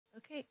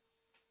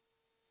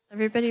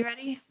Everybody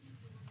ready?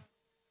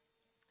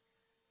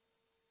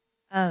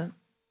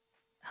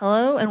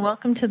 Hello and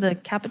welcome to the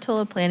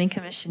Capitola Planning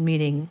Commission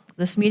meeting.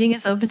 This meeting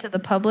is open to the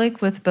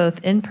public with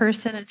both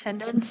in-person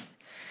attendance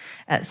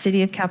at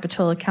City of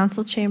Capitola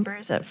Council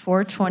Chambers at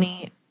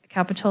 420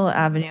 Capitola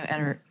Avenue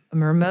and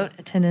remote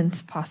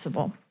attendance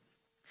possible.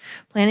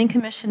 Planning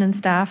Commission and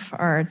staff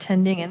are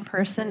attending in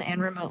person and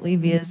remotely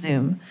via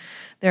Zoom.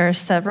 There are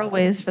several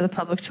ways for the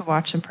public to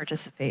watch and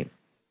participate.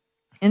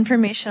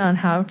 Information on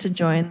how to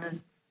join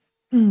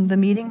the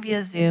meeting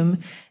via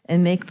Zoom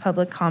and make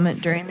public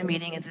comment during the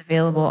meeting is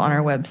available on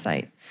our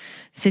website,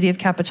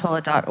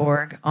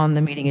 cityofcapitola.org, on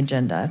the meeting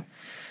agenda.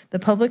 The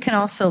public can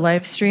also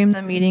live stream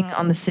the meeting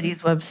on the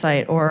city's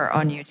website or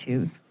on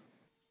YouTube.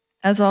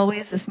 As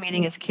always, this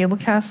meeting is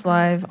cablecast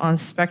live on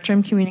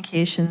Spectrum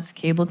Communications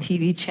Cable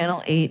TV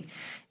Channel 8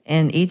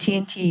 and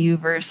AT&T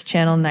Uverse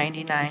Channel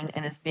 99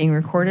 and is being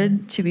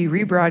recorded to be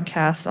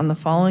rebroadcast on the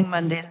following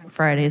Mondays and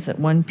Fridays at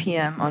 1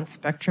 p.m. on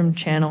Spectrum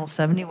Channel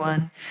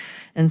 71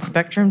 and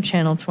Spectrum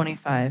Channel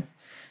 25.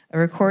 A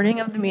recording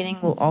of the meeting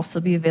will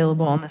also be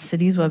available on the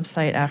city's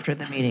website after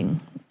the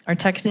meeting. Our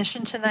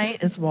technician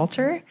tonight is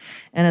Walter,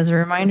 and as a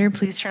reminder,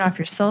 please turn off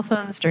your cell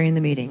phones during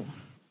the meeting.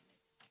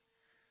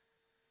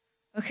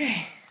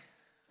 Okay.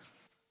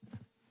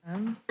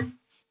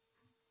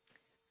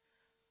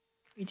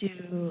 We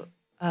do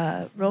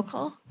roll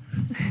call.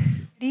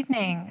 Good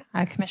evening,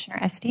 Commissioner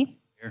Esty.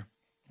 Here.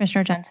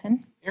 Commissioner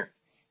Jensen. Here.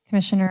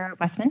 Commissioner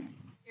Westman.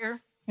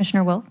 Here.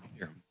 Commissioner Wilk.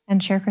 Here. And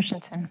Chair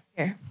Christensen.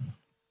 Here.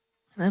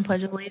 And then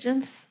Pledge of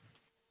Allegiance.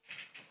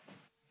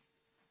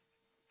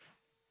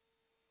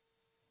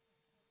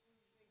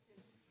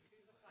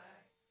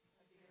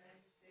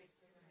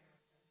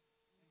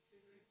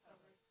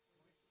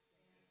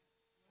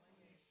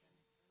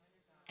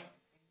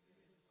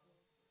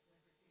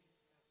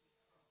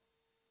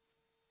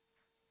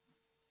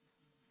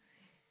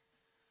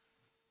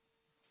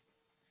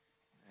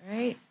 All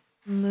right,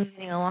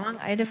 moving along.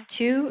 Item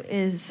 2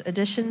 is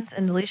additions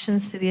and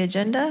deletions to the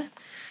agenda.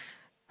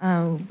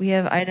 We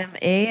have item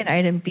A and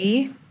item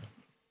B.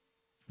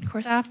 Of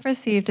course, staff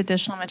received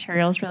additional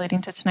materials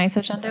relating to tonight's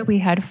agenda. We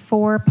had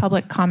 4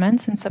 public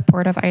comments in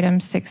support of item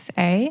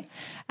 6A.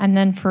 And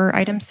then for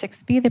item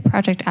 6B, the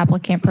project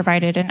applicant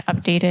provided an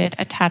updated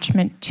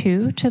attachment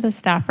 2 to the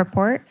staff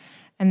report.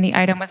 And the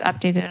item was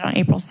updated on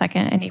April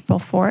 2nd and April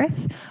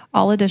 4th.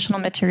 All additional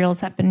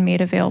materials have been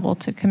made available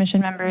to commission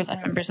members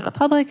and members of the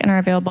public and are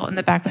available in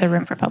the back of the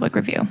room for public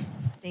review.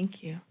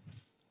 Thank you.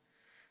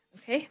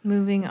 Okay,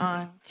 moving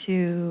on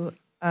to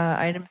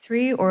item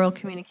 3, oral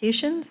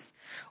communications.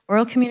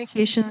 Oral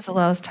communications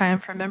allows time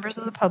for members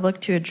of the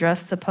public to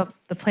address the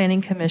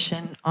Planning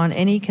Commission on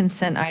any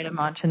consent item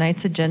on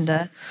tonight's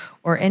agenda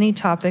or any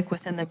topic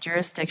within the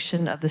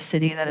jurisdiction of the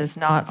city that is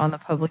not on the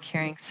public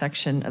hearing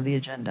section of the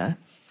agenda.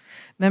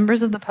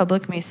 Members of the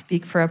public may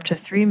speak for up to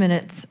 3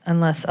 minutes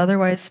unless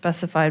otherwise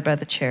specified by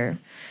the chair.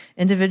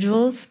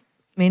 Individuals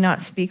may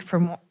not speak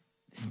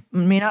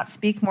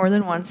more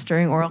than once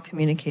during oral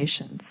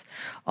communications.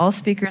 All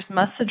speakers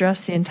must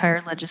address the entire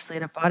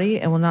legislative body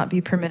and will not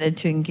be permitted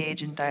to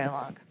engage in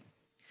dialogue.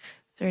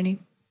 Is there any?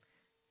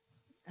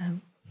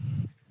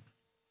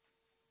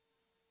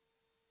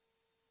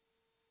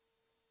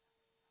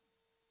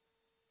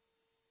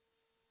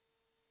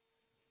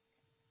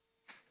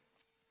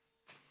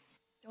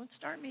 Don't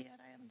start me yet.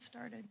 I haven't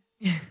started.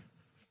 And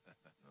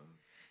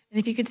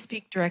if you could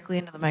speak directly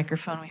into the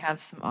microphone, we have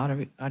some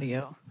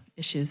audio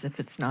issues if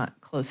it's not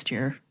close to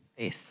your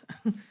face.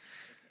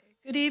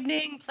 Good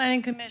evening,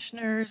 planning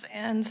commissioners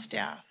and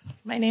staff.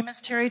 My name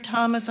is Terry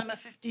Thomas. I'm a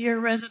 50-year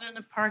resident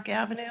of Park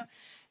Avenue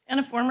and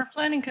a former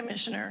planning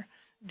commissioner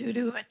due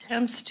to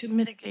attempts to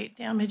mitigate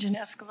damage in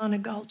Escalona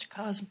Gulch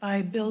caused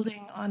by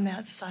building on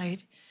that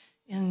site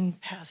in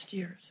past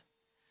years.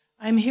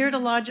 I'm here to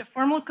lodge a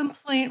formal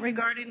complaint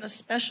regarding the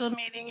special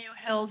meeting you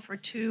held for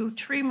 2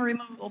 tree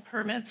removal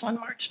permits on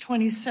March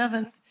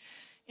 27th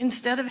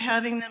instead of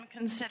having them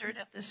considered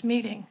at this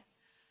meeting.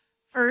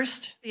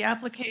 First, the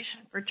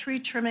application for tree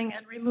trimming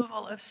and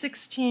removal of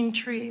 16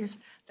 trees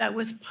that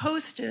was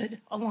posted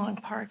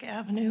along Park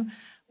Avenue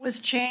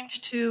was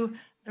changed to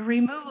the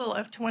removal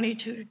of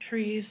 22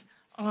 trees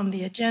on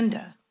the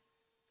agenda.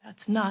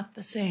 That's not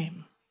the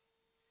same.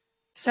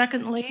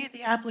 Secondly,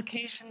 the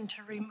application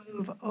to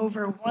remove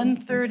over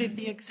 1/3 of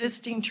the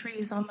existing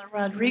trees on the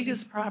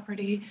Rodriguez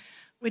property,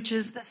 which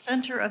is the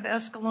center of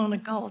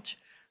Escalona Gulch,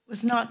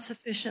 was not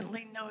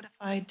sufficiently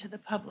notified to the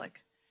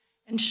public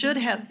and should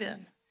have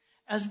been,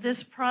 as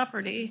this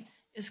property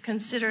is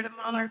considered a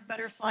monarch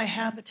butterfly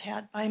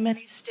habitat by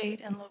many state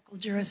and local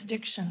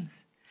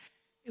jurisdictions.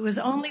 It was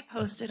only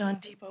posted on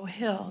Depot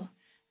Hill.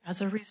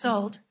 As a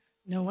result,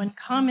 no one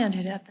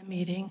commented at the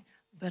meeting,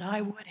 but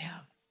I would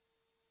have.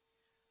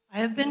 I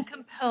have been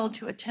compelled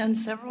to attend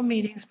several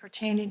meetings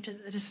pertaining to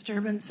the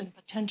disturbance and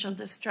potential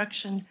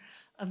destruction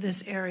of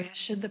this area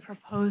should the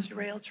proposed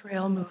rail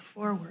trail move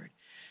forward,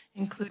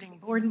 including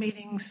board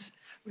meetings,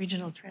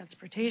 Regional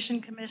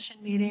Transportation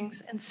Commission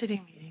meetings, and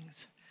city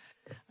meetings.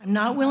 I'm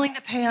not willing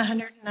to pay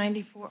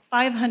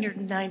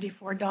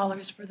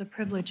 $594 for the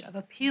privilege of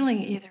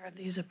appealing either of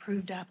these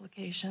approved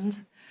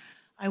applications.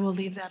 I will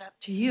leave that up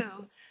to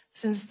you,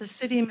 since the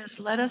city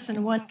misled us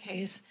in one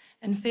case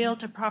and failed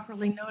to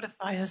properly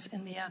notify us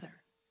in the other.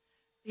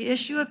 The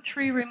issue of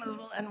tree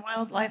removal and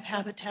wildlife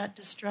habitat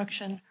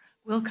destruction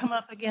will come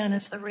up again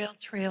as the rail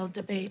trail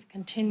debate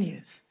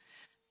continues.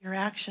 Your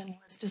action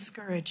was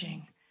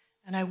discouraging,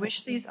 and I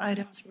wish these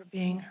items were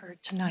being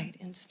heard tonight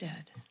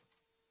instead.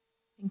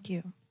 Thank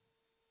you.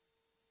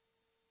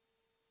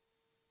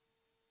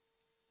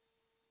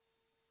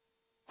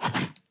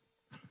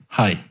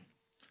 Hi,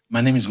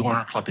 my name is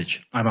Goran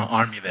Klapic. I'm an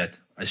Army vet.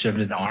 I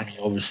served in the Army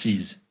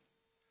overseas.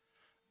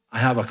 I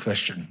have a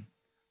question.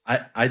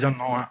 I don't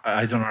know.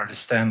 I don't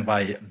understand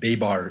why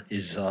Baybar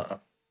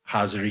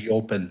has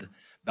reopened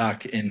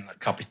back in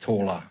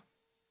Capitola,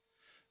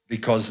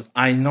 because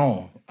I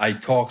know I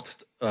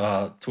talked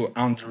to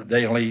Andrew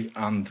Daly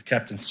and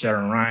Captain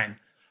Sarah Ryan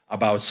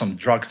about some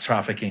drug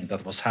trafficking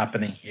that was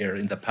happening here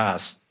in the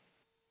past.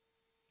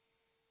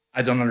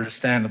 I don't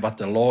understand what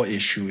the law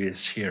issue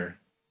is here.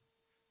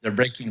 They're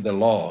breaking the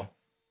law.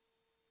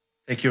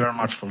 Thank you very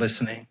much for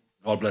listening.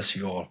 God bless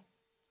you all.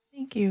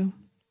 Thank you.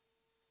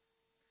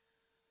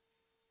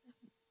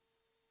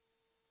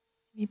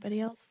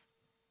 Anybody else?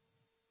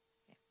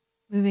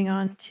 Moving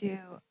on to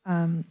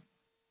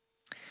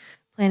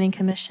Planning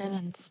Commission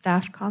and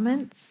staff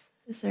comments.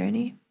 Is there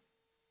any?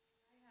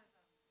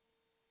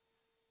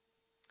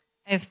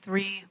 I have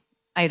 3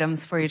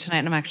 items for you tonight,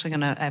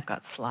 and I've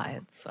got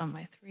slides on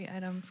my 3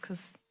 items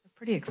because they're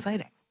pretty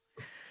exciting.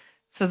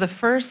 So the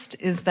first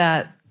is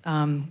that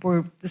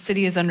the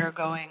city is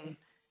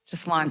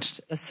just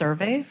launched a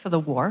survey for the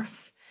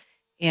wharf,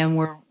 and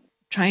we're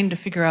trying to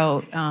figure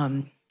out,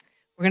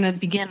 we're going to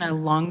begin a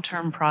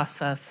long-term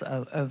process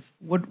of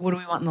what do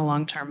we want in the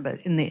long term,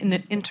 but in the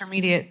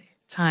intermediate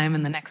time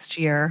in the next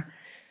year,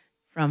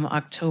 from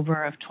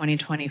October of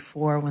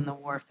 2024, when the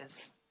wharf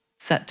is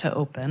set to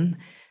open,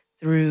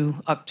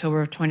 through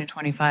October of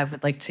 2025,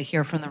 we'd like to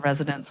hear from the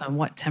residents on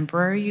what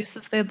temporary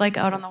uses they'd like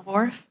out on the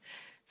wharf.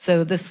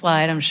 So this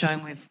slide I'm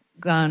showing, we've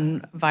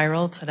gone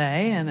viral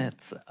today, and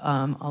it's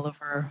all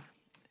over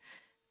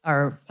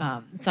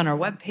it's on our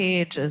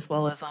webpage as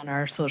well as on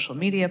our social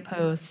media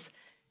posts.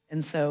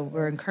 And so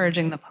we're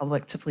encouraging the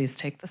public to please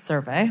take the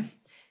survey.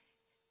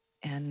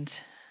 And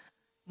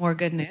more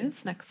good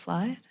news, next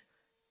slide.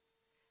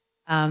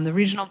 The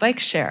regional bike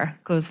share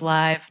goes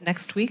live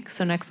next week.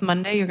 So next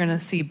Monday, you're going to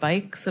see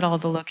bikes at all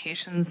the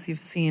locations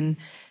you've seen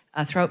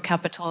throughout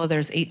Capitola.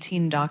 There's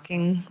 18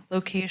 docking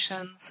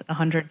locations,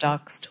 100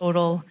 docks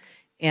total,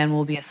 and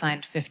we'll be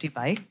assigned 50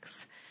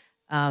 bikes.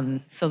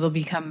 So they'll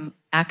become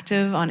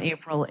active on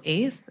April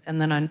 8th.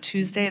 And then on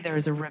Tuesday, there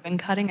is a ribbon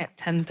cutting at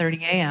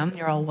 10:30 a.m.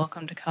 You're all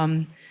welcome to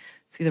come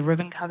see the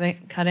ribbon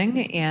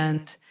cutting.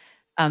 And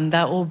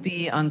that will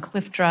be on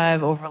Cliff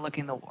Drive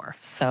overlooking the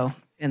wharf. So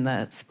in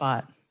the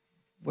spot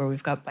where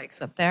we've got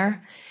bikes up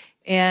there.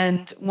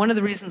 And one of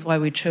the reasons why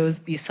we chose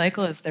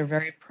B-Cycle is they're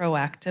very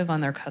proactive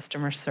on their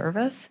customer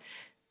service.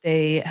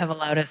 They have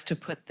allowed us to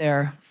put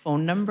their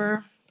phone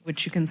number,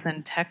 which you can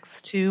send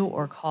text to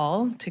or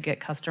call to get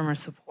customer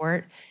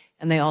support.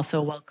 And they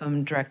also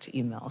welcome direct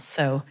emails.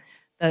 So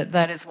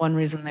that is one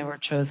reason they were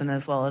chosen,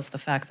 as well as the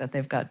fact that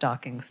they've got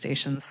docking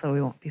stations, so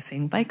we won't be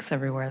seeing bikes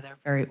everywhere. They're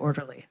very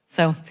orderly.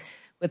 So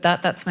with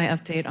that, that's my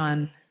update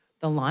on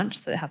the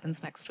launch that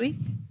happens next week.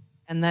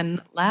 And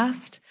then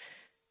last,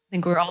 I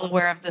think we're all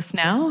aware of this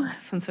now,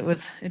 since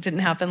it didn't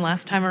happen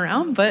last time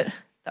around, but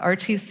the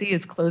RTC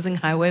is closing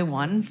Highway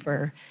 1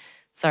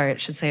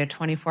 it should say a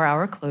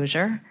 24-hour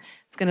closure.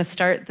 It's going to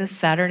start this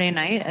Saturday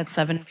night at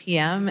 7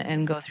 p.m.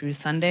 and go through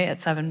Sunday at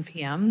 7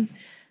 p.m.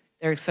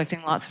 They're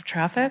expecting lots of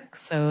traffic,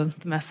 so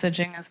the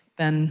messaging has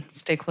been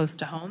stay close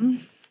to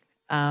home.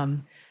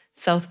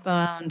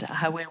 Southbound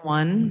Highway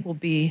 1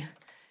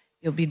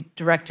 you'll be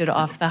directed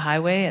off the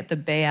highway at the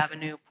Bay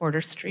Avenue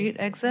Porter Street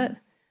exit.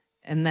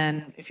 And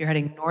then if you're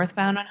heading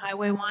northbound on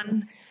Highway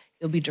 1,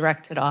 you'll be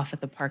directed off at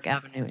the Park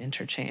Avenue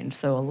interchange.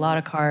 So a lot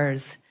of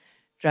cars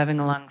driving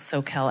along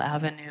Soquel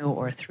Avenue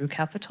or through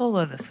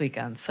Capitola this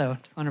weekend. So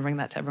just want to bring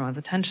that to everyone's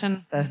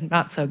attention, the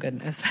not so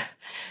good news.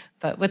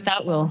 But with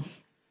that,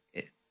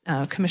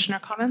 Commissioner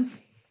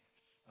comments?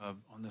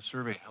 On the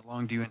survey, how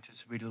long do you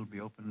anticipate it'll be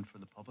open for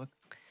the public?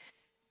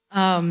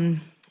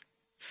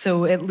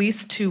 So at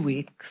least 2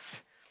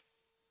 weeks.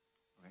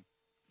 All right,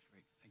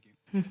 great, thank you.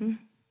 Mm-hmm.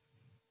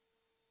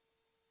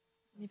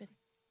 Anybody?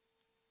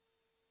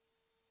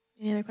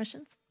 Any other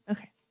questions?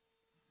 Okay.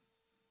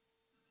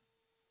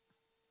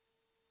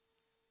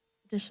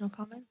 Additional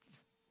comments?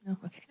 No?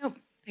 Okay. Nope,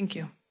 thank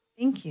you.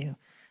 Thank you.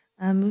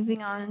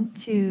 Moving on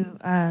to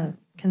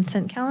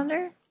consent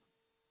calendar.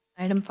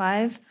 Item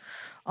 5,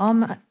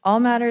 all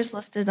matters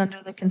listed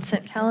under the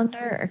consent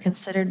calendar are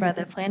considered by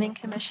the Planning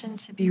Commission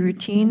to be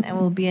routine and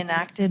will be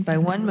enacted by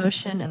one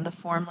motion in the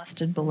form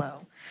listed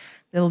below.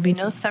 There will be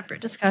no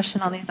separate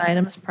discussion on these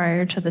items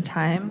prior to the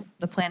time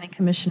the Planning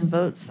Commission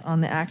votes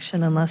on the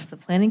action unless the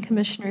Planning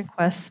Commission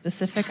requests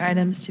specific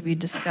items to be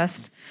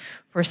discussed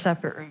for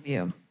separate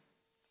review.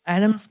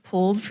 Items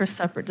pulled for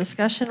separate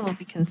discussion will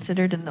be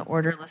considered in the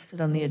order listed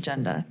on the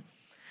agenda.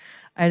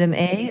 Item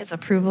A is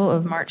approval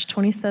of March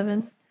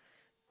 27th,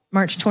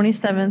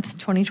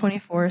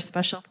 2024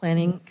 Special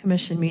Planning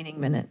Commission meeting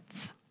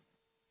minutes.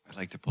 I'd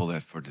like to pull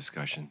that for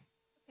discussion.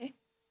 Okay.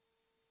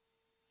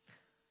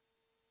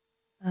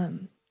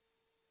 Can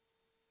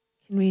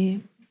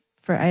we,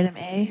 for item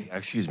A?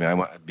 Excuse me, I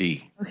want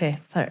B. Okay,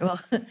 sorry. Well,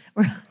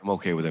 I'm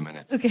okay with the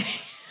minutes. okay.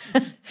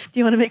 Do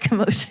you want to make a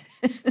motion?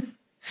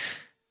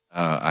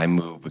 I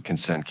move a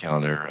consent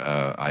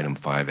calendar, item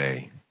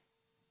 5A.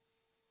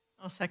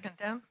 I'll second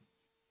that.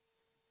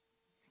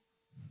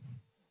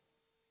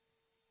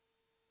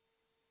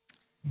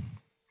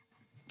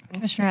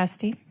 Commissioner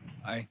Esty,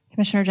 Aye.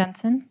 Commissioner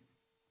Jensen,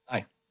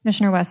 Aye.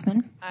 Commissioner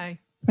Westman, Aye.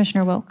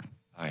 Commissioner Wilk,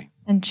 Aye.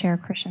 and Chair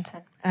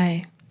Christensen.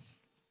 Aye.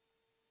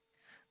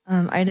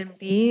 Item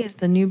B is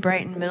the New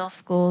Brighton Middle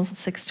School,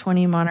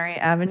 620 Monterey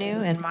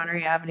Avenue and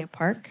Monterey Avenue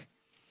Park.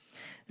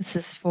 This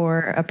is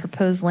for a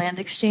proposed land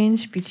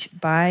exchange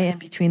by and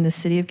between the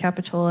City of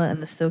Capitola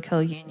and the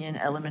Soquel Union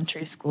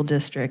Elementary School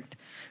District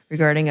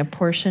regarding a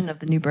portion of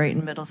the New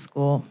Brighton Middle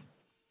School,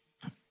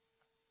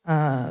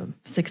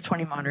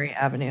 620 Monterey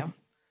Avenue.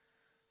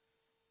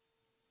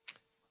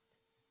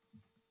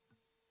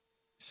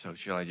 So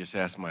shall I just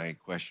ask my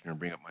question or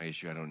bring up my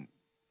issue? I don't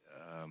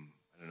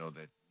know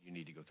that you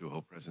need to go through a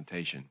whole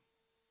presentation.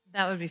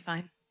 That would be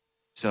fine.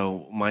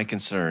 So my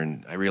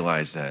concern, I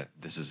realize that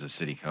this is a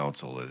city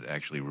council that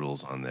actually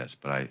rules on this,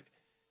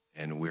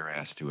 and we're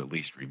asked to at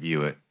least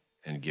review it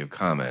and give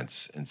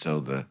comments. And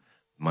so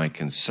my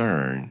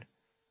concern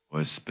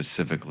was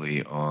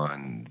specifically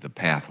on the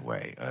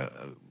pathway.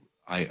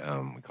 We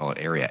call it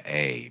Area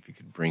A. If you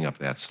could bring up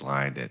that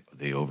slide,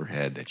 the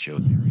overhead that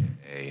shows Area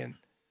A. And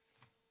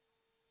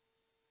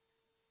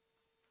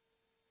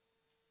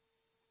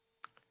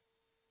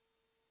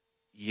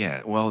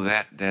yeah, well,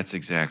 that's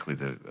exactly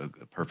the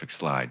perfect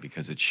slide,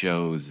 because it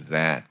shows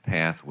that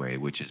pathway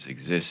which is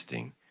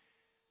existing,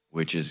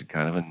 which is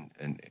kind of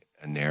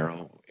a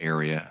narrow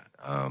area,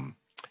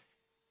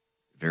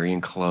 very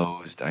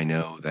enclosed. I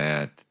know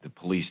that the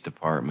police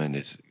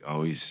department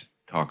always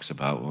talks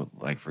about,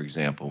 like, for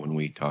example, when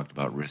we talked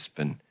about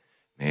Rispin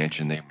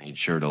Mansion, they made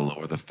sure to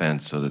lower the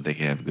fence so that they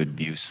could have good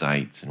view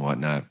sites and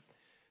whatnot.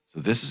 So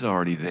this is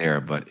already there,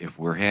 but if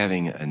we're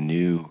having a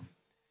new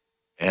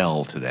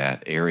L to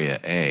that Area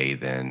A,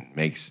 then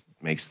makes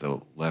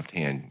the left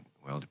hand,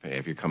 well, depending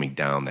if you're coming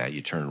down that,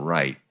 you turn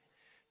right.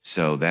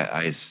 So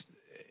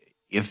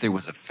if there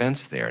was a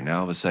fence there, now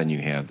all of a sudden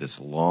you have this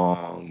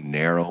long,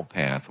 narrow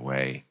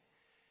pathway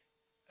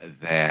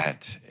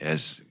that,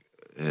 as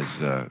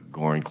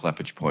Goran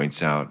Klepich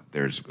points out,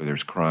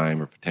 there's crime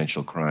or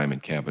potential crime in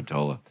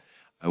Capitola.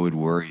 I would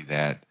worry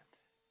that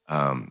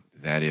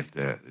if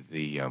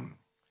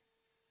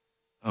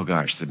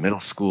the middle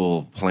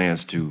school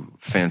plans to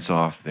fence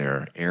off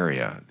their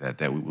area,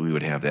 that we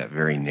would have that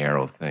very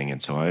narrow thing.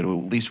 And so I would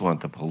at least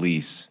want the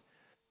police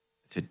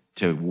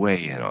to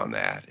weigh in on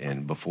that,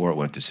 and before it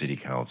went to city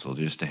council,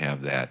 just to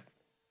have that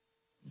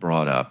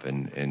brought up,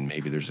 and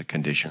maybe there's a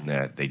condition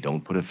that they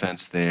don't put a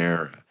fence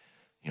there.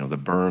 You know, the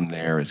berm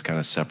there kind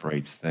of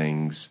separates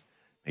things.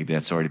 Maybe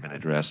that's already been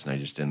addressed and I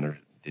just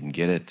didn't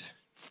get it.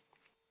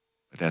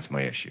 But that's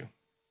my issue.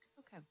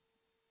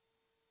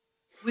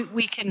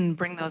 We can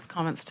bring those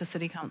comments to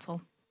City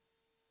Council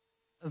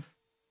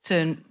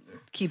to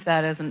keep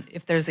that as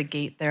if there's a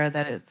gate there,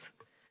 that it's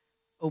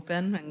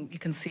open and you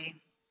can see.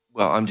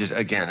 Well, I'm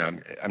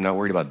not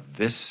worried about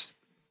this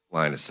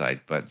line of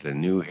sight, but the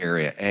new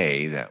Area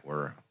A that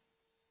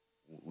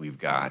we've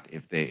got,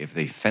 if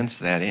they fence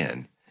that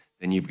in,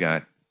 then you've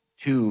got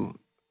two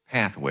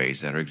pathways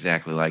that are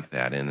exactly like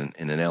that in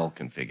an L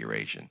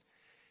configuration.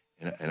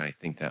 And I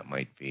think that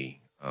might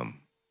be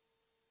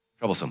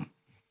troublesome.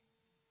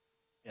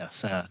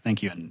 Yes,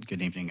 thank you, and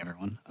good evening,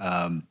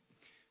 everyone.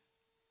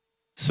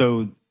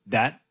 So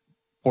that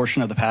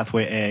portion of the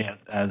pathway A,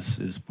 as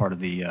is part of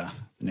the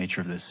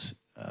nature of this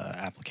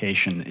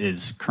application,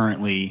 is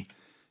currently,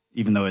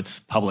 even though it's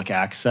public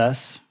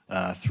access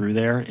through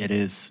there, it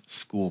is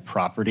school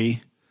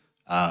property.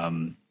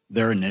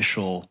 Their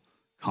initial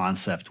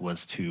concept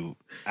was to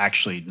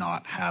actually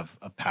not have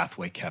a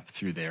pathway kept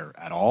through there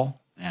at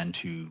all and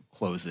to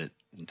close it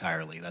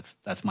entirely.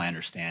 That's my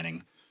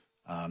understanding.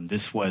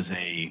 This was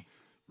a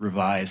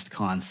revised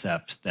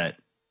concept that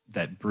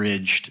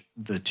bridged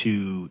the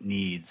two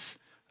needs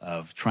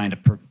of trying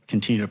to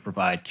continue to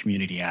provide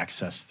community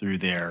access through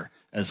there,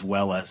 as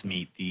well as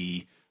meet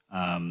the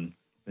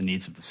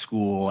needs of the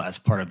school as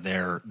part of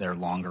their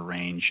longer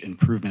range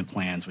improvement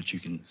plans, which you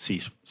can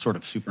see sort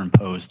of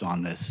superimposed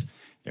on this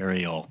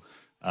aerial.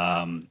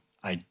 I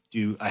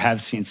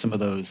have seen some of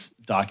those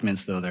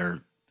documents, though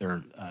they're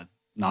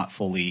not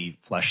fully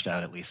fleshed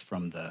out, at least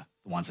from the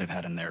ones they've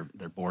had in their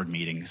board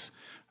meetings.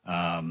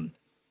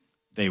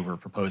 They were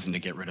proposing to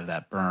get rid of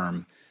that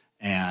berm.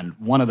 And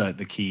one of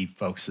the key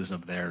focuses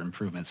of their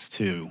improvements,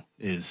 too,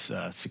 is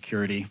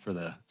security for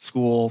the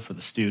school, for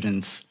the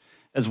students,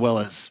 as well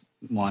as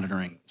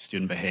monitoring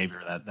student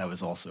behavior, that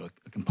was also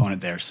a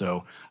component there.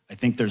 So I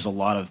think there's a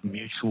lot of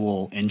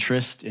mutual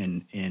interest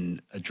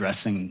in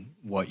addressing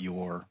what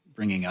you're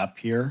bringing up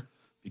here,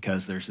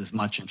 because there's as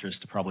much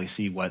interest to probably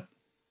see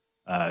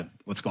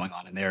what's going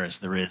on in there as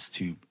there is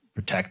to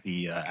protect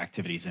the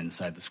activities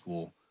inside the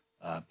school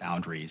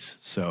boundaries.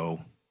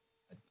 So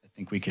I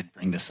think we could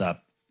bring this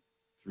up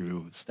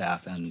through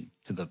staff and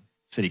to the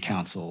city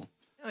council.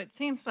 It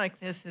seems like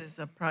this is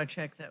a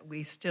project that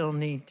we still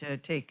need to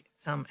take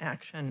some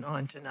action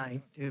on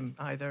tonight to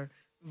either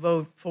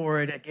vote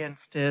for it,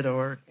 against it,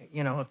 or,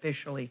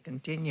 officially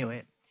continue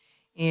it.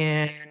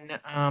 And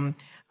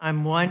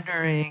I'm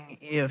wondering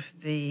if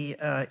the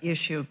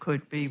issue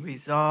could be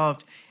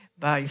resolved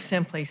by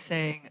simply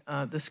saying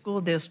the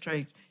school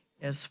district,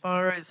 as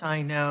far as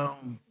I know,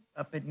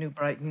 up at New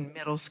Brighton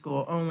Middle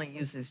School, only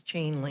uses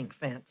chain link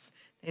fence.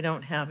 They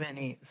don't have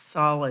any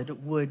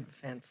solid wood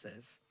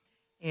fences.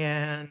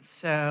 And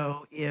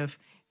so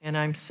and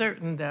I'm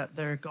certain that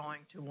they're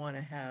going to want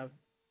to have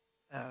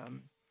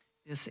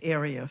this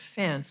area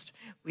fenced,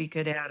 we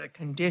could add a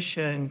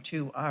condition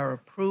to our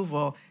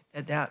approval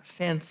that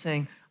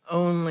fencing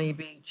only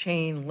be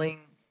chain link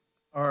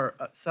or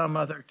some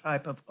other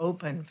type of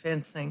open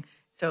fencing,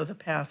 so the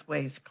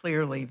pathway is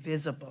clearly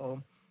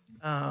visible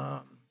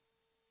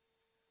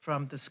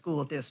from the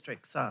school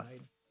district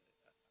side.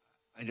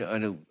 I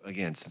don't,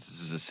 again, since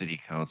this is a city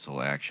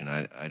council action,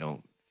 I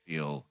don't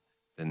feel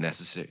the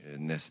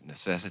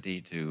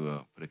necessity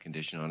to put a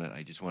condition on it.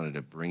 I just wanted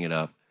to bring it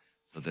up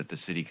so that the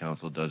city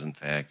council does in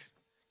fact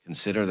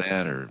consider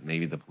that, or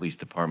maybe the police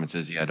department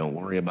says, yeah, don't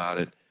worry about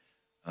it.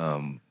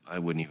 I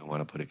wouldn't even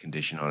want to put a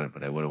condition on it,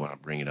 but I would want to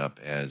bring it up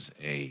as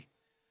a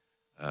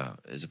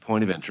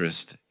point of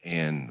interest.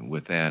 And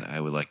with that, I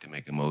would like to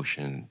make a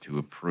motion to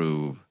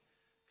approve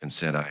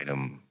consent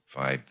item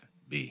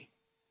 5B.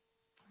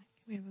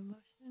 We have a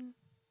motion.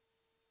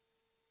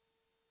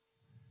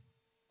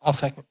 I'll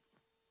second.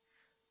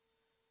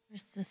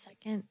 First and a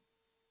second.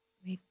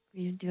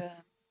 We do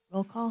a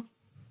roll call.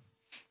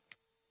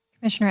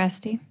 Commissioner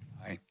Esty.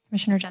 Aye.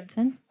 Commissioner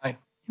Jensen. Aye.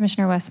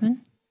 Commissioner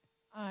Westman.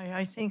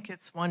 I think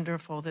it's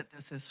wonderful that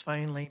this is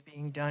finally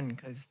being done,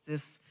 because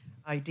this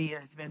idea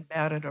has been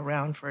batted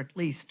around for at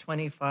least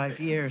 25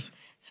 years,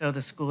 so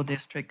the school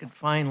district could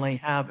finally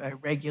have a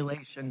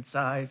regulation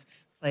size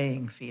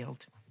playing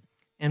field.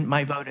 And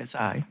my vote is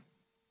aye.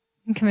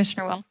 And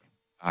Commissioner Welk.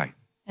 Aye.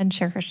 And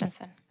Chair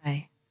Christensen.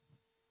 Aye.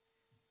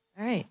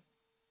 All right.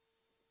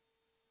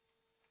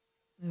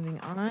 Moving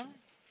on.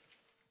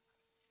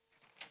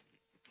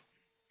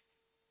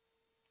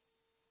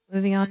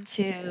 Moving on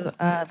to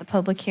the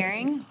public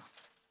hearing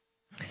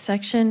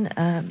section,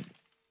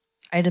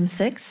 item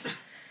 6.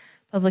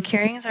 Public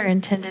hearings are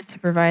intended to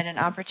provide an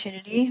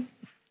opportunity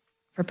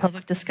for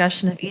public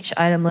discussion of each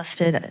item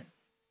listed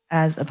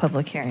as a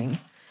public hearing.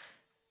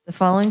 The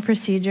following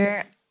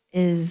procedure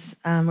is,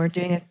 we're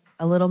doing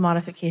a little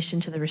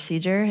modification to the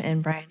procedure,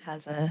 and Brian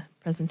has a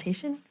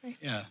presentation.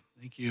 Yeah,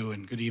 thank you,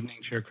 and good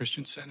evening, Chair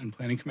Christensen and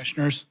Planning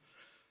Commissioners.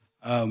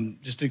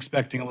 Just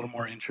expecting a little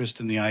more interest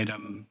in the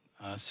item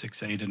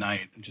 6A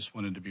tonight. I just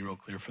wanted to be real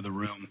clear for the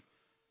room.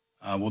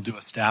 We'll do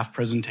a staff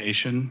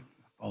presentation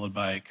followed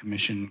by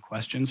commission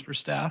questions for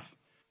staff.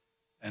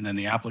 And then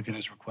the applicant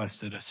has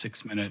requested a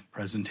 6-minute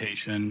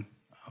presentation.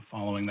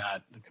 Following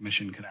that, the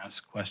commission can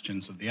ask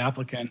questions of the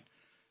applicant.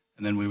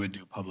 And then we would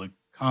do public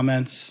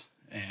comments,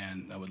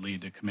 and that would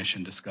lead to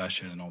commission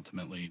discussion and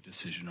ultimately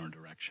decision or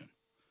direction.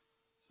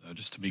 So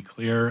just to be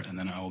clear, and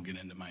then I will get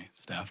into my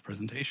staff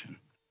presentation.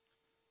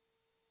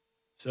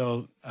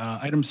 So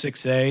item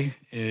 6A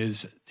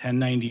is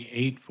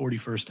 1098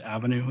 41st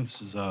Avenue.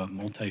 This is a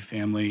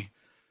multifamily,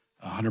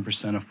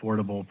 100%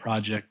 affordable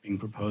project being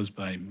proposed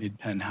by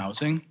Mid-Penn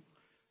Housing.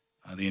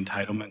 The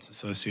entitlements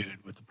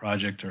associated with the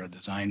project are a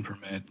design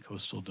permit,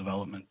 coastal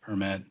development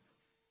permit,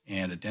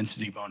 and a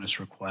density bonus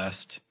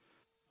request.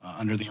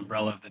 Under the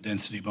umbrella of the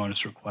density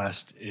bonus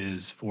request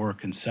is 4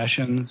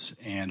 concessions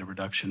and a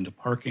reduction to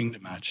parking to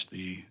match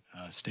the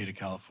state of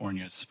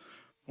California's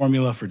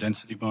formula for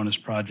density bonus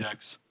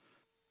projects.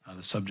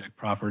 The subject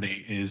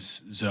property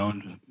is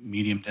zoned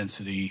medium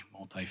density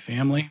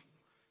multifamily.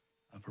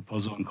 The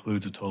proposal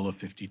includes a total of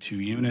 52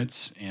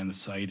 units, and the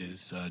site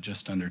is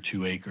just under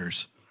 2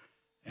 acres.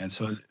 And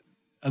so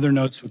other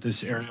notes with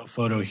this aerial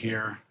photo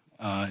here,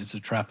 it's a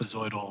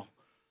trapezoidal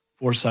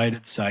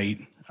 4-sided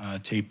site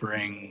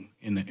tapering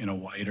in a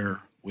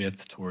wider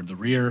width toward the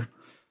rear,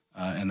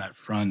 and that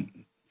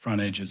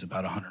frontage is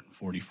about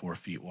 144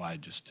 feet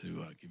wide, just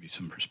to give you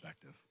some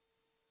perspective.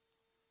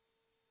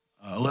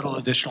 A little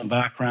additional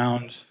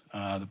background,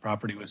 the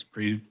property was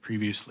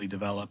previously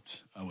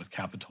developed with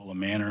Capitola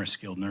Manor, a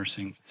skilled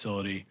nursing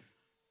facility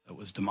that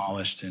was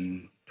demolished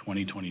in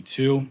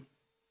 2022.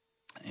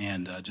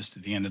 And just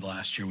at the end of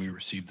last year, we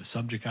received the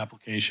subject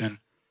application.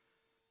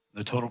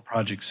 The total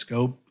project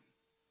scope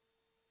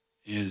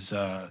is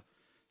to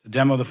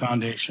demo the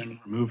foundation,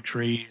 remove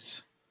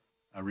trees,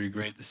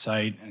 regrade the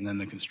site, and then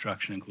the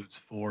construction includes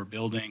 4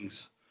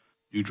 buildings,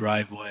 new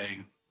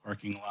driveway,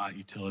 parking lot,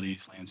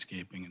 utilities,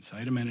 landscaping, and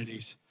site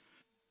amenities.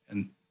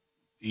 And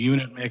The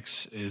unit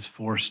mix is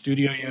 4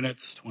 studio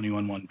units,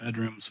 21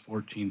 one-bedrooms,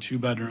 14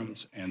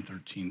 two-bedrooms, and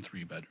 13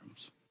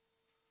 three-bedrooms.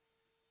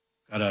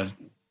 Got a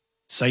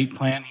site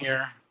plan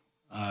here,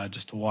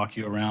 just to walk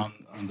you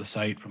around on the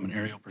site from an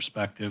aerial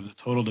perspective. The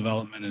total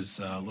development is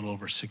a little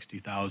over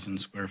 60,000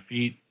 square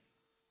feet.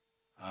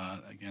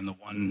 Again,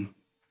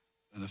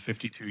 the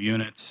 52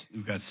 units,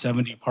 we've got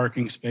 70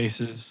 parking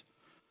spaces.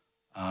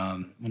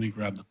 Let me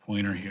grab the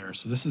pointer here.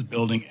 So this is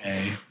building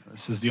A.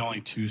 This is the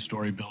only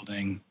 2-story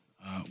building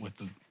with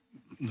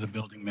the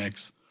building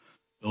mix.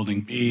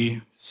 Building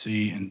B,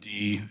 C, and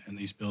D, and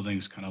these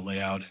buildings kind of lay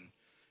out in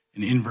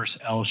an inverse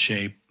L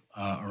shape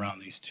around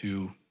these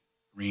 2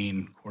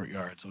 green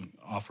courtyards. I'll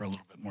offer a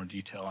little bit more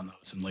detail on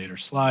those in later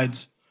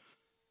slides.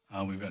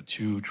 We've got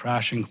 2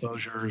 trash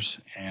enclosures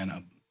and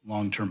a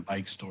long-term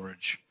bike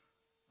storage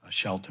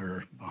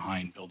shelter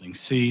behind building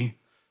C.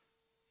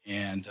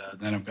 And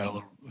then I've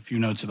got a few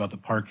notes about the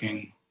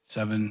parking.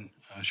 7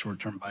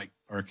 short-term bike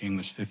parking.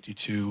 There's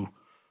 52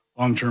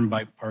 long-term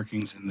bike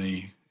parkings in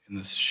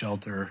this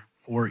shelter.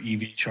 4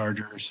 EV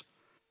chargers,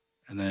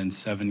 and then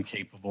 7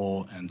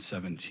 capable and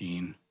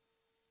 17.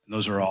 And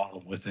those are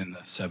all within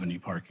the 70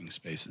 parking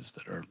spaces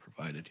that are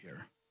provided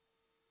here.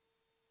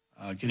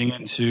 Getting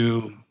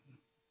into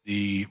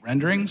the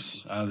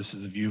renderings, this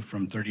is a view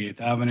from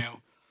 38th Avenue.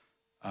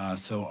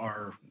 So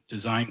our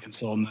design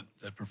consultant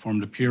that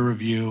performed a peer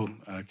review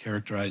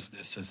characterized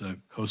this as a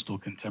coastal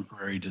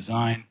contemporary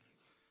design.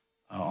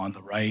 On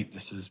the right,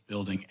 this is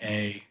building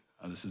A.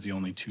 This is the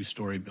only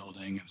 2-story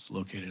building. It's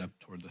located up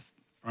toward the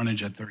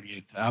frontage at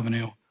 38th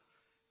Avenue.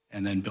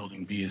 And then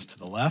building B is to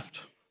the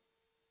left.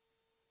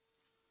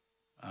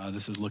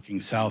 This is looking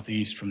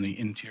southeast from the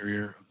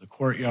interior of the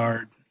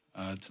courtyard.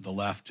 To the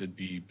left would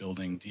be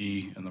building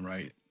D, and the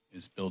right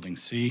is building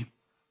C,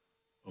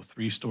 both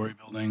 3-story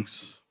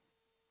buildings.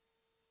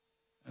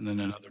 And then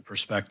another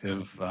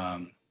perspective,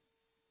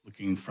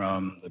 looking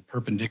from the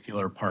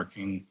perpendicular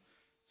parking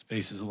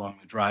spaces along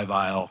the drive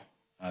aisle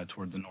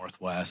toward the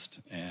northwest,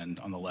 and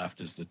on the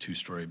left is the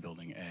 2-story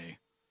building A,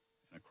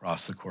 and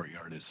across the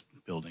courtyard is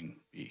building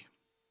B.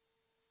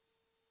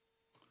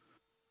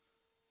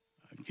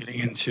 Getting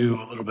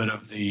into a little bit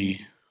of the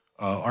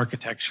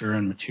architecture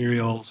and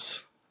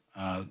materials,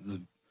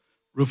 the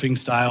roofing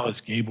style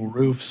is gable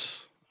roofs.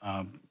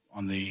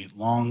 On the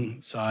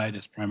long side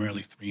is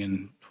primarily 3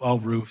 and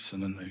 12 roofs,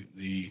 and then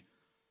the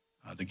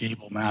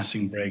gable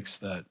massing breaks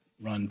that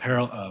run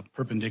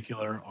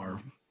perpendicular are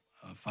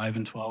 5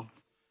 and 12.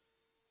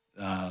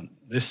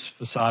 This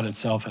facade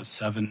itself has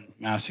 7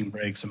 massing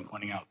breaks. I'm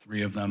pointing out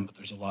 3 of them, but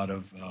there's a lot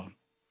of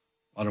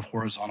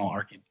horizontal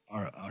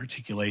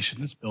articulation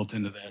that's built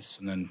into this,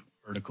 and then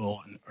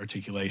vertical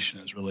articulation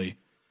is really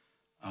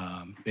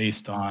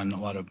based on a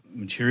lot of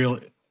material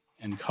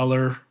and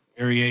color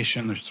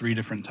variation. There's 3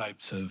 different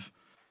types of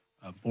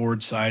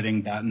board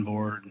siding, batten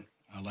board,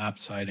 lap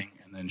siding,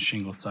 and then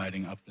shingle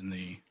siding up in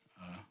the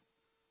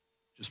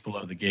just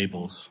below the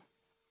gables.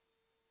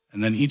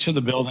 And then each of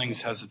the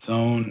buildings has its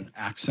own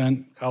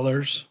accent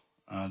colors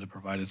to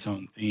provide its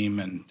own theme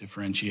and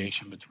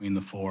differentiation between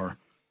the 4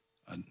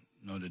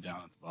 noted down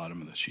at the bottom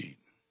of the sheet.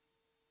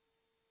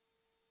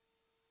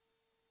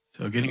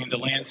 So getting into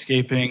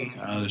landscaping,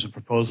 there's a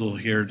proposal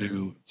here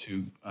to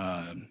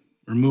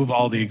remove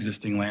all the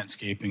existing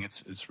landscaping.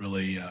 It's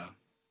really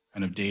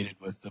kind of dated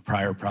with the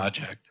prior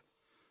project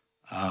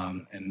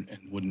and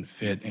wouldn't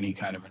fit any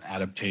kind of an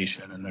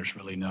adaptation, and there's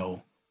really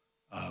no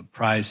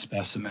prize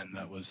specimen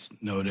that was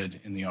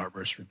noted in the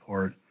arborist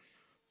report.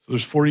 So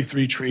there's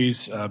 43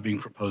 trees being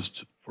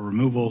proposed for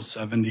removal,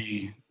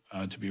 70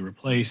 to be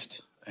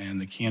replaced,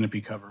 and the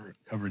canopy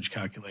coverage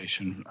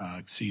calculation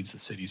exceeds the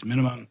city's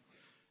minimum,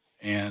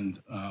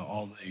 and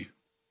all the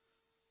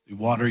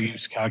water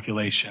use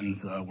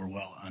calculations were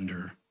well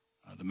under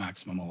the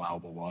maximum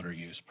allowable water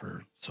use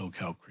per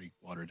SoCal Creek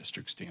Water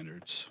District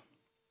standards.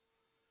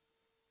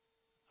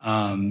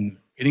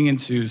 Getting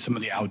into some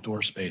of the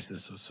outdoor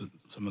spaces, so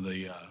some of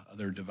the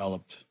other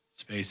developed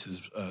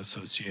spaces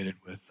associated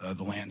with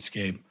the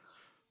landscape.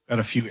 Got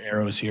a few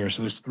arrows here.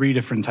 So there's 3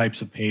 different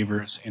types of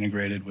pavers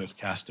integrated with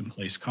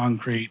cast-in-place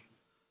concrete.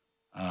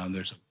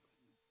 There's a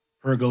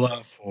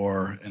pergola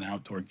for an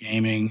outdoor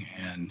gaming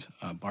and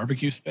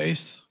barbecue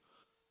space.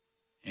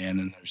 And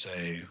then there's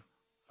a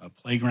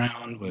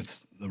playground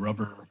with the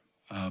rubber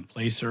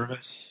play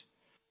service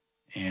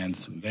and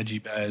some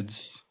veggie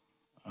beds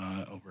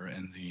over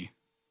in the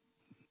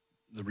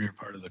rear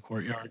part of the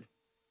courtyard.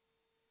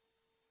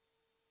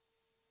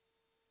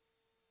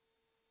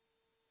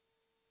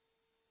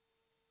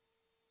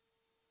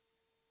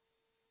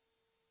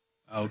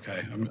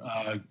 Okay,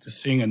 I'm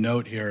just seeing a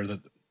note here that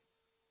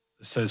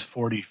this says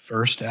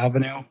 41st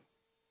Avenue.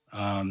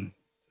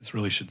 This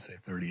really should say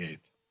 38th.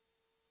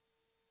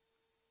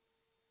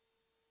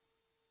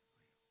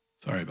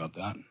 Sorry about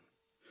that.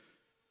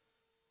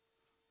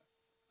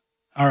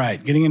 All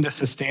right, getting into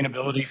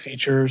sustainability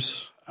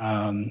features. We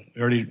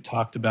already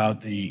talked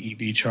about the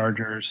EV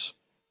chargers.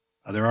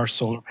 There are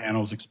solar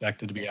panels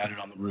expected to be added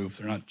on the roof.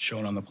 They're not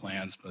shown on the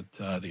plans, but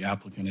the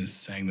applicant is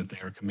saying that they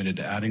are committed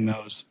to adding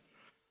those.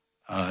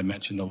 I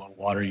mentioned the low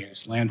water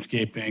use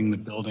landscaping. The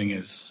building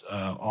is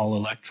all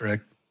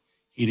electric,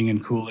 heating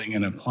and cooling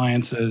and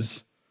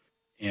appliances.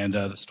 And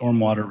the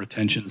stormwater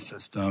retention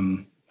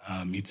system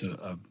meets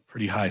a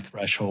pretty high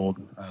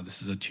threshold.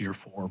 This is a Tier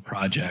 4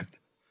 project.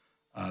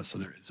 So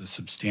there is a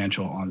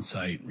substantial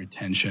on-site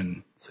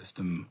retention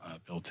system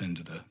built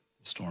into the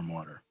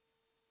stormwater.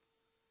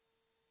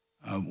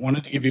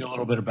 Wanted to give you a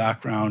little bit of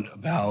background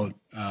about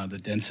the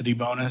density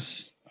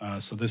bonus.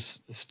 So this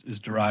is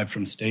derived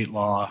from state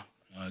law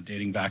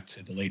dating back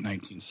to the late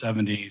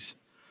 1970s.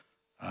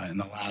 In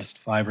the last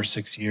 5 or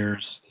 6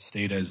 years, the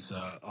state has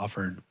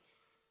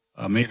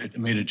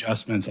made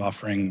adjustments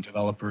offering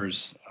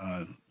developers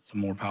some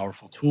more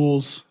powerful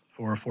tools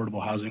for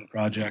affordable housing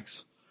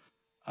projects.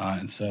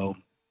 And so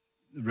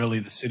really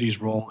the city's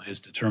role is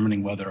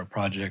determining whether a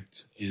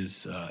project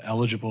is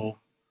eligible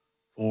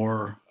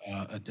for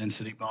a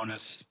density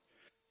bonus,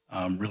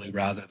 really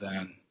rather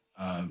than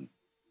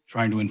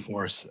trying to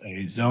enforce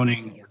a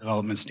zoning or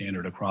development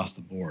standard across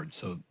the board.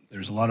 So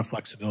there's a lot of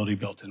flexibility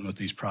built in with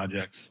these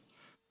projects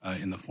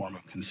in the form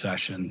of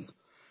concessions.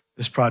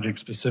 This project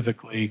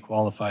specifically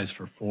qualifies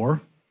for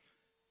 4,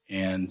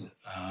 and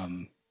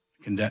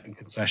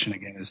concession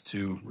again is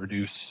to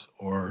reduce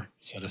or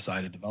set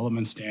aside a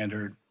development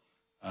standard,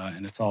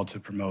 and it's all to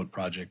promote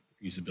project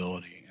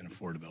feasibility and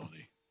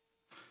affordability.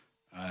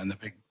 And the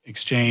big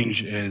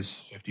exchange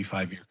is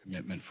 55-year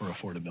commitment for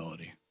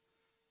affordability.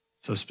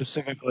 So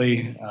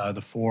specifically,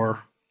 the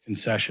 4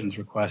 concessions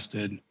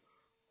requested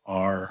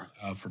are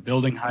for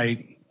building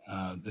height.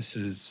 This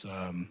is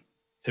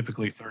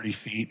typically 30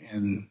 feet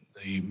in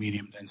the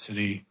medium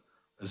density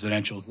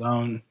residential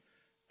zone.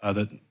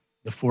 The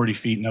 40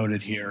 feet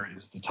noted here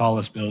is the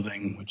tallest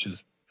building, which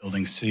is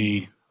building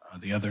C.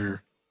 The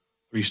other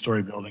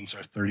 3-story buildings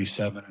are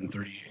 37 and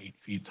 38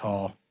 feet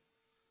tall.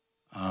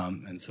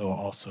 And so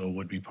also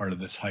would be part of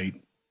this height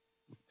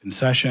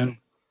concession.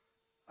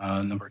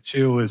 Number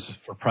 2 is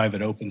for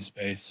private open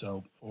space.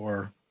 So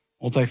for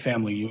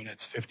multifamily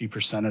units,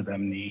 50% of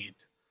them need,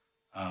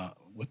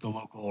 with the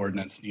local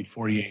ordinance, need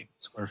 48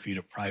 square feet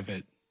of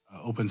private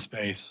open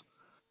space.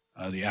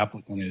 The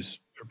applicant is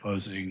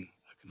proposing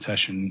a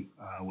concession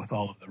with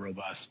all of the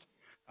robust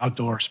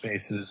outdoor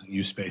spaces and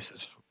use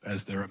spaces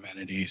as their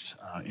amenities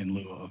in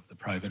lieu of the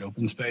private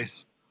open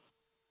space.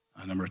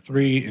 Number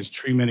 3 is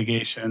tree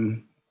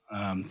mitigation.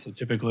 So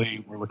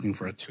typically we're looking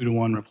for a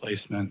 2-to-1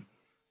 replacement.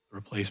 The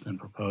replacement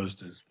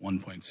proposed is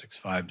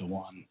 1.65 to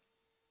 1.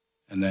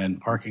 And then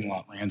parking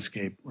lot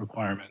landscape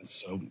requirements.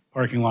 So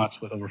parking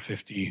lots with over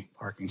 50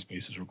 parking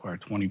spaces require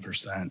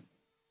 20%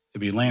 to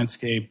be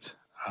landscaped.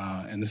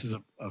 And this is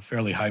a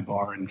fairly high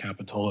bar in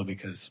Capitola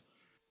because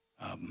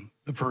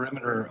the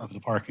perimeter of the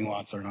parking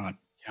lots are not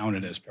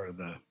counted as part of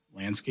the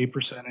landscape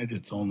percentage.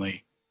 It's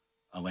only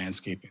a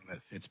landscaping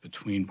that fits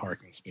between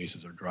parking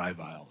spaces or drive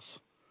aisles.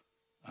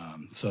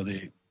 So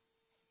the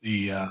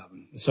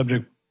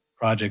subject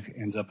project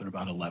ends up at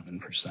about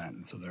 11%,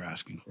 and so they're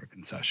asking for a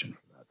concession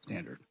for that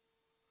standard.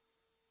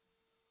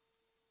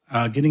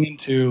 Getting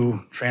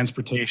into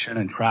transportation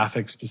and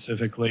traffic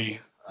specifically,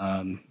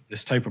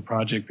 this type of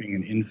project being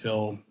an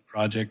infill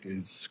project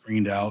is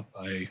screened out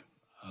by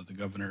the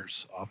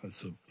Governor's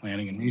Office of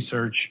Planning and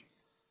Research.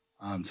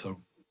 So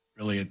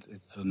really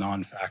it's a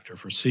non-factor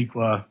for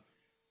CEQA.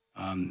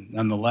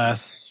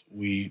 Nonetheless,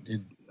 we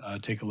did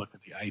take a look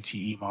at the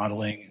ITE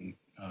modeling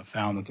and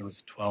found that there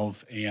was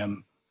 12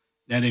 a.m.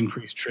 net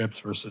increased trips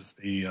versus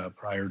the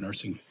prior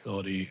nursing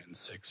facility and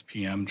 6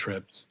 p.m.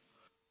 trips,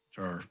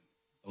 which are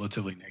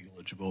relatively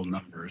negligible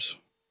numbers.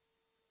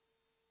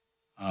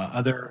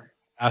 Other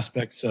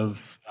aspects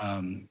of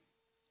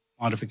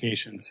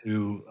modification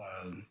to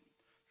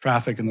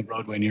traffic in the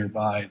roadway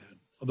nearby, the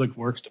Public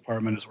Works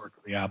Department has worked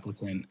with the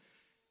applicant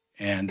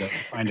and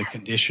find a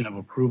condition of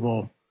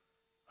approval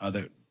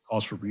that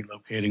calls for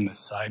relocating the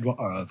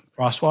sidewalk,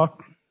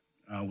 crosswalk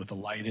with a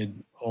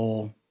lighted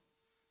pole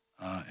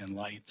and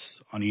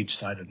lights on each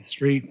side of the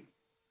street.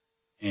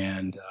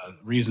 And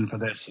the reason for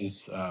this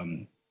is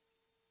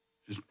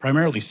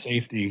primarily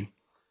safety,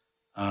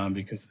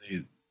 because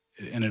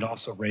it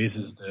also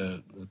raises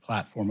the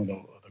platform of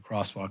the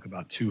crosswalk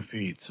about 2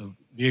 feet. So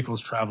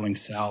vehicles traveling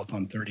south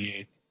on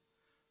 38th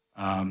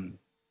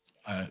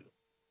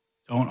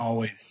don't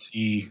always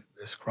see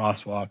this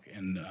crosswalk,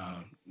 and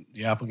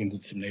the applicant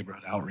did some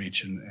neighborhood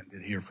outreach and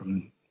did hear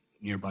from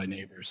nearby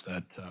neighbors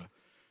that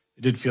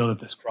they did feel that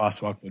this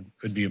crosswalk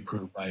could be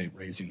improved by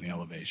raising the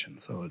elevation.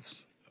 So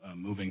it's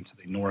moving to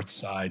the north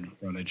side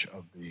frontage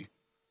of the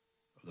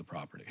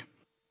property.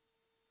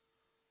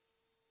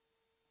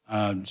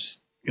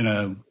 Just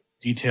gonna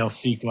detail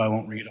CEQA. I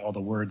won't read all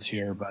the words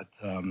here, but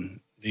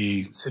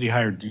the city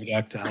hired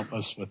DUDEC to help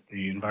us with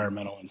the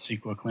environmental and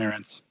CEQA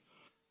clearance.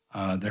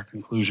 Their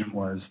conclusion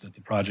was that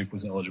the project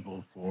was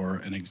eligible for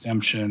an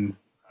exemption,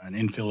 an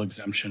infill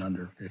exemption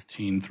under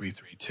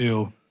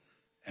 15332,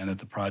 and that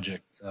the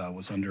project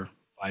was under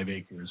 5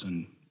 acres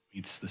and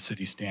meets the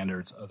city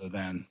standards other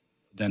than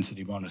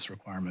density bonus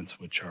requirements,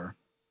 which are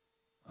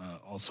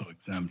also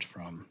exempt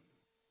from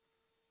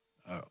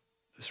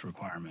this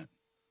requirement.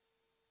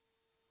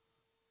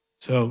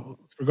 So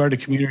with regard to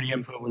community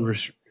input, we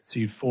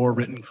received 4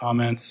 written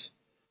comments,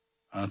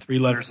 3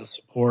 letters of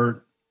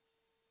support,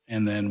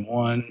 and then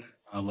 1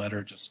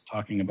 letter just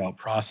talking about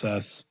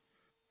process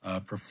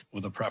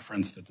with a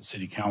preference that the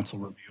city council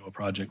review a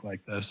project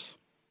like this.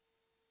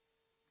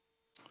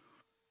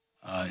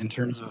 In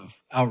terms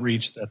of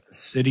outreach that the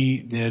city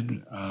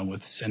did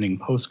with sending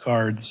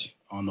postcards,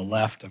 on the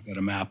left I've got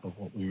a map of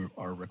what we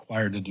are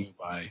required to do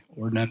by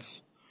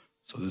ordinance.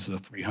 So this is a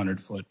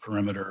 300-foot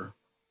perimeter,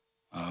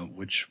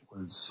 which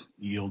was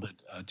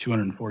yielded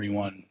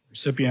 241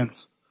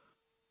 recipients.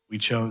 We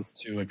chose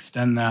to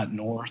extend that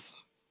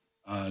north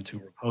to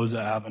Raposa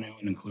Avenue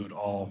and include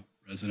all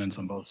residents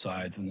on both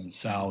sides, and then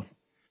south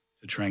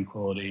to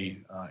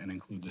Tranquility and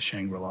include the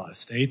Shangri-La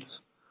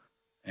Estates.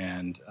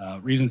 And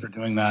reason for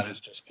doing that is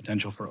just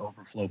potential for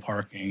overflow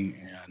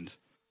parking and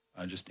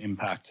just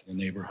impact to the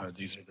neighborhood.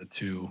 These are the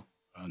 2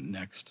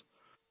 next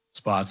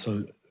spots.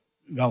 So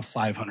about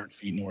 500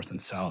 feet north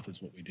and south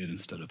is what we did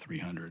instead of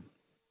 300.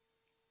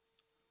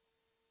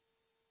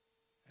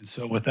 And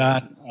so with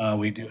that,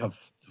 we do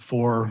have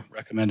 4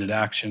 recommended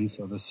actions.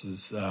 So this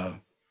is,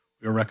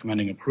 we are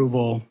recommending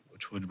approval,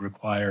 which would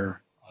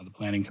require the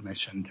Planning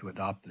Commission to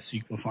adopt the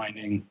CEQA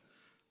finding,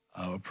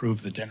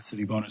 approve the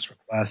density bonus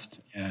request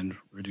and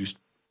reduced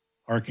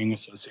parking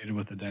associated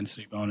with the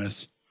density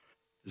bonus,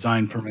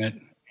 design permit,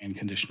 and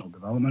conditional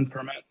development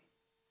permit.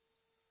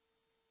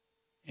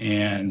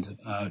 And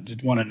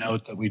did want to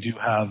note that we do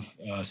have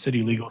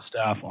city legal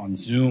staff on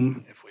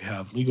Zoom if we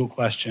have legal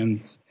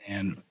questions.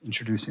 And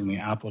introducing the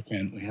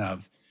applicant, we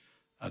have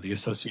the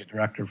Associate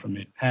Director from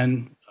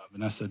Mid-Penn,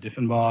 Vanessa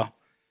Diffenbaugh,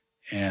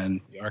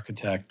 and the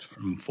architect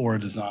from Fora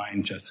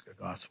Design, Jessica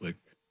Goswick.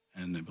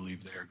 And I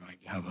believe they are going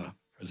to have a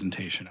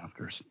presentation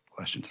after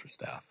questions for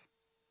staff.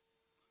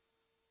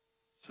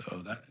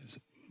 So that is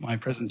my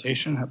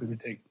presentation. Happy to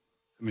take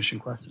commission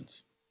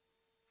questions.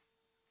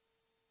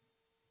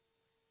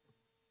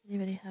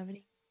 Anybody have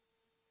any?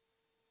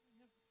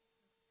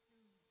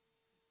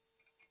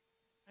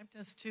 I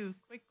have just 2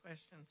 quick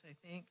questions, I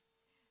think.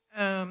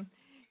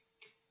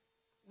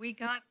 We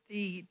got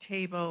the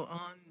table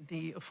on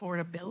the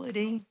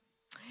affordability,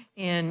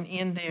 and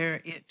in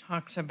there it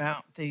talks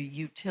about the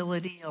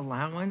utility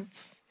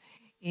allowance.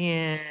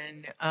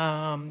 And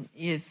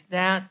is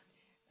that,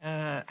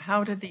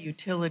 how do the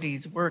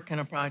utilities work in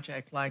a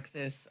project like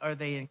this? Are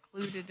they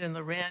included in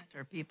the rent?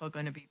 Are people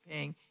going to be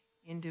paying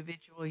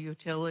individual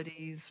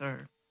utilities?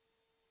 Or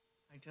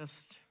I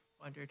just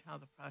wondered how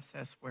the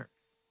process works.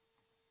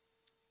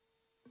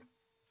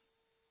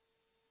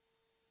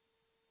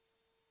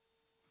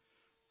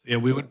 Yeah,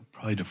 we would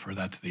probably defer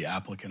that to the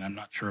applicant. I'm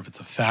not sure if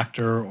it's a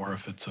factor or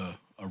if it's a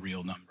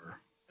real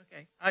number.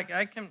 Okay,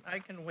 I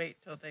can wait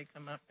till they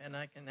come up and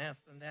I can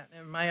ask them that.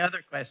 And my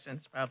other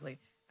question's probably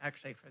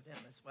actually for them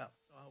as well,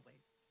 so I'll wait.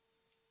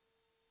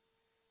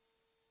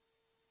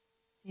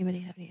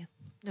 Anybody have any?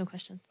 No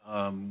questions.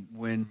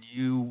 When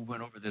you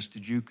went over this,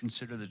 did you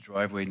consider the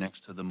driveway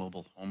next to the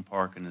mobile home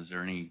park, and is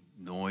there any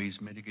noise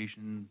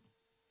mitigation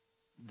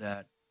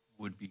that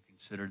would be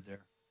considered there?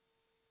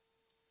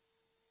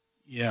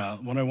 Yeah,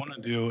 what I want to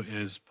do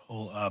is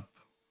pull up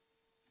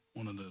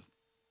one of the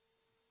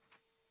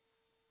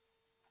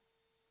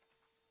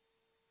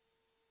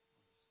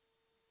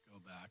go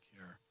back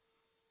here.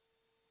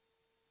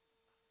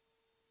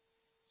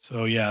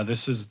 So yeah,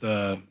 this is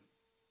the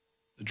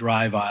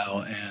drive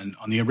aisle, and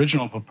on the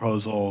original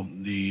proposal,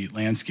 the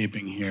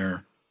landscaping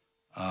here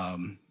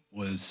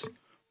was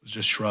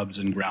just shrubs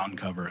and ground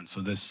cover, and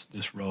so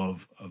this row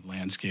of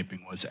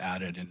landscaping was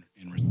added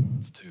in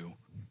response to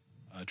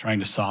trying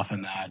to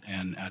soften that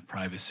and add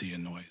privacy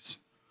and noise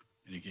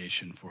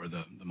mitigation for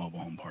the mobile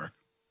home park.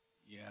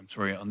 Yeah, I'm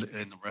sorry. And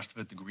the rest of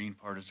it, the green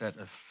part, is that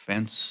a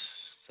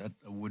fence? Is that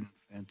a wooden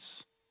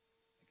fence?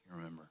 I can't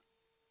remember.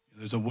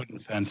 There's a wooden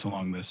fence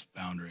along this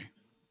boundary.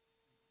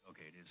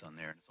 Okay, it is on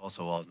there. It's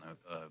also on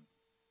the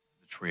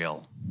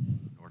trail,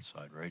 north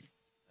side, right?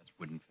 That's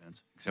wooden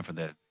fence, except for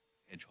the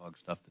hedgehog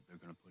stuff that they're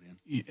going to put in.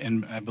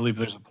 And I believe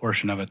there's a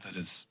portion of it that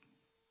is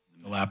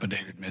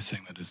dilapidated,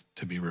 missing, that is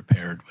to be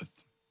repaired with.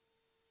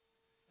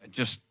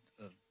 Just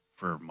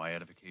for my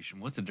edification,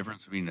 what's the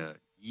difference between a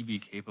EV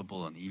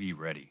capable and EV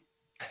ready?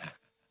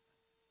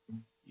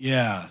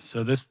 Yeah,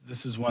 so this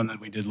is one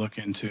that we did look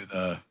into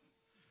the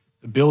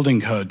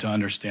building code to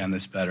understand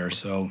this better.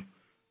 So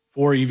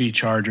 4 EV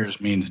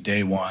chargers means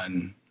day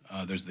one.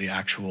 There's the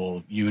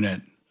actual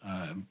unit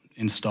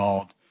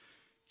installed.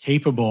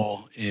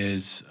 Capable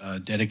is a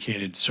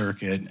dedicated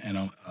circuit and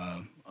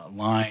a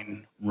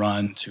line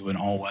run to an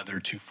all-weather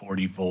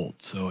 240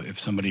 volt. So if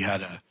somebody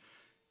had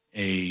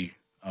a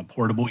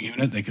portable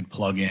unit, they could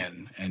plug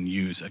in and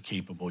use a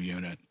capable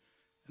unit.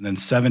 And then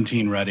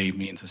 17 ready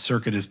means a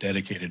circuit is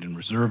dedicated and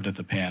reserved at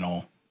the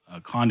panel.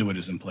 A conduit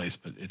is in place,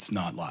 but it's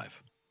not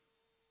live.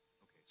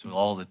 Okay, so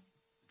all the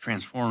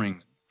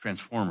transformers,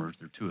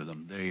 there are 2 of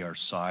them, they are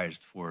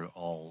sized for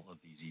all of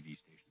these EV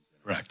stations. Then,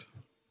 right? Correct.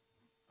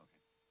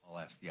 Okay, I'll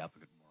ask the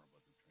applicant more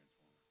about the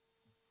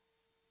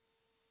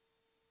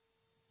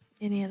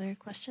transformer. Any other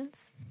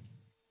questions?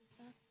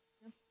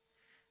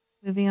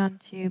 moving on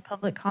to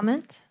public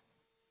comment.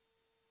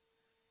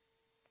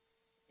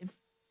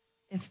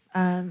 If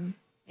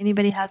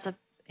anybody has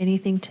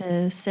anything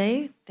to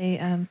say, they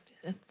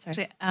sorry.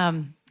 Actually,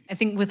 I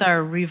think with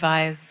our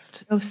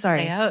revised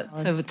Sorry. layout,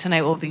 so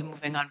tonight we'll be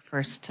moving on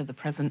first to the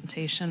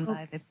presentation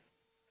by the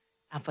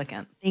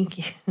applicant. Thank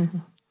you.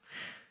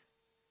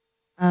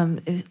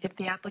 If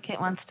the applicant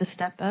wants to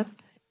step up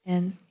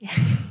and yeah.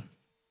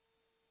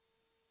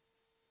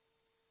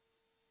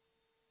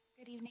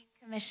 Good evening,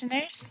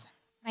 commissioners.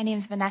 My name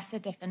is Vanessa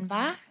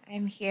Diffenbaugh.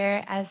 I'm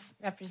here as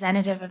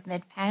representative of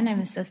Mid-Penn.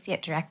 I'm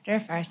associate director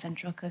for our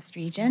Central Coast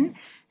region,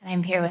 and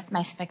I'm here with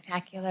my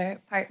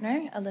spectacular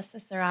partner,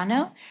 Alyssa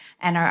Serrano,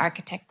 and our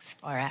architects,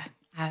 Fora.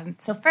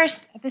 So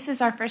first, this is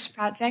our first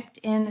project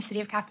in the city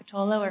of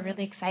Capitola. We're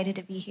really excited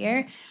to be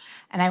here.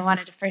 And I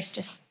wanted to first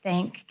just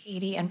thank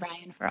Katie and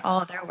Brian for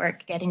all their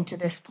work getting to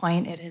this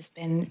point. It has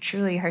been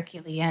truly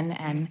Herculean,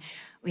 and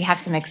we have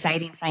some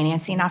exciting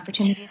financing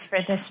opportunities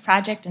for this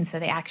project. And so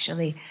they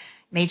actually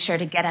made sure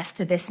to get us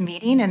to this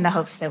meeting in the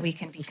hopes that we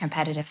can be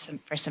competitive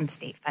for some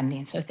state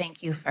funding. So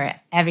thank you for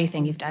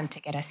everything you've done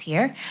to get us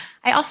here.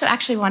 I also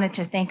actually wanted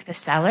to thank the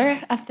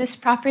seller of this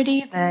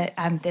property.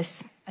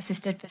 This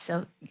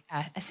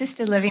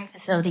assisted living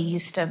facility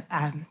used to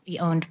be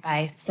owned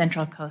by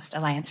Central Coast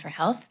Alliance for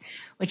Health,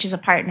 which is a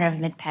partner of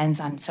Mid-Penn's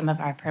on some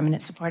of our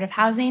permanent supportive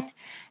housing.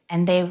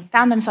 And they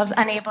found themselves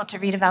unable to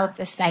redevelop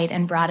this site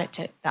and brought it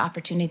to the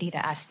opportunity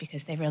to us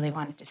because they really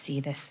wanted to see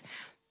this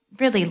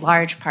really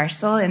large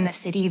parcel in the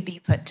city be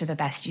put to the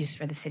best use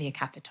for the city of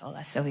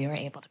Capitola. So we were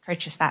able to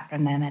purchase that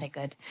from them at a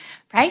good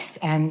price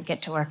and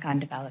get to work on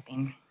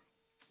developing.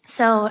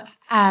 So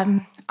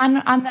on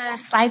the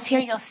slides here,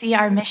 you'll see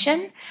our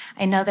mission.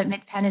 I know that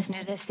Mid-Penn is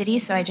new to the city,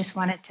 so I just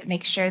wanted to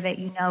make sure that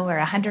you know we're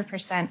a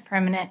 100%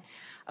 permanent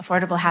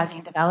affordable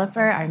housing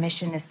developer. Our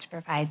mission is to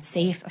provide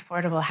safe,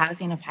 affordable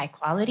housing of high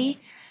quality,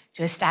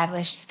 to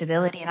establish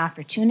stability and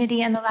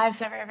opportunity in the lives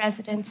of our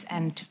residents,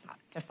 and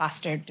to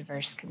foster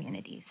diverse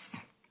communities.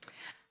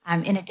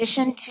 In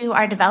addition to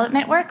our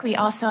development work, we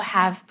also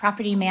have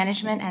property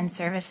management and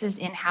services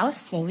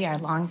in-house. So we are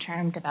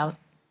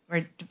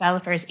we're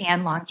developers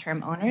and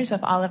long-term owners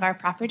of all of our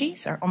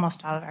properties, or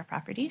almost all of our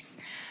properties.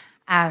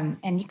 And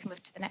you can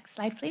move to the next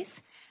slide, please.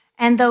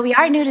 And though we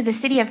are new to the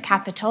city of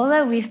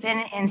Capitola, we've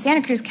been in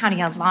Santa Cruz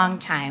County a long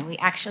time. We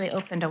actually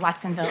opened a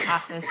Watsonville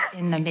office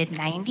in the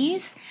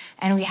mid-90s,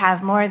 and we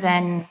have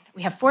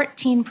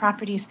 14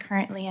 properties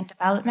currently in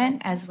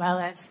development, as well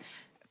as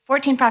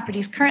 14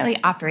 properties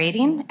currently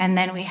operating, and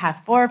then we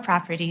have 4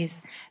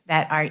 properties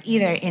that are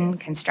either in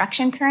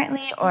construction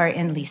currently or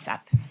in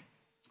lease-up.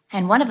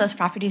 And one of those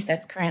properties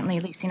that's currently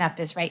leasing up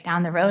is right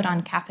down the road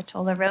on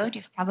Capitola Road.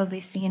 You've probably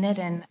seen it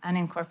in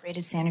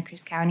unincorporated Santa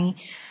Cruz County.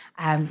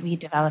 We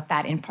developed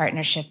that in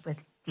partnership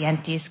with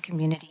Dientes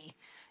Community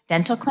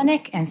Dental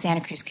Clinic and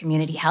Santa Cruz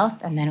Community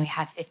Health, and then we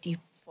have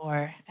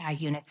 54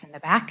 units in the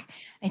back.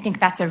 I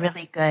think that's a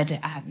really good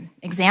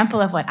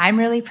example of what I'm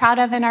really proud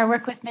of in our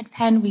work with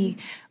Mid-Penn.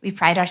 We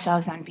pride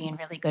ourselves on being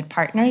really good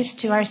partners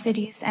to our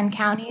cities and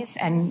counties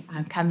and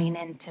coming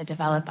in to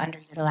develop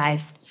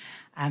underutilized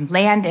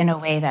land in a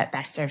way that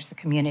best serves the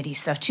community.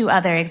 So 2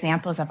 other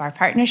examples of our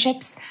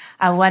partnerships.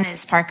 One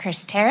is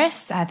Parkhurst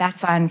Terrace.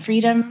 That's on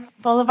Freedom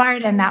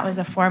Boulevard, and that was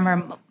a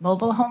former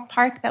mobile home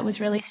park that was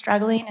really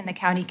struggling, and the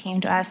county came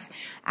to us,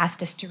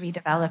 asked us to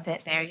redevelop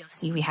it. There you'll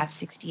see we have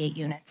 68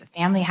 units of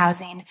family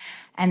housing.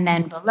 And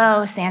then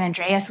below, San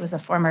Andreas was a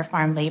former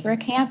farm labor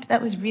camp that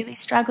was really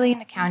struggling.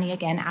 The county,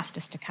 again, asked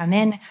us to come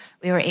in.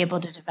 We were able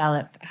to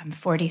develop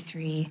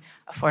 43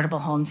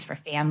 affordable homes for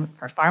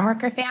farm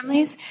worker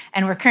families,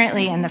 and we're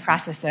currently in the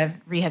process of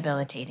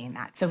rehabilitating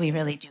that. So we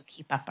really do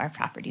keep up our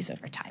properties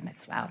over time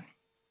as well.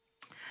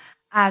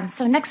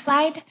 So next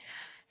slide.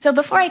 So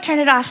before I turn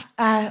it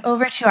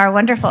over to our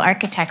wonderful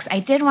architects, I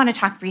did want to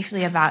talk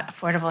briefly about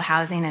affordable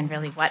housing and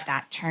really what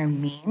that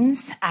term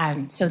means.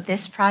 So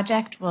this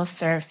project will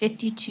serve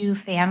 52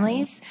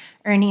 families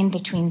earning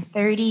between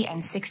 30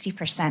 and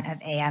 60%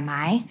 of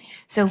AMI.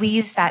 So we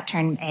use that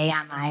term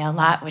AMI a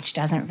lot, which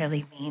doesn't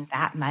really mean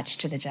that much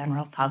to the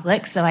general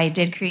public. So I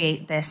did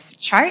create this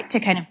chart to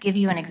kind of give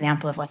you an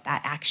example of what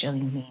that actually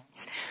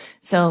means.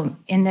 So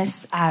in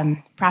this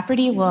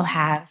property, we'll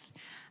have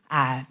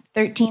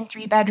 13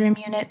 3-bedroom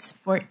units,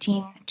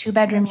 14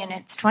 2-bedroom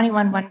units,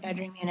 21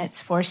 1-bedroom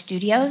units, 4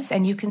 studios,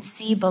 and you can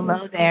see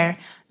below there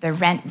the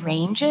rent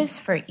ranges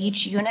for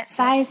each unit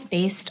size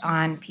based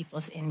on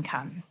people's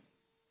income.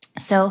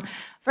 So,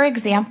 for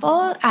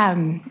example,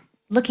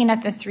 looking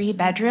at the 3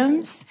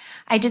 bedrooms,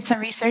 I did some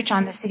research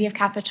on the City of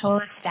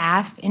Capitola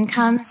staff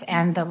incomes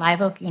and the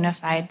Live Oak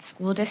Unified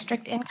School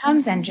District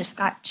incomes, and just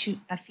got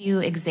a few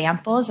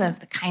examples of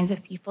the kinds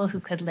of people who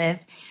could live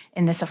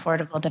in this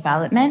affordable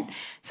development.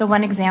 So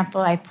one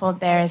example I pulled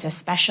there is a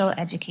special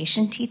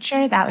education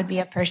teacher. That would be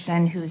a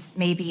person who's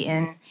maybe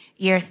in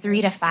year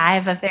 3 to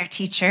 5 of their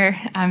teacher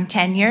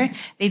tenure,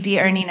 they'd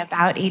be earning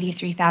about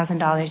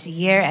 $83,000 a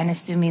year. And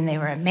assuming they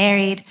were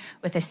married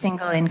with a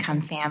single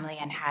income family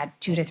and had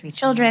 2 to 3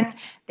 children,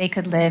 they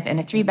could live in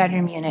a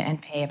 3-bedroom unit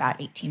and pay about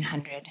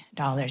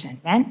 $1,800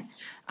 in rent.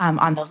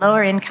 On the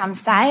lower income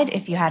side,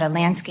 if you had a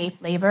landscape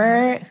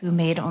laborer who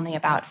made only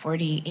about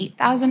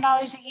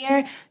 $48,000 a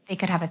year, they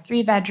could have a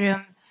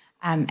 3-bedroom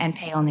and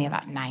pay only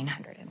about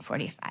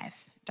 $945.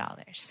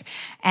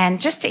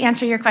 And just to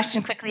answer your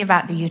question quickly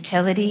about the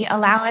utility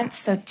allowance,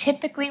 so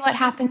typically what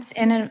happens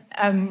in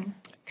a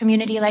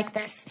community like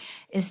this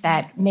is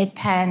that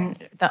Mid-Penn,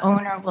 the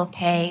owner will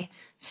pay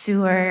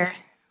sewer,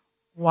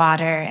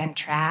 water, and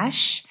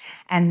trash,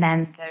 and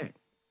then the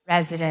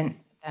resident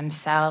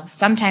themselves.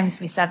 Sometimes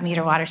we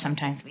sub-meter water,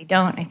 sometimes we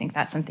don't. I think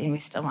that's something we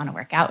still want to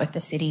work out with the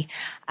city.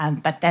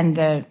 But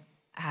then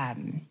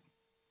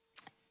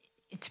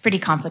it's pretty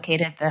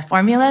complicated, the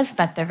formulas,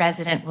 but the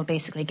resident will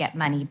basically get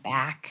money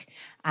back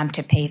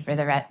to pay for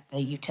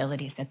the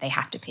utilities that they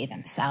have to pay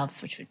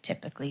themselves, which would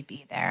typically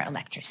be their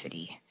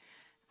electricity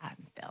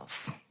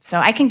bills. So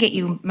I can get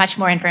you much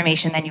more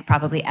information than you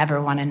probably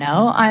ever want to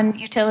know on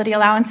utility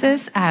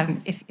allowances,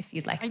 if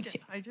you'd like me to.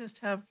 I just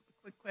have a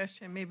quick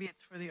question. Maybe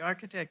it's for the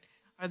architect.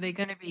 Are they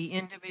going to be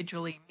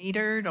individually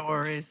metered,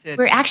 or is it?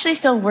 We're actually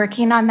still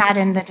working on that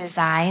in the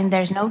design.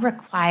 There's no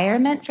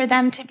requirement for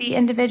them to be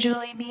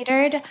individually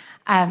metered.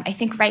 I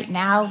think right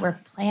now we're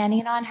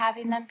planning on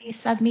having them be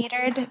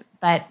sub-metered,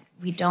 but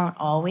we don't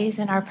always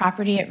in our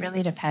property. It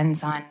really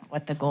depends on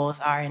what the goals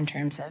are in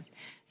terms of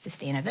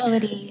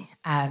sustainability.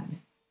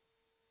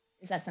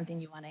 Is that something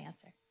you want to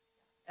answer?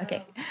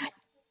 Okay.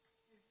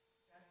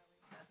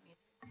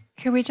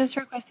 Could we just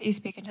request that you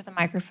speak into the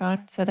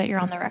microphone so that you're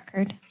on the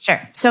record?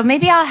 Sure. So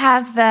maybe I'll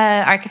have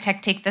the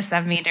architect take the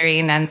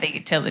sub-metering and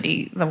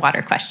the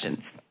water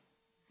questions.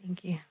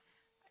 Thank you.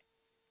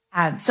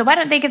 So why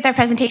don't they give their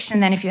presentation,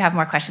 and then if you have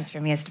more questions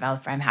for me as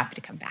developer, I'm happy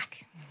to come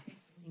back.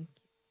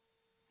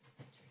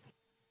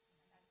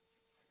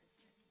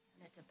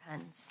 It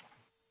depends.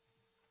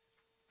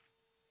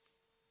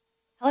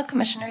 Hello,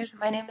 Commissioners.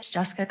 My name is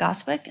Jessica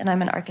Goswick, and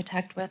I'm an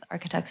architect with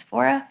Architects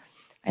Fora.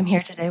 I'm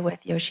here today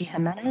with Yoshi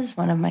Jimenez,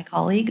 one of my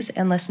colleagues,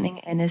 and listening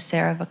in is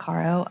Sarah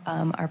Vaccaro,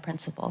 our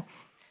principal.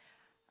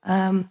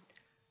 At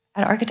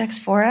Architects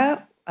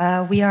Fora,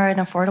 we are an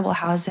affordable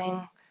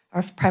housing,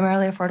 or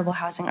primarily affordable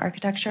housing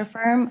architecture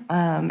firm,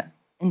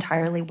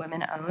 entirely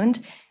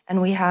women-owned,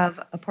 and we have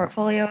a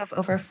portfolio of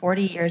over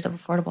 40 years of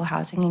affordable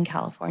housing in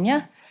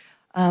California.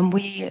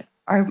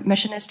 Our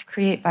mission is to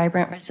create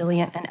vibrant,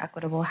 resilient, and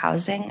equitable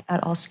housing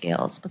at all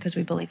scales because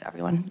we believe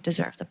everyone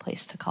deserves a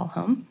place to call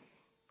home.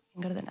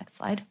 You can go to the next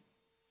slide.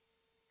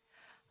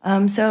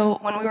 So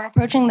when we were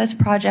approaching this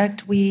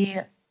project, we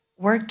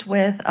worked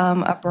with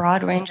a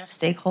broad range of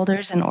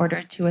stakeholders in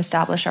order to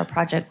establish our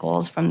project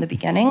goals from the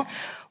beginning.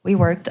 We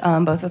worked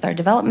both with our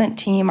development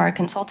team, our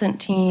consultant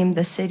team,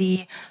 the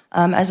city,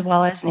 as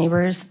well as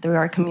neighbors through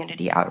our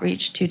community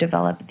outreach to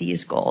develop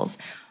these goals.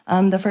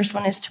 The first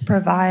one is to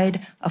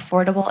provide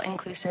affordable,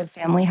 inclusive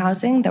family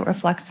housing that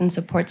reflects and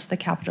supports the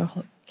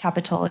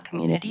Capitola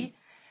community.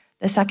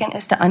 The second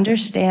is to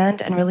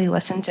understand and really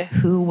listen to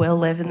who will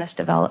live in this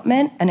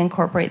development and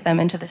incorporate them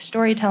into the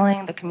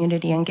storytelling, the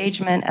community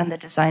engagement, and the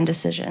design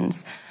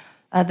decisions.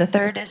 The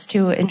third is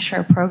to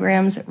ensure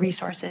programs,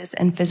 resources,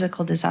 and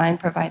physical design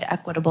provide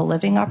equitable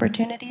living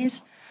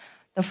opportunities.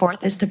 The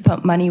fourth is to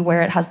put money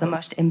where it has the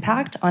most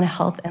impact on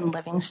health and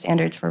living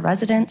standards for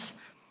residents,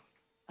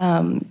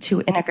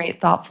 to integrate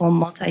thoughtful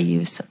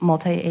multi-use,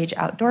 multi-age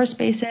outdoor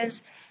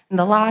spaces. And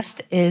the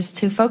last is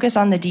to focus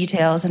on the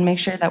details and make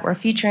sure that we're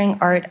featuring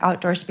art,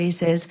 outdoor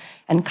spaces,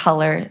 and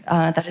color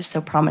that is so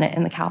prominent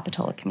in the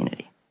Capitola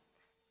community.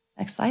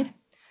 Next slide.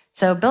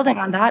 So building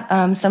on that,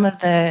 some of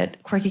the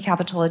quirky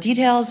Capitola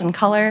details and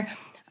color,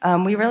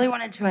 we really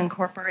wanted to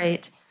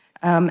incorporate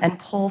and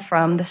pull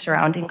from the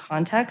surrounding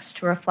context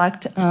to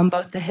reflect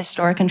both the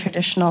historic and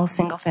traditional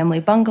single-family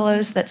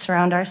bungalows that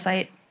surround our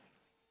site,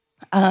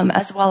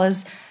 as well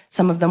as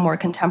some of the more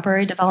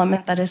contemporary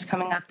development that is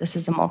coming up. This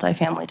is a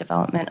multifamily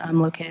development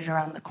located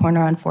around the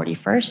corner on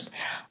 41st.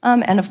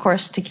 And of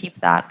course, to keep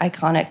that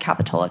iconic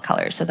Capitola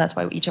color. So that's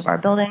why each of our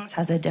buildings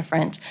has a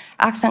different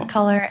accent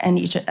color,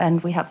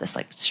 and we have this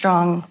like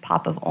strong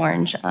pop of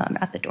orange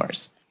at the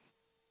doors.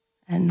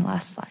 And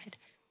last slide.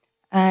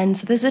 And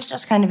so this is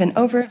just kind of an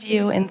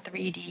overview in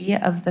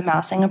 3D of the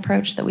massing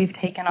approach that we've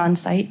taken on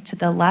site. To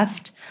the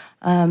left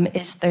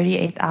is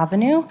 38th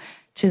Avenue.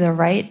 To the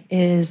right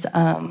is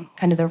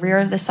kind of the rear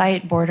of the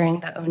site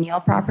bordering the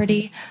O'Neill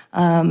property,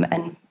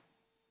 and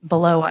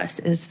below us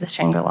is the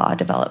Shangri-La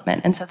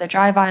development. And so the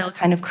drive aisle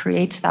kind of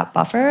creates that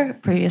buffer,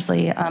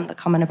 previously the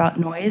comment about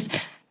noise,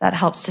 that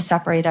helps to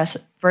separate us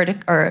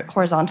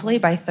horizontally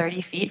by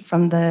 30 feet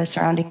from the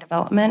surrounding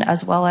development,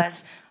 as well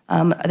as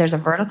there's a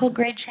vertical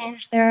grade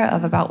change there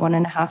of about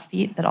 1.5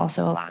 feet that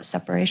also allows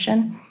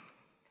separation.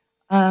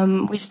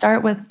 We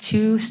start with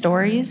 2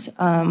 stories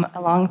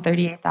along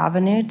 38th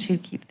Avenue to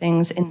keep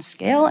things in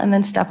scale, and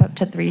then step up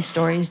to 3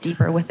 stories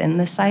deeper within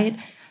the site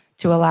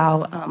to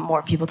allow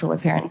more people to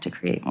live here and to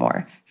create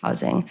more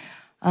housing.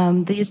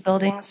 These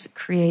buildings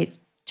create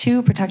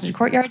 2 protected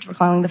courtyards. We're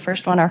calling the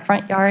first one our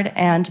front yard,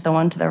 and the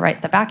one to the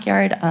right, the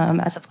backyard,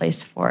 as a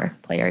place for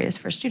play areas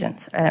for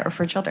students or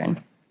for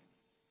children.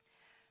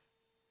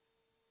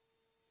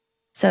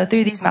 So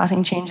through these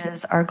massing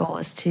changes, our goal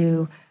is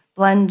to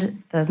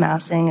blend the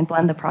massing and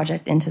blend the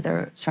project into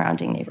the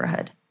surrounding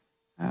neighborhood.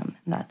 And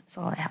that's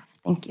all I have.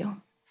 Thank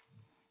you.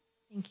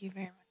 Thank you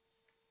very much.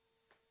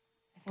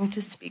 I think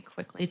to speak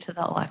quickly to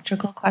the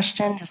electrical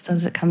question, just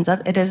as it comes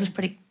up, it is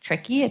pretty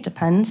tricky. It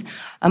depends.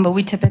 But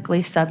we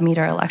typically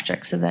sub-meter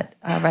electric so that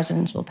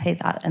residents will pay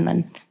that and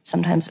then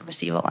sometimes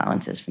receive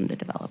allowances from the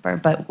developer.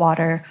 But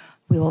water,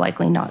 we will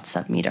likely not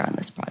sub-meter on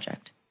this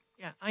project.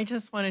 Yeah, I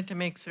just wanted to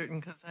make certain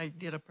because I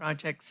did a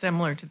project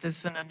similar to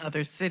this in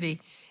another city,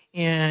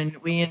 and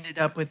we ended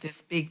up with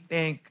this big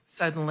bank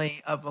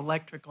suddenly of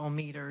electrical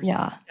meters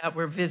that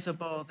were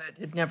visible that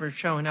had never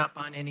shown up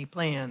on any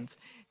plans.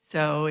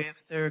 So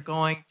if they're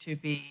going to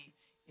be,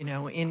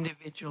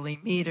 individually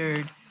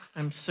metered,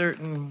 I'm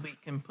certain we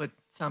can put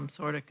some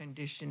sort of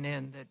condition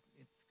in that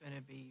it's going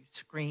to be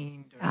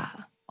screened.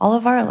 All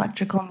of our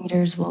electrical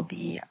meters will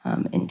be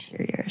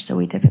interior. So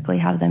we typically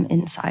have them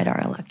inside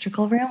our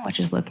electrical room, which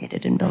is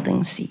located in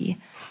Building C.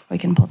 We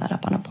can pull that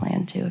up on a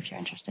plan too if you're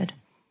interested.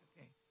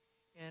 Okay.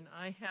 And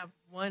I have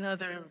one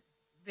other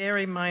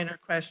very minor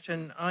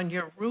question. On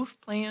your roof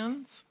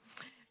plans,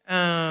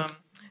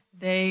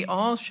 they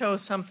all show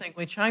something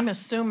which I'm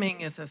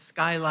assuming is a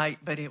skylight,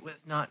 but it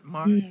was not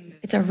marked.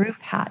 It's a roof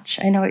hatch.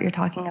 I know what you're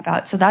talking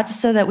about. So that's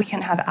so that we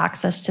can have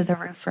access to the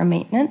roof for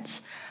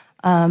maintenance.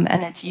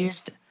 And it's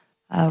used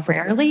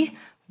rarely,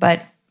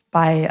 but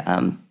by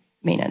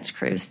maintenance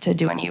crews to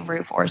do any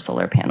roof or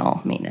solar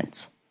panel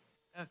maintenance.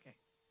 Okay.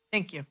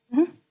 Thank you.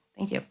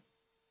 Thank you.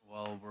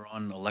 While we're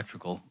on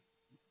electrical,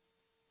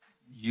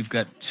 you've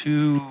got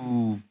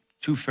two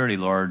fairly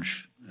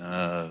large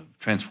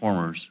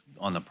transformers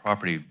on the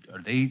property.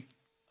 Are they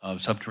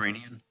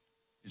subterranean?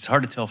 It's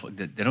hard to tell.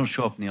 They don't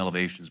show up in the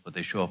elevations, but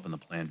they show up in the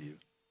plan view.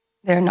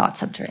 They're not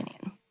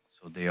subterranean.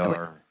 So they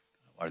are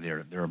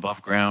they're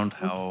above ground?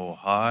 How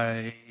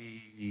high?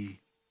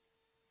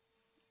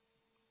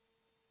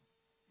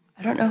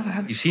 I don't know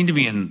how. You seem to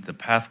be in the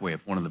pathway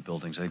of one of the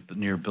buildings,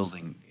 near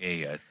Building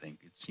A, I think.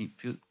 It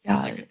feels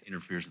like it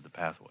interferes with the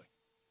pathway.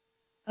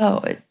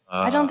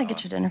 I don't think it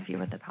should interfere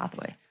with the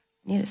pathway.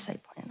 I need a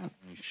site plan.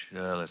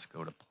 Let's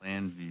go to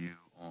plan view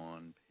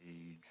on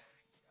page.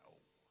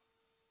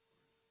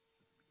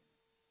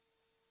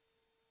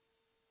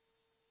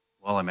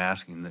 While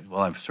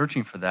I'm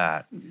searching for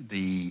that,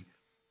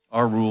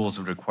 our rules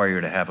would require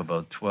you to have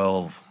about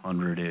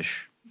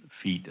 1,200-ish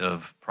feet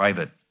of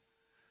private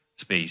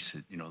space.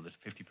 The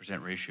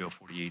 50% ratio,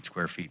 48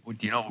 square feet.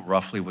 Do you know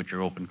roughly what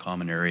your open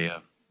common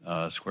area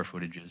square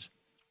footage is?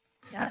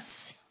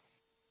 Yes.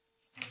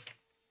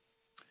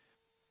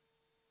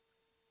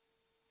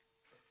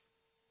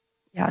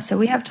 Yeah, so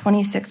we have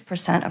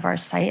 26% of our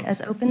site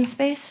as open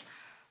space.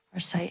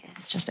 Our site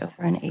is just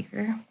over an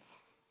acre.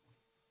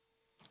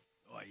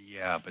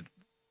 Yeah, but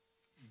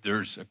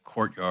there's a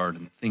courtyard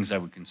and things I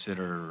would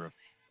consider a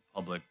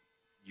public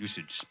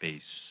usage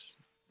space.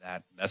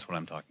 That's what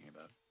I'm talking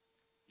about.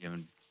 You have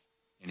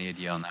any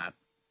idea on that?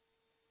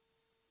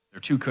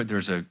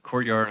 There's a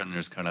courtyard and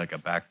there's kind of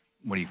like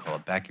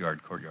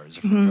backyard courtyard. There's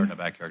a front yard and a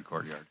backyard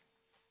courtyard.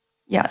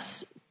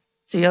 Yes.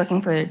 So you're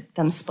looking for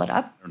them split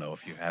up? I don't know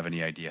if you have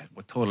any idea.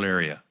 What total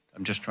area?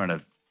 I'm just trying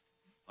to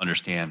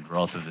understand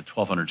relative to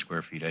 1,200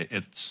 square feet.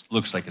 It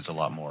looks like it's a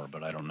lot more,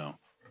 but I don't know.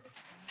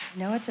 I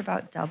know it's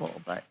about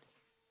double, but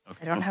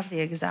I don't have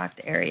the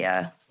exact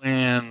area.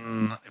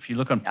 Plan, if you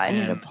look on plan, I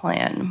need a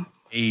plan.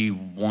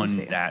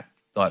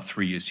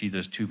 A1.3, you see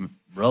those two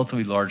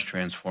relatively large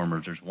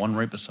transformers. There's one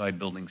right beside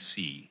Building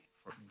C,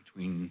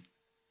 between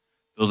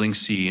Building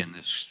C and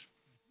this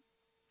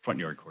front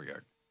yard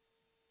courtyard.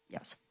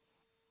 Yes.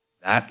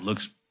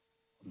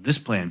 This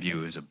plan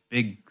view is a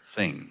big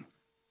thing.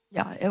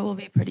 Yeah, it will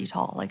be pretty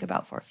tall, like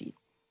about 4 feet.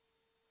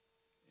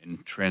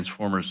 And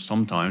transformers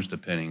sometimes,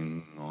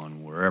 depending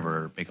on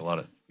wherever,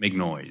 make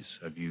noise.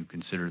 Have you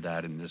considered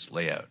that in this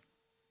layout?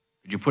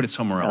 Could you put it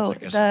somewhere else? I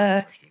guess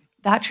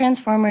that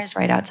transformer is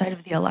right outside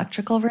of the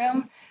electrical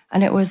room,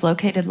 and it was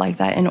located like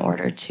that in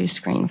order to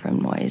screen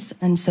from noise,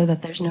 and so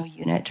that there's no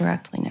unit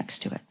directly next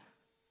to it.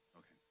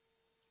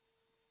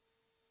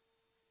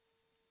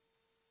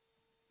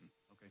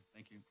 Okay,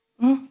 thank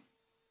you.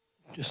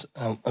 Just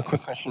a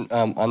quick question.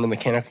 On the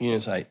mechanical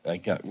units, I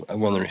got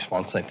one of the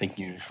responses I think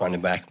you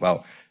responded back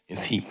about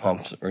is heat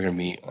pumps are going to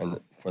be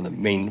for the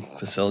main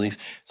facilities.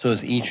 So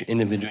does each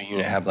individual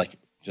unit have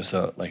just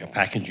a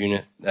package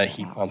unit, that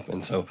heat pump,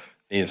 and so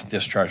they just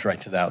discharge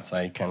right to the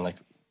outside, kind of like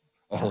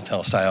a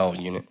hotel style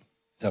unit? Is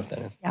that what that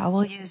is? Yeah,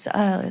 we'll use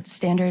a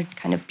standard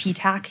kind of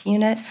PTAC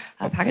unit,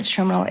 package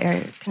terminal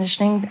air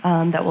conditioning,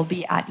 that will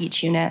be at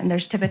each unit, and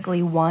there's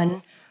typically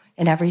one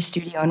in every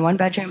studio in 1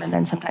 bedroom, and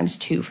then sometimes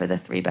 2 for the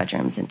 3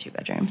 bedrooms and 2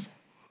 bedrooms.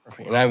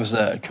 Perfect. And I was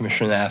the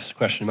commissioner that asked a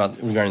question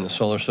regarding the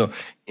solar. So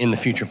in the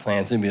future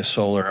plans, there'd be a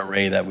solar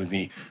array that would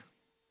be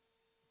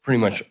pretty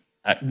much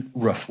at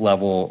roof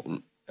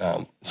level.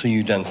 So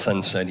you've done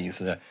sun studies.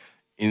 There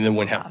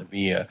wouldn't have to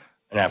be an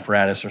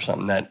apparatus or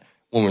something that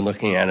when we're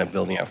looking at a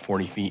building at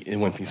 40 feet, it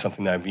wouldn't be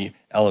something that would be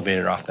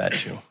elevated off that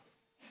too.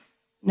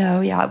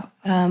 No, yeah.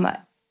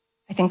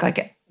 I think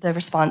like the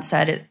response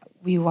said,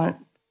 we will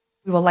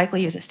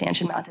likely use a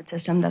stanchion-mounted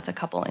system that's a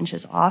couple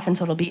inches off, and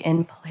so it'll be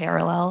in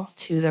parallel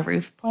to the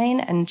roof plane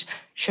and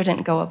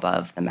shouldn't go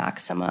above the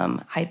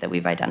maximum height that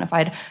we've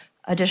identified.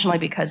 Additionally,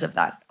 because of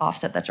that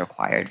offset that's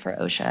required for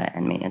OSHA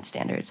and maintenance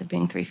standards of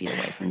being 3 feet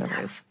away from the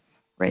roof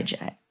ridge.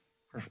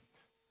 Perfect.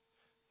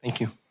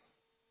 Thank you.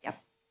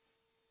 Yep.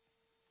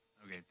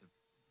 Okay,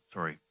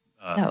 sorry.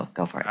 No,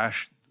 go for it.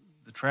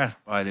 The trash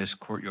by this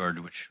courtyard,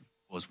 which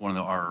was one of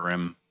the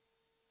RRM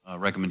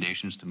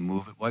recommendations to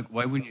move it,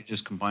 why wouldn't you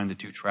just combine the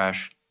two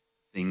trash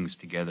things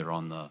together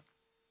on the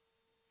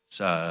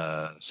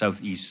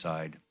southeast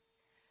side?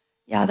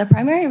 Yeah, the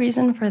primary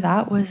reason for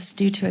that was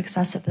due to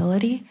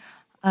accessibility.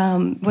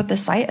 With the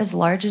site as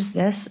large as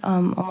this,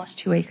 almost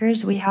 2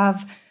 acres, we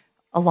have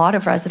a lot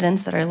of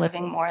residents that are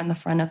living more in the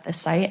front of the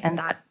site, and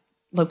that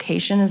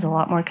location is a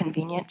lot more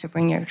convenient to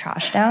bring your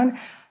trash down.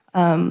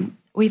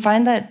 We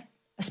find that,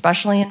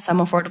 especially in some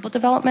affordable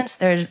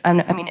developments, in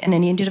any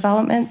new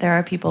development, there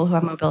are people who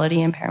have mobility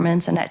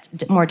impairments, and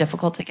it's more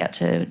difficult to get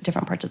to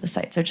different parts of the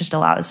site. So it just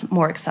allows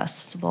more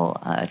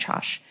accessible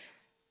trash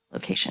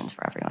locations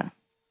for everyone.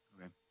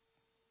 Okay,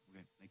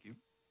 thank you.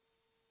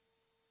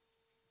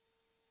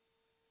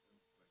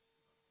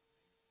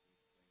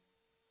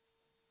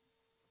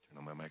 Turn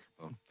on my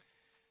microphone.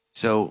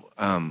 So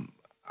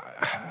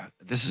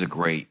this is a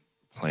great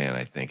plan,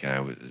 I think. I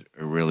was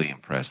really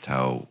impressed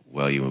how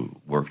well you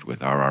worked with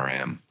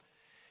RRM.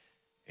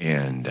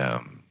 And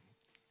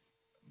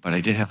but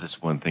I did have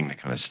this one thing that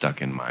kind of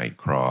stuck in my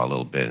craw a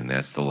little bit, and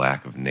that's the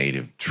lack of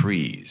native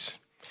trees.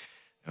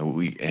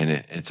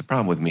 It's a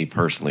problem with me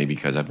personally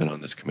because I've been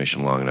on this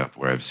commission long enough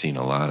where I've seen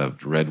a lot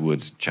of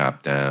redwoods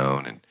chopped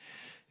down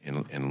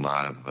and a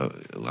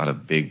lot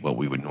of big, what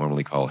we would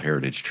normally call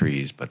heritage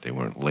trees, but they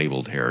weren't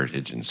labeled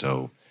heritage, and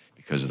so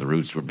because the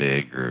roots were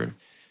big or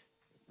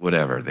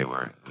whatever, they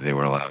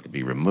were allowed to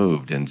be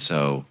removed. And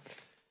so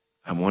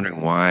I'm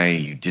wondering why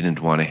you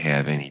didn't want to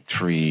have any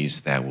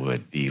trees that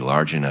would be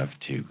large enough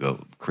to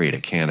go create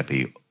a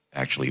canopy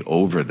actually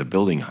over the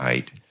building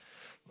height.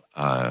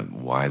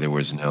 Why there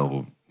was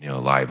no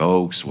live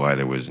oaks, why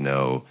there was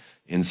no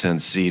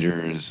incense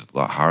cedars,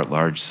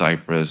 large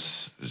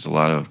cypress. There's a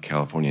lot of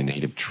California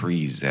native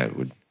trees that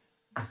would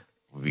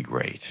be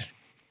great.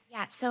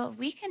 Yeah, so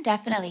we can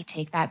definitely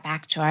take that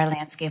back to our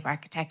landscape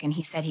architect, and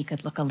he said he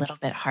could look a little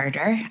bit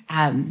harder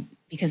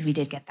because we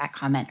did get that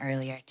comment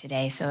earlier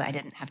today, so I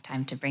didn't have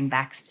time to bring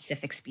back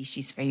specific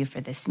species for you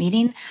for this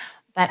meeting.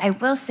 But I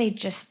will say,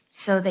 just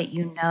so that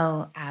you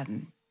know,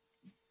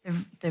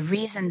 the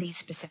reason these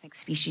specific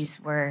species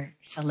were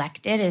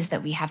selected is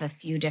that we have a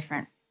few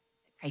different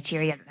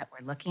criteria that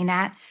we're looking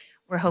at.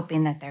 We're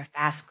hoping that they're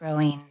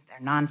fast-growing,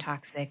 they're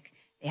non-toxic,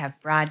 they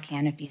have broad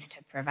canopies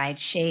to provide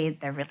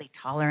shade. They're really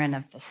tolerant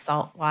of the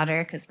salt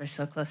water because we're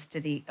so close to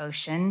the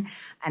ocean,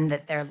 and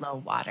that they're low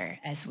water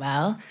as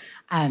well.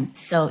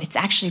 So it's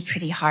actually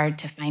pretty hard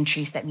to find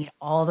trees that meet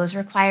all those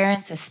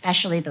requirements,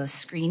 especially those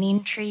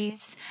screening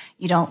trees.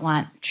 You don't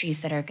want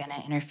trees that are going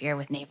to interfere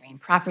with neighboring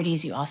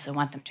properties. You also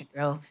want them to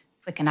grow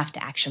quick enough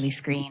to actually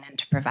screen and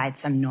to provide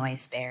some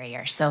noise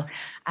barrier. So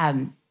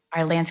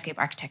our landscape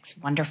architect's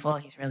wonderful.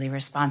 He's really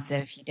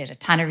responsive. He did a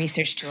ton of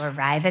research to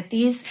arrive at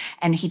these,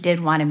 and he did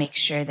want to make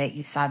sure that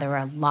you saw there were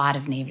a lot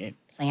of native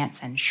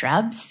plants and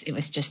shrubs. It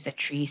was just the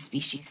tree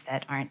species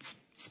that aren't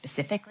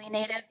specifically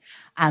native.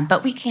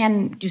 But we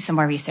can do some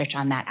more research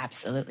on that,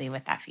 absolutely,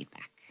 with that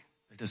feedback.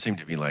 It does seem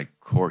to be like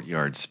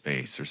courtyard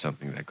space or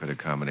something that could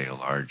accommodate a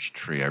large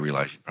tree. I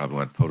realize you probably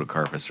want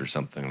podocarpus or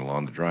something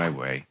along the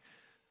driveway.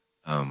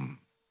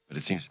 But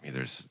it seems to me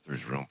there's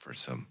room for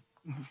some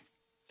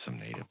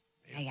native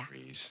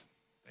trees.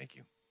 Thank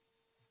you.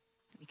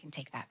 We can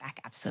take that back,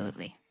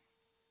 absolutely.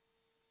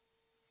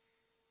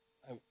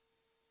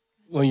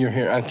 Well, you're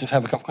here. I just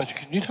have a couple questions.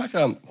 Can you talk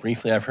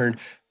briefly? I've heard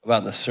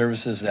about the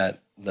services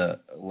that the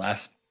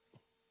last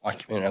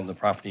occupant of the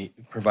property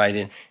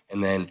provided,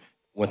 and then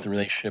what the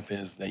relationship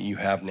is that you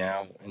have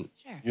now. And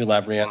sure. You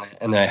elaborate on that.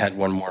 And then I had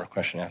one more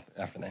question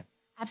after that.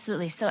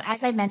 Absolutely. So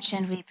as I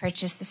mentioned, we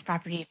purchased this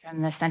property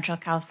from the Central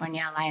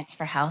California Alliance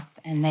for Health,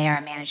 and they are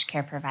a managed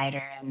care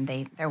provider, and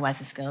there was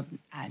a skilled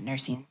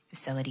nursing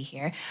facility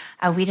here.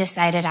 We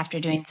decided after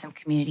doing some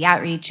community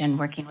outreach and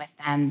working with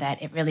them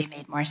that it really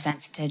made more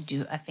sense to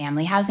do a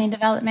family housing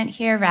development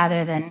here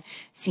rather than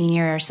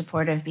senior or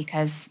supportive,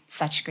 because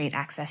such great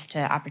access to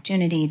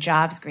opportunity,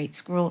 jobs, great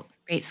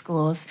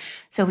schools.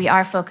 So we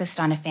are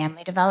focused on a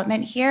family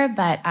development here,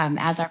 but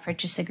as our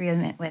purchase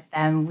agreement with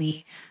them,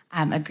 we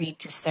agreed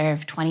to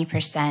serve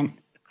 20%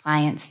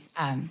 clients,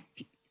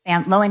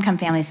 low-income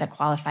families that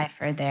qualify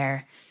for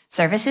their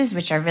services,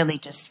 which are really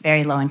just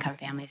very low-income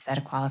families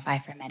that qualify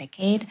for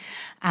Medicaid.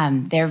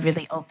 They're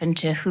really open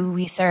to who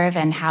we serve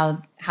and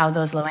how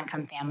those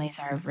low-income families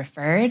are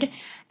referred.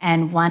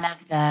 And one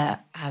of the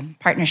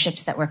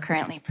partnerships that we're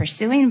currently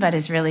pursuing, but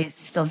is really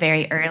still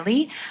very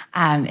early,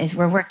 is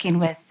we're working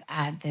with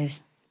the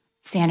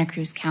Santa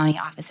Cruz County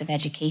Office of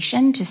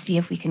Education to see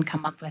if we can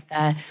come up with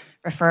a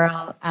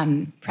referral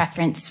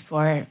preference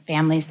for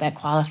families that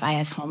qualify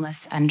as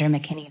homeless under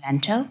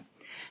McKinney-Vento.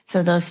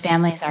 So those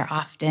families are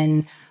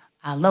often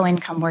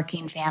low-income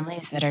working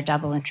families that are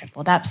double and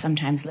tripled up,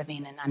 sometimes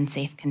living in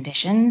unsafe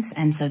conditions.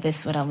 And so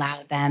this would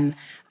allow them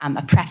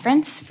a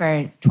preference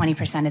for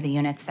 20% of the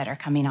units that are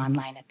coming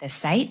online at this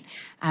site.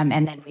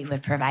 And then we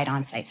would provide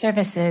on-site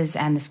services,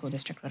 and the school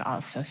district would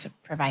also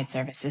provide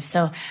services.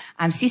 So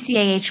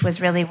CCAH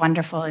was really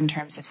wonderful in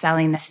terms of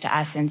selling this to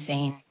us and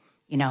saying,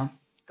 you know,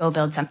 go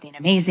build something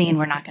amazing.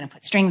 We're not going to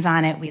put strings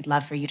on it. We'd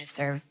love for you to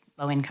serve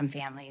low-income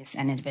families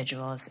and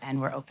individuals, and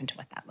we're open to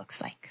what that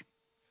looks like.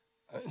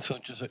 So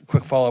just a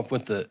quick follow-up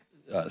with the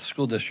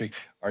school district.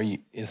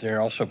 Is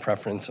there also a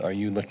preference? Are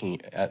you looking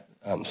at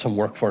some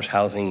workforce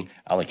housing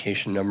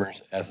allocation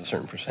numbers as a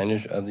certain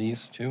percentage of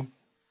these too?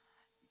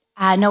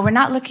 No, we're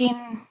not looking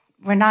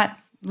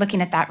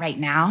at that right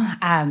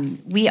now.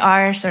 We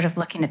are sort of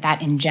looking at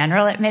that in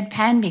general at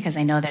Mid-Penn, because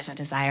I know there's a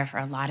desire for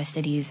a lot of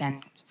cities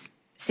and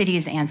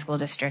school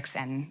districts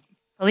and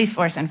police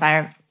force and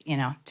fire, you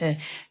know, to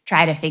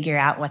try to figure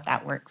out what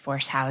that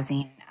workforce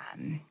housing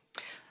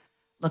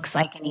looks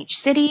like in each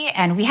city.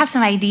 And we have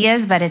some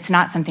ideas, but it's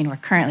not something we're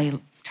currently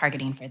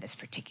targeting for this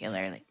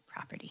particular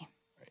property.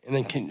 And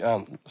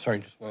then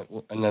sorry, just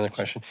another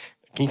question.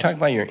 Can you talk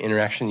about your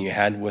interaction you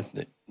had with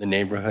the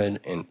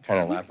neighborhood and kind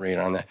of elaborate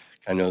on that?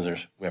 I know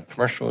we have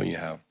commercial, you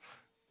have,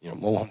 you know,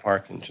 mobile home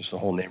park, and just the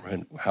whole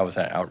neighborhood. How was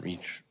that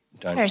outreach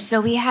done? Sure.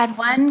 So we had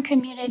one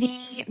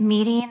community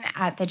meeting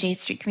at the Jade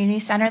Street Community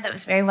Center that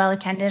was very well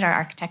attended. Our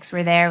architects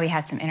were there. We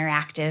had some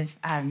interactive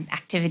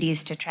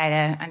activities to try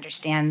to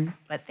understand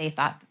what they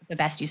thought the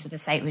best use of the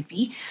site would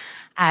be.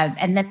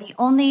 And then the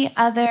only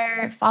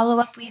other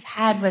follow-up we've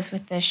had was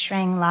with the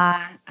Shreng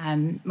La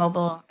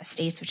Mobile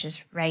Estates, which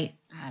is right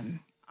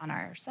on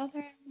our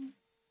southern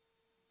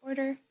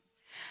border.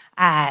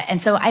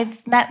 And so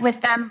I've met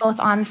with them both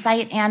on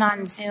site and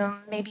on Zoom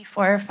maybe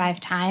 4 or 5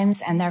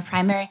 times, and their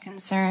primary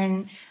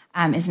concern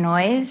is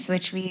noise,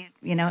 which we,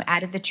 you know,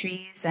 added the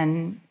trees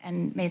and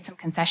made some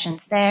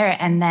concessions there.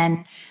 And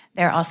then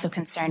they're also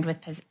concerned with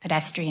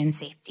pedestrian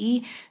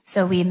safety.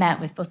 So we met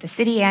with both the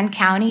city and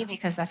county,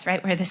 because that's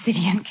right where the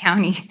city and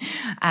county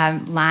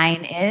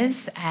line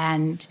is.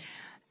 And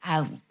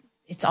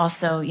it's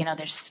also, you know,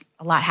 there's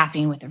a lot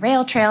happening with the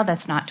rail trail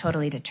that's not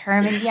totally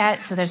determined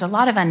yet. So there's a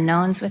lot of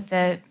unknowns with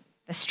the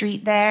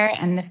street there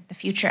and the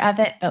future of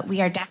it, but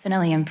we are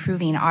definitely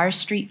improving our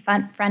street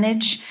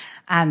frontage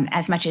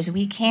as much as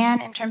we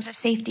can in terms of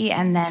safety,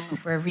 and then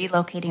we're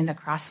relocating the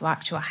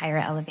crosswalk to a higher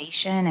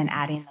elevation and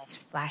adding those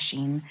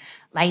flashing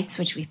lights,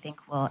 which we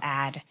think will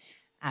add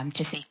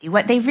to safety.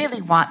 What they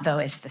really want, though,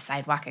 is the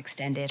sidewalk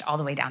extended all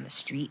the way down the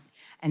street,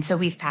 and so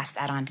we've passed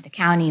that on to the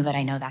county, but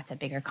I know that's a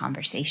bigger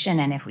conversation,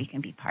 and if we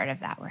can be part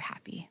of that, we're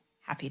happy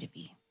to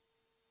be.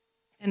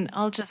 And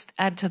I'll just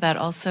add to that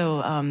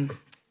also,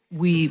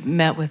 we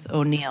met with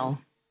O'Neill,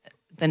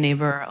 the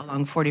neighbor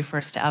along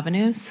 41st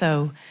Avenue.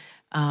 So,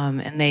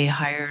 and they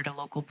hired a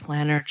local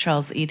planner,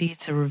 Charles Eady,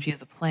 to review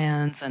the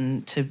plans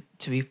and to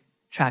be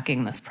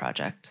tracking this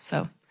project.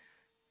 So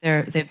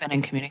they've been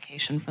in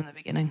communication from the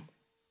beginning.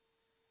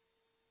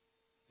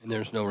 And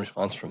there's no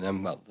response from them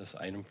about this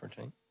item for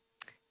tonight?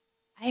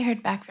 I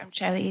heard back from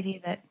Charlie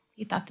Eady that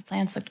he thought the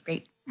plans looked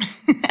great,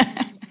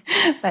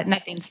 but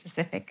nothing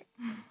specific.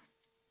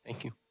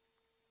 Thank you.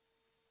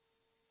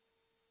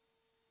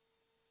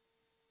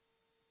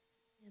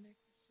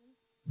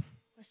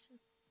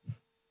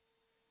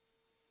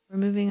 We're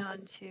moving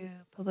on to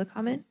public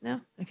comment now?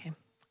 Okay.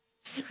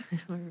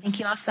 Thank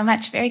you all so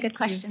much. Very good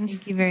questions.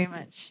 Thank you very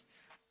much.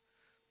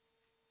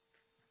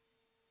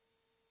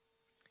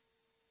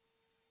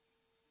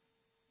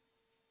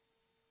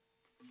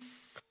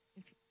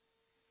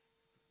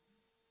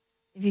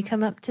 If you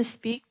come up to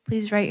speak,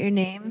 please write your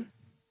name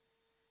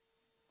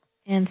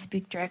and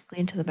speak directly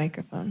into the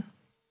microphone.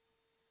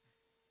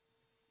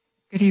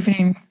 Good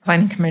evening,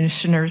 Planning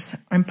Commissioners.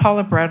 I'm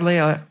Paula Bradley,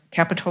 a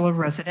Capitola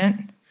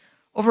resident.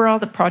 Overall,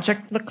 the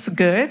project looks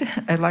good.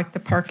 I like the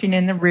parking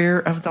in the rear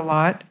of the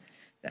lot.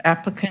 The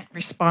applicant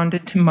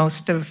responded to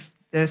most of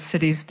the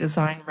city's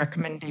design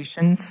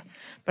recommendations,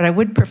 but I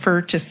would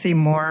prefer to see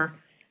more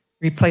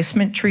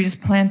replacement trees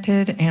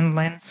planted and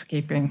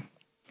landscaping.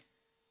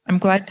 I'm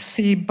glad to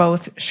see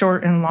both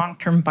short and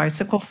long-term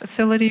bicycle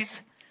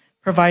facilities,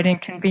 providing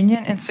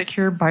convenient and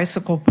secure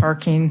bicycle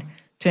parking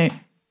to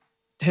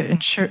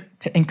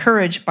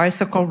encourage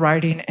bicycle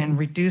riding and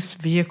reduce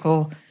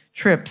vehicle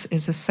trips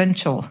is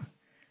essential.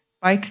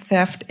 Bike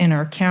theft in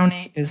our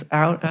county is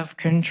out of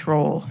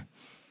control.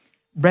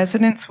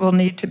 Residents will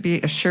need to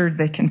be assured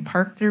they can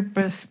park their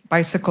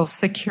bicycles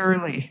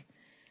securely.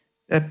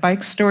 The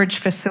bike storage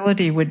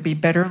facility would be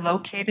better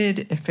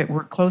located if it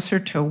were closer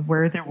to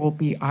where there will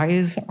be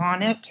eyes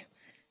on it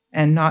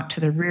and not to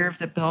the rear of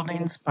the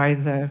buildings by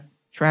the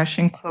trash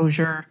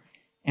enclosure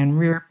and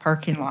rear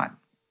parking lot.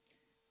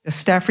 The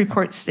staff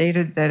report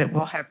stated that it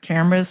will have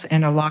cameras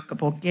and a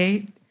lockable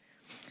gate.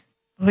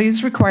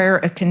 Please require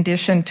a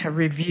condition to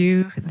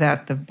review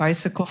that the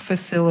bicycle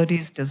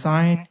facility's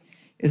design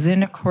is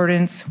in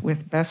accordance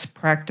with best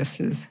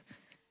practices.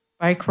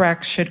 Bike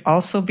racks should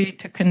also be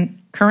to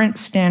current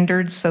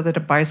standards so that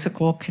a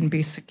bicycle can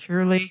be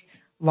securely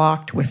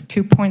locked with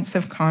 2 points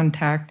of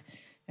contact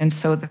and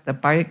so that the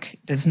bike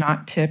does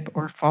not tip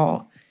or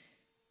fall.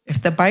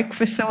 If the bike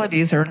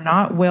facilities are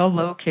not well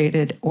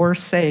located or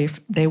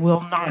safe, they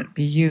will not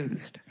be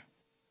used.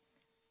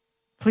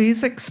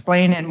 Please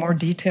explain in more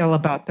detail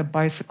about the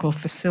bicycle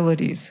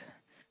facilities.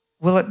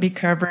 Will it be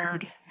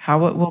covered?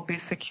 How it will be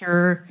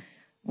secure?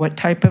 What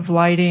type of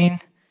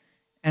lighting?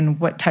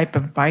 And what type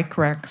of bike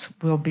racks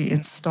will be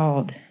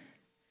installed?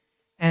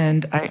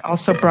 And I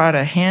also brought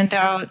a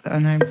handout,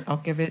 and I'll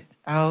give it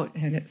out,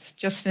 and it's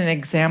just an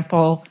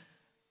example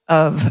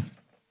of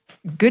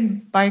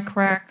good bike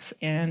racks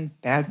and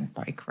bad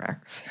bike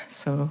racks.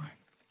 So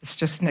it's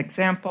just an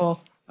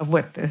example of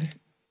what the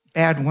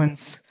bad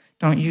ones,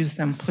 don't use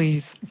them,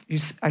 please.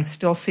 I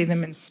still see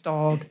them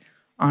installed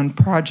on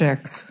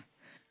projects,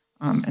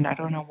 and I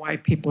don't know why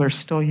people are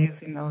still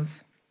using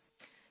those.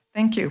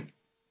 Thank you.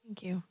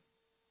 Thank you.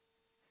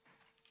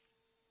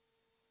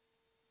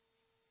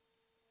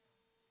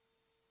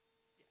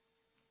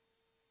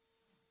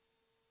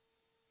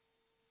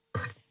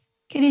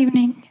 Good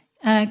evening,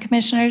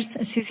 Commissioners.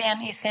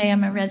 Suzanne Issei,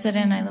 I'm a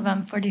resident. I live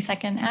on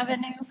 42nd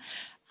Avenue.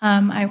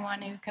 I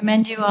want to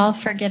commend you all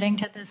for getting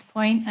to this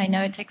point. I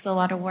know it takes a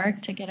lot of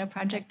work to get a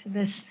project to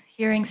this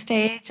hearing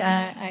stage.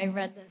 I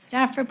read the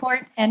staff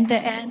report end to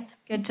end.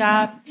 Good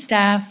job,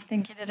 staff.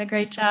 Think you did a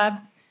great job.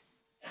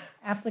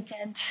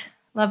 Applicant,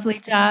 lovely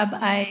job.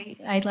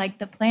 I like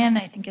the plan.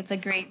 I think it's a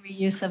great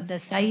reuse of the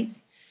site.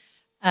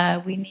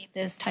 We need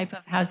this type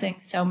of housing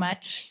so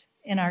much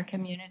in our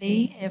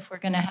community if we're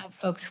going to have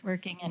folks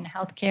working in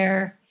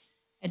healthcare,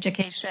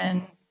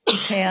 education,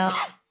 retail,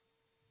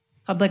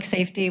 public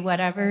safety,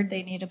 whatever.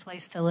 They need a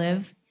place to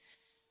live.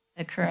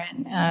 The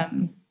current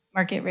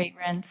market rate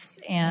rents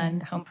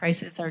and home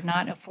prices are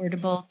not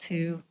affordable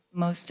to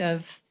most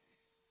of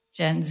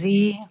Gen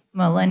Z,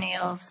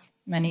 millennials,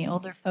 many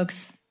older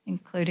folks,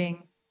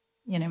 including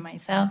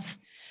myself.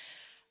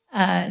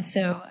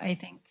 So I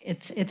think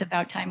it's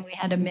about time we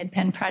had a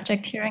Mid-Penn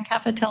project here in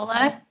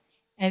Capitola.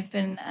 I've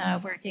been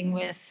working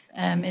with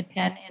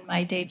Mid-Penn in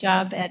my day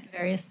job at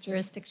various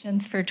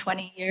jurisdictions for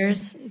 20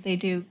 years. They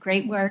do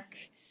great work.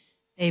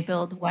 They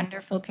build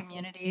wonderful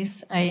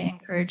communities. I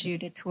encourage you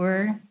to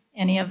tour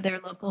any of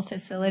their local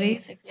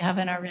facilities if you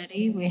haven't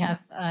already. We have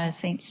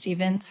St.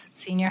 Stephen's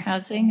Senior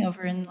Housing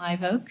over in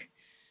Live Oak.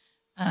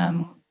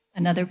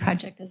 Another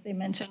project, as they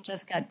mentioned,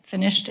 just got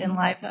finished in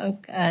Live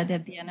Oak,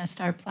 the Vienna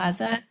Star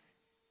Plaza.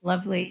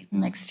 Lovely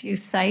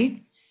mixed-use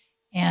site.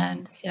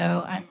 And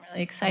so I'm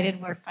really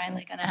excited. We're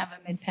finally going to have a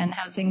Mid-Penn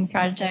housing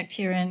project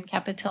here in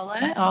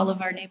Capitola. All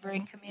of our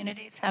neighboring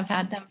communities have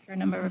had them for a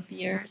number of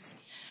years.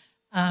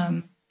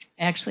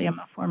 Actually, I'm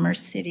a former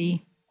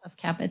city of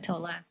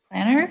Capitola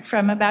planner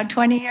from about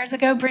 20 years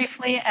ago,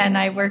 briefly, and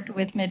I worked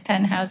with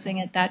Mid-Penn Housing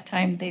at that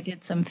time. They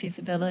did some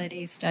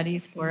feasibility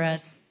studies for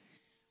us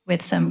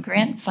with some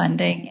grant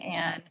funding,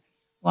 and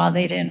while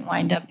they didn't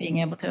wind up being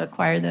able to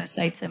acquire those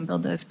sites and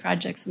build those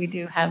projects, we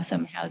do have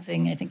some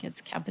housing. I think it's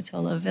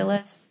Capitola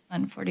Villas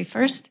on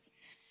 41st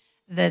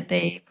that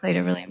they played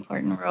a really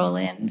important role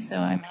in. So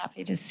I'm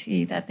happy to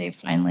see that they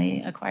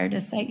finally acquired a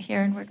site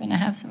here and we're going to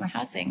have some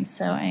housing.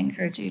 So I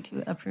encourage you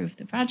to approve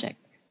the project.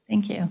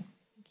 Thank you.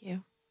 Thank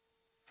you.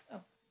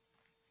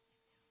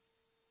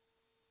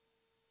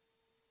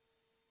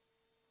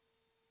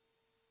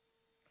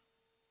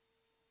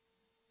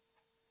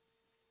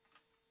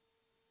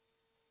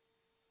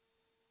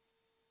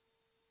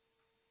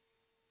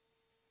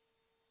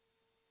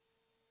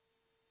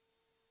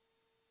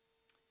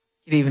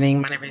 Good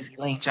evening. My name is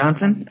Elaine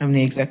Johnson. I'm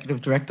the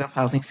Executive Director of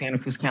Housing Santa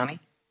Cruz County.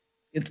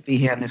 Good to be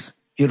here on this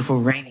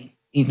beautiful rainy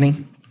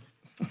evening.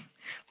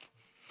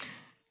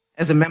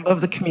 As a member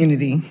of the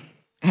community,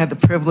 I had the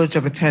privilege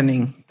of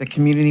attending the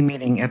community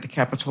meeting at the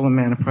Capitola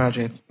Manor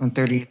Project on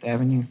 38th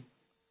Avenue.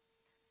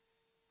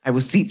 I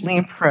was deeply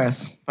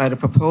impressed by the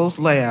proposed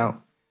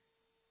layout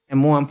and,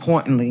 more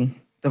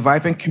importantly, the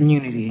vibrant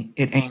community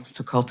it aims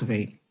to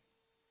cultivate.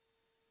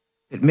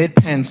 With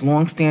Mid-Penn's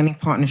longstanding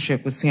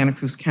partnership with Santa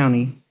Cruz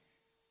County,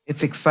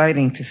 it's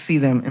exciting to see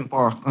them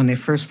embark on their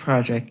first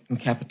project in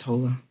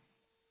Capitola.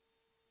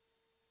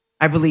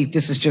 I believe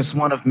this is just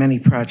one of many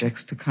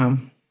projects to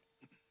come.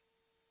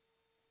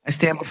 I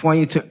stand before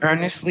you to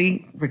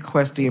earnestly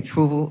request the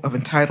approval of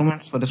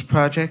entitlements for this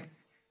project,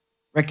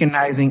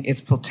 recognizing its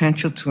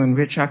potential to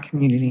enrich our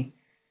community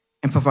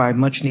and provide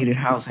much-needed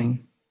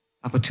housing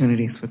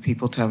opportunities for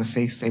people to have a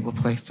safe, stable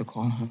place to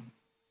call home.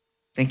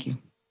 Thank you.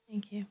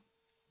 Thank you.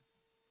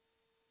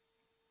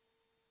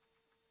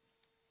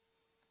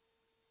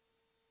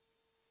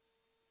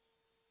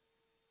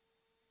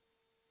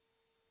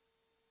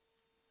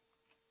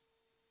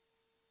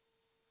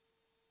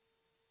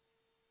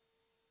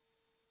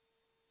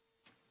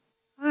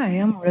 Hi,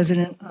 I'm a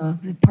resident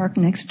of the park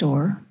next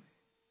door,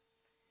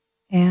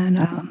 and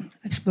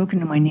I've spoken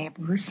to my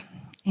neighbors,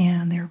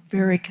 and they're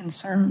very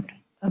concerned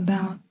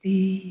about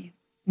the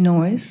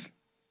noise,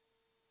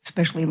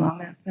 especially along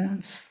that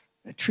fence.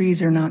 The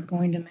trees are not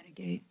going to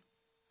mitigate.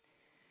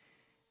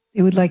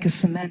 They would like a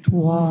cement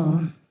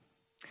wall,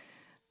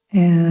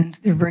 and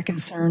they're very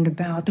concerned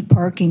about the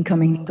parking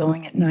coming and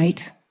going at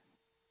night.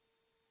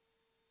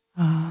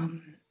 I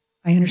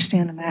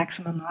understand the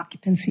maximum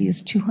occupancy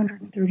is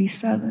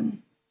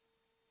 237.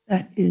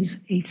 That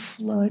is a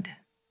flood.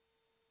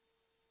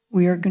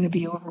 We are going to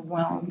be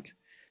overwhelmed.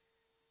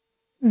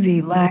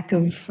 The lack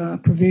of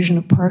provision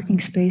of parking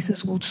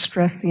spaces will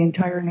stress the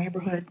entire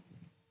neighborhood.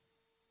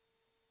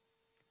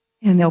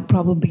 And they'll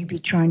probably be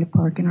trying to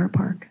park in our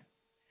park.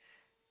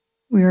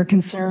 We are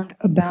concerned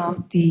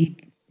about the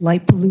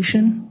light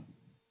pollution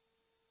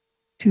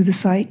to the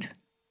site.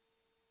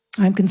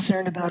 I'm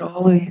concerned about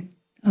all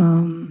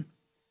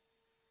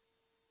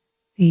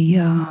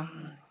the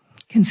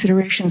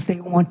considerations they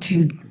want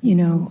to,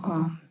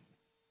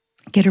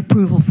 get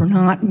approval for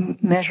not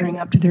measuring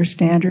up to their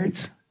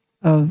standards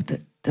of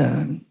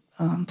the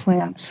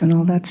plants and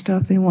all that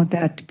stuff. They want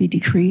that to be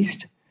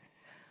decreased.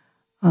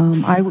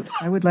 I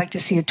would like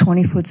to see a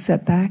 20-foot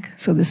setback,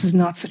 so this is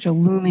not such a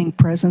looming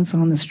presence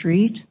on the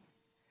street.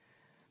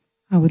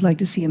 I would like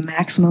to see a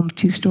maximum of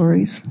 2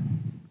 stories,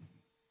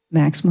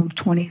 maximum of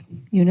 20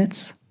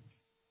 units.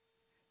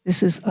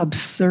 This is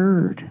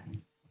absurd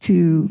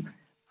to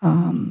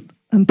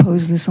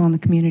impose this on the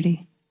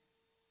community.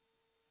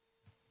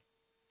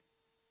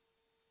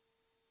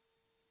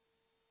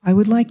 I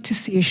would like to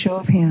see a show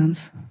of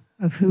hands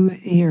of who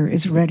here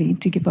is ready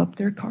to give up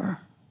their car.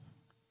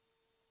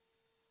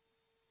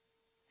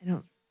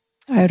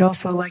 I'd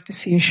also like to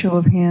see a show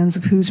of hands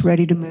of who's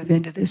ready to move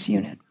into this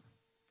unit,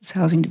 this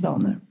housing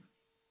development.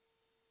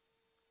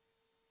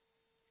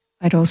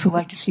 I'd also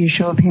like to see a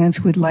show of hands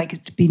who would like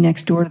it to be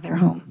next door to their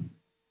home.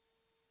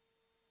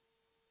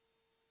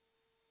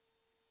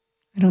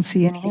 I don't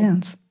see any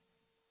hands.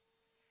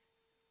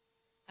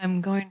 I'm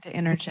going to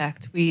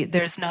interject.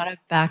 There's not a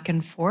back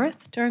and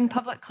forth during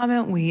public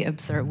comment. We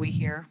observe, we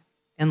hear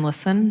and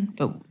listen,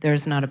 but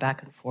there's not a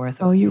back and forth.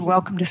 Oh, you're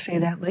welcome to say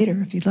that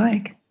later if you'd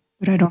like,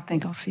 but I don't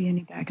think I'll see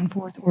any back and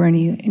forth or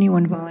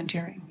anyone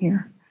volunteering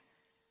here.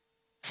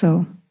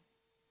 So,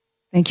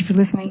 thank you for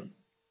listening.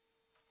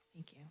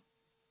 Thank you.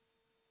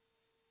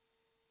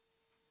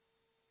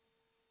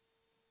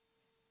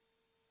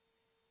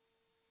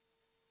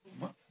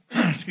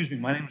 Excuse me,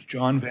 my name is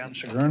John Van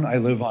Segern. I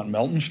live on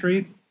Melton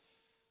Street,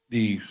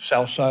 the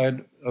south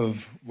side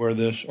of where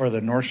this, or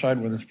the north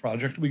side where this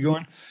project will be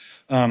going.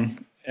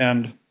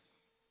 And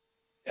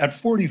at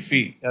 40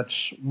 feet,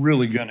 that's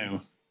really going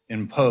to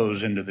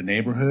impose into the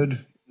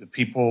neighborhood, the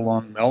people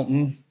along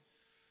Melton,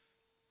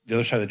 the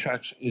other side of the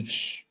tracks.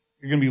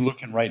 You're going to be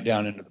looking right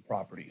down into the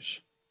properties.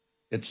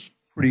 It's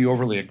pretty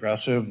overly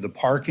aggressive. The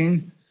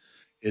parking,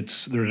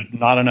 there's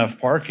not enough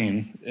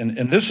parking.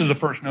 And this is the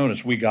first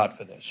notice we got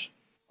for this.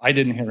 I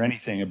didn't hear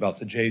anything about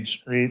the Jade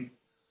Street.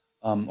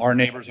 Our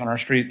neighbors on our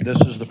street, this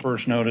is the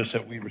first notice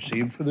that we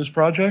received for this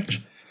project.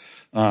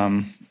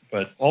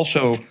 But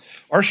also,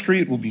 our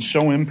street will be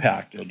so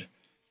impacted,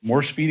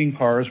 more speeding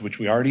cars, which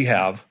we already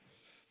have,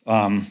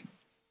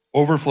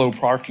 overflow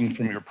parking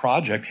from your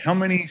project. How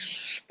many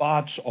guest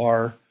spots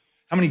are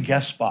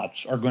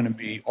going to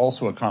be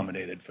also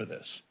accommodated for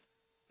this,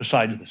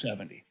 besides the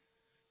 70?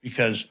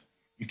 Because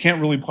you can't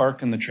really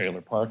park in the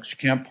trailer parks. You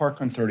can't park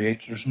on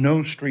 38. There's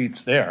no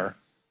streets there.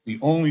 The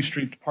only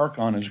street to park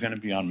on is going to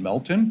be on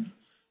Melton.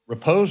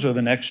 Raposa,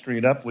 the next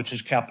street up, which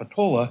is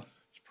Capitola,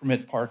 is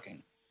permit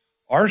parking.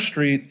 Our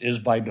street is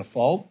by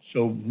default,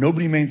 so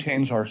nobody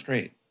maintains our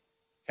street.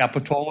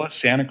 Capitola,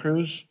 Santa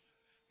Cruz,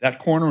 that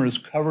corner is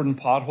covered in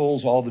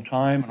potholes all the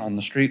time, and on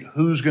the street,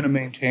 who's going to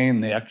maintain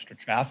the extra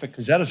traffic?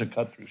 Because that is a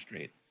cut-through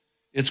street.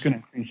 It's going to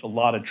increase a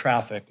lot of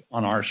traffic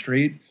on our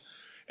street.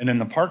 And then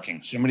the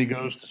parking, somebody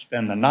goes to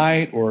spend the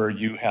night, or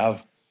you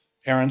have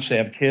parents, they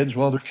have kids,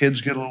 well, their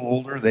kids get a little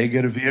older, they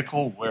get a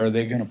vehicle, where are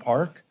they going to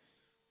park?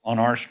 On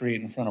our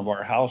street in front of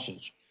our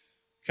houses.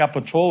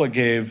 Capitola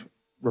gave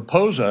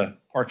Raposa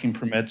parking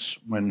permits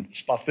when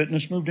Spa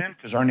Fitness moved in,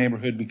 because our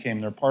neighborhood became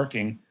their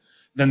parking.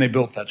 Then they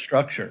built that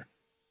structure.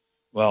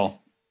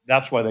 Well,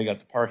 that's why they got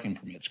the parking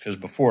permits, because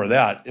before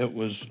that, it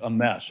was a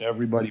mess.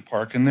 Everybody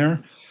parking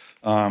there.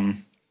 But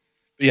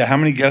yeah, how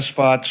many guest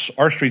spots?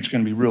 Our street's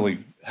going to be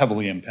really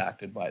heavily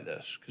impacted by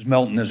this, because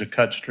Melton is a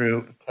cut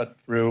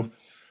through.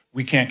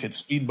 We can't get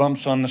speed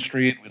bumps on the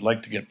street. We'd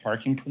like to get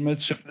parking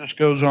permits if this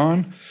goes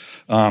on.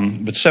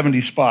 But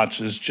 70 spots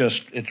is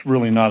just, it's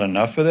really not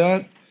enough for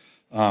that.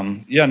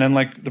 Yeah, and then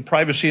like the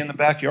privacy in the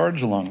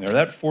backyards along there,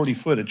 that 40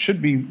 foot, it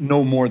should be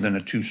no more than a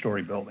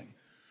 2-story building.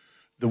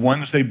 The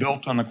ones they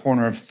built on the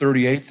corner of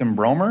 38th and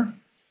Bromer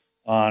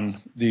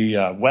on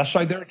the west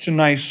side there,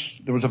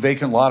 there was a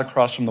vacant lot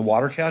across from the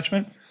water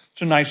catchment.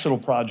 It's a nice little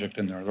project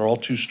in there. They're all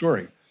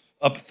 2-story.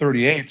 Up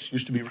 38th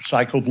used to be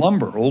recycled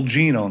lumber. Old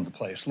Gene owned the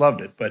place,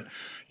 loved it. But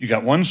you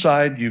got one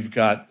side, you've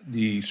got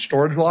the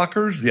storage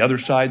lockers. The other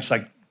side's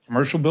like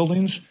commercial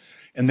buildings.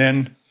 And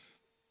then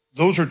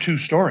those are 2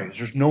 stories.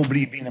 There's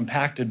nobody being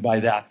impacted by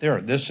that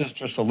there. This is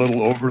just a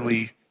little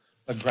overly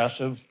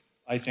aggressive,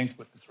 I think,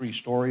 with the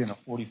 3-story and a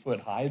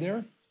 40-foot high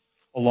there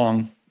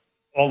along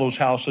all those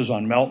houses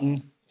on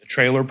Melton, the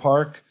trailer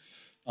park.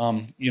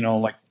 You know,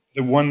 like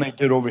the one they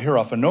did over here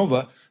off of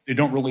Nova, they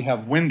don't really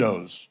have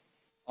windows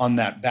on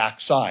that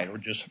back side, or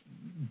just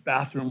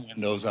bathroom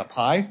windows up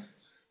high.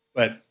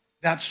 But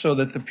that's so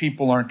that the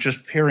people aren't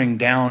just peering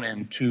down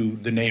into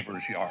the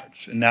neighbors'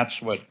 yards. And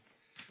that's what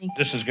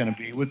this is going to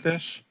be with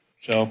this.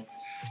 So,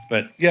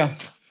 but yeah.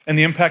 And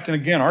the impact, and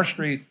again, our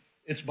street,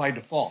 it's by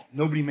default.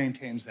 Nobody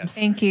maintains that.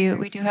 Thank you.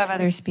 We do have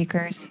other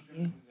speakers.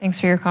 Thanks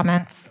for your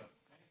comments.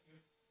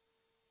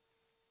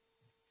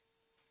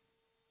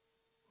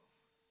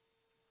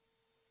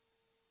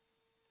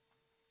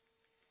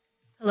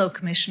 Hello,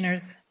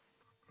 Commissioners.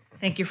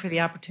 Thank you for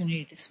the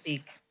opportunity to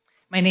speak.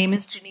 My name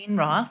is Janine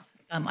Roth.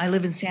 I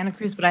live in Santa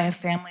Cruz, but I have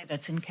family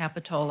that's in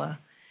Capitola.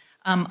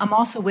 I'm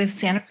also with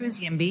Santa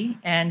Cruz YIMBY,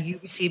 and you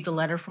received a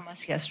letter from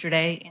us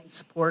yesterday in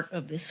support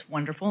of this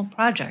wonderful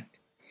project.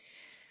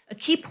 A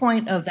key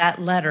point of that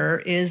letter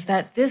is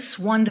that this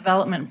one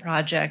development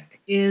project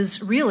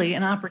is really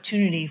an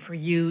opportunity for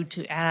you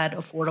to add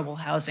affordable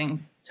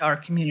housing to our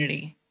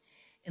community.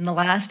 In the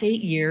last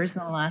 8 years,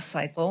 in the last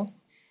cycle,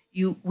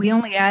 we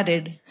only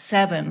added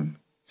 7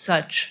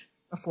 such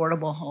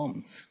affordable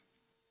homes.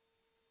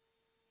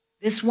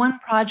 This one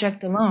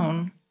project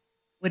alone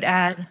would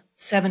add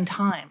 7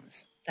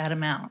 times that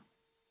amount.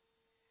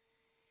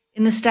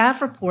 In the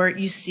staff report,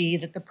 you see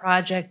that the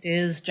project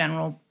is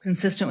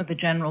consistent with the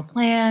general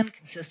plan,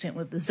 consistent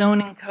with the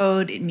zoning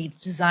code, it meets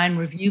design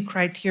review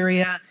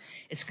criteria,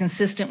 it's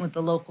consistent with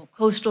the local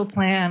coastal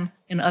plan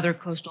and other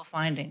coastal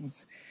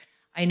findings.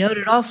 I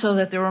noted also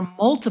that there were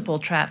multiple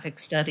traffic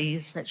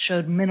studies that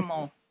showed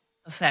minimal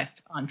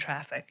effect on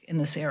traffic in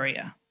this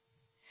area.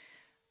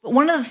 But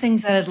one of the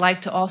things that I'd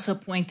like to also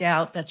point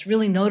out that's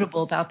really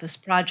notable about this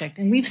project,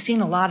 and we've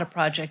seen a lot of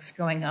projects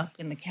going up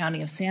in the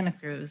county of Santa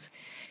Cruz,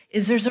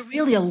 is there's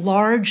a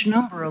large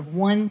number of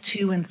 1,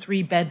 2, and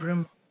 3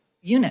 bedroom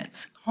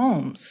units,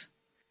 homes.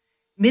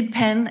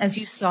 Mid-Penn, as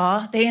you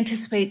saw, they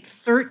anticipate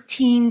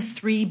 13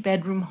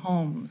 3-bedroom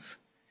homes.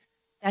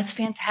 That's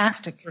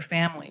fantastic for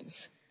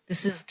families.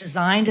 This is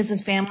designed as a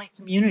family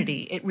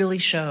community. It really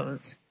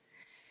shows.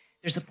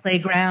 There's a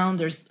playground,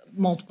 there's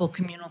multiple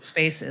communal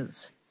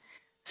spaces.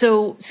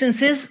 So since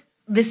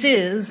this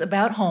is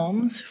about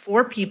homes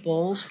for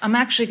peoples, I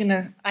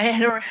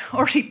had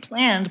already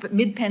planned, but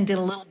Mid-Penn did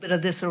a little bit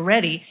of this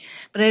already,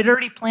 but I had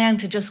already planned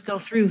to just go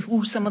through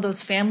who some of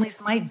those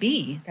families might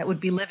be that would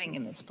be living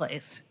in this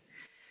place.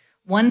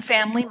 One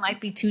family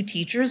might be 2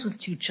 teachers with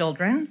 2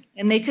 children,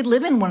 and they could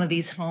live in one of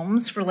these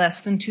homes for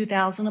less than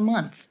 $2,000 a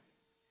month.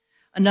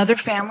 Another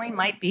family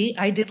might be,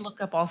 I did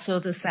look up also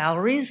the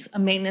salaries, a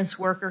maintenance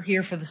worker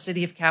here for the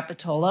city of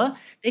Capitola.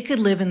 They could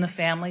live in the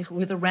family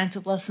with a rent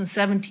of less than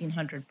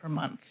 $1,700 per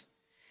month.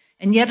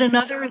 And yet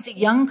another is a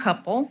young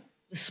couple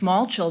with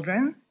small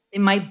children. They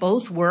might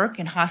both work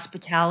in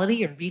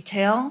hospitality or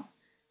retail,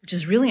 which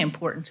is really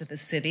important to the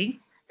city.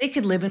 They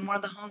could live in one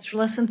of the homes for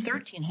less than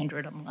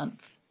 $1,300 a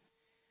month.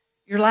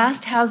 Your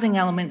last housing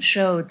element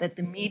showed that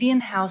the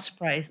median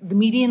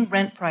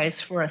rent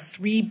price for a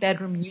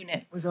 3-bedroom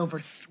unit was over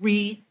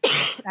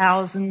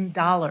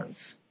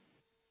 $3,000.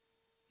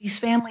 These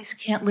families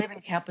can't live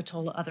in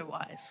Capitola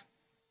otherwise.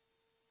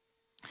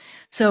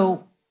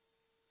 So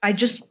I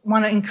just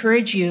want to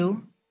encourage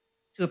you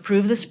to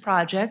approve this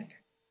project.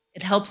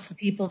 It helps the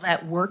people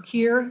that work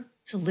here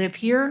to live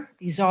here.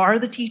 These are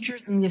the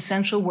teachers and the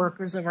essential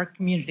workers of our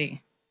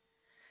community.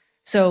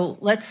 So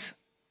let's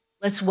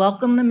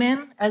welcome them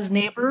in as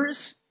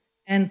neighbors,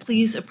 and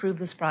please approve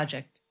this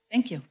project.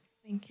 Thank you.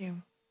 Thank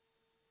you.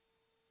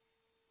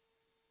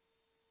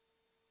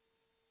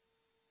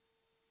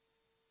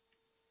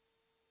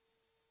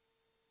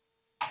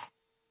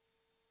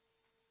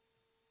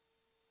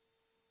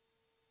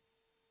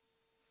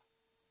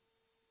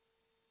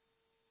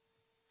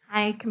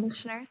 Hi,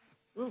 Commissioners.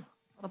 Ooh, a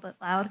little bit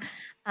loud.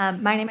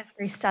 My name is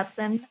Grace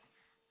Stetson,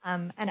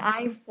 and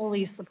I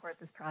fully support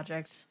this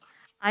project.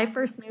 I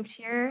first moved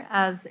here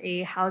as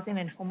a housing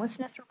and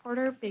homelessness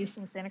reporter based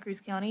in Santa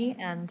Cruz County,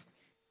 and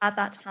at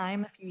that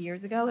time, a few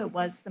years ago, it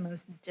was the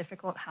most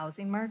difficult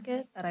housing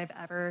market that I've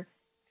ever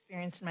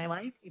experienced in my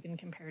life, even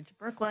compared to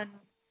Brooklyn,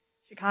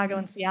 Chicago,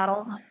 and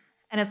Seattle,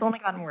 and it's only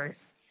gotten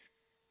worse.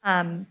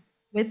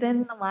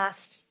 Within the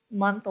last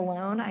month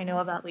alone, I know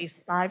of at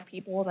least 5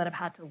 people that have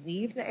had to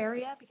leave the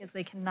area because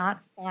they cannot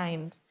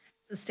find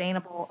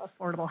sustainable,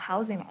 affordable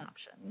housing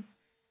options.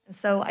 And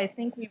so I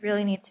think we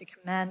really need to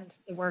commend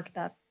the work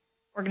that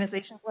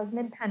organizations like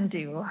Mid-Penn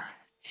do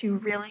to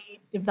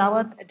really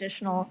develop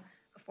additional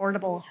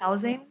affordable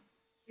housing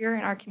here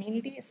in our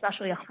community,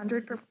 especially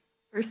 100%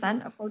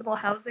 affordable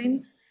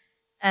housing,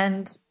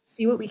 and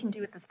see what we can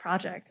do with this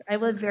project. I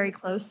live very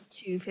close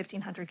to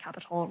 1500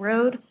 Capitola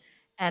Road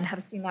and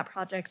have seen that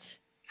project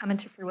come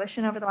into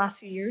fruition over the last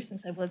few years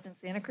since I've lived in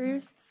Santa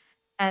Cruz.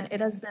 And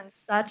it has been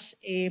such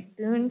a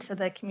boon to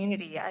the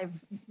community.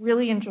 I've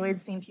really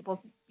enjoyed seeing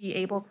people be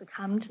able to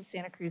come to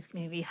Santa Cruz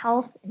Community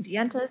Health and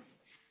Dientes,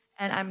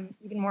 and I'm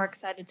even more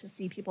excited to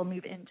see people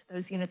move into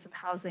those units of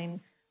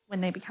housing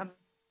when they become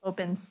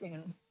open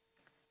soon.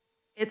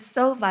 It's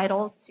so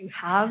vital to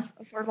have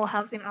affordable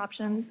housing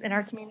options in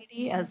our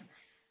community, as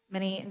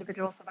many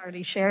individuals have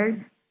already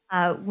shared.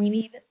 We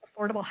need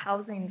affordable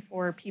housing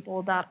for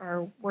people that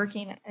are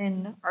working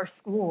in our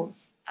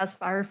schools as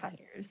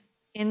firefighters,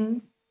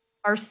 in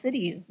our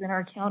cities, in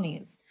our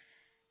counties.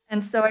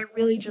 And so I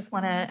really just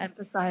want to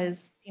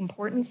emphasize the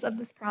importance of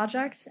this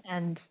project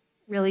and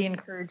really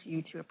encourage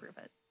you to approve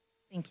it.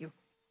 Thank you.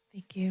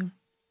 Thank you.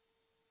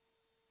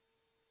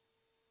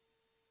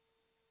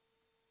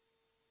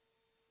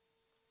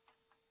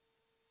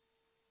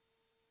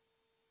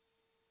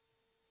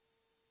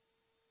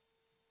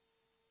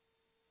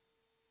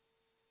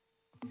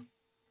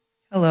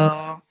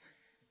 Hello,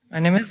 my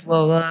name is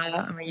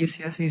Lola. I'm a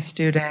UCSC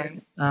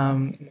student.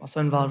 I'm also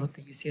involved with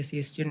the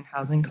UCSC Student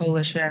Housing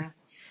Coalition,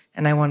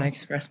 and I want to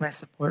express my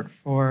support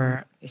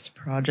for this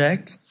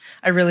project.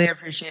 I really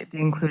appreciate the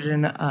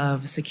inclusion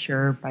of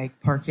secure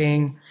bike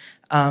parking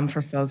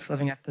for folks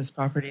living at this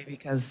property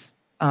because,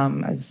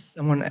 as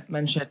someone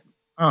mentioned,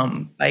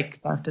 bike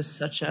theft is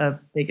such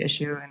a big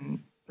issue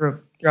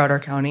throughout our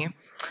county.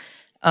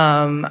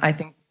 I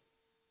think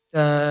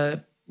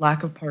the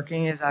lack of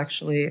parking is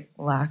actually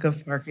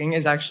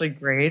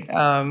great.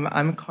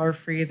 I'm car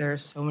free. There are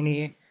so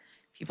many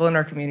people in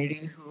our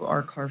community who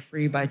are car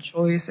free by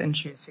choice and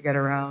choose to get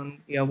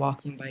around via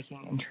walking,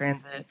 biking, and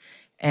transit.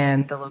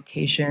 And the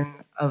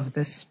location of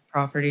this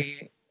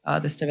property,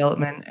 this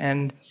development,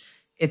 and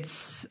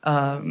its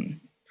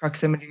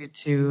proximity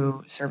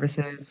to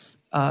services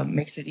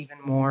makes it even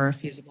more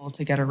feasible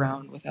to get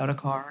around without a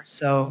car.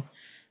 So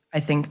I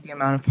think the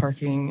amount of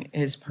parking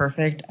is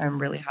perfect. I'm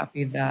really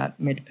happy that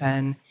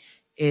Mid-Penn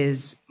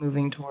is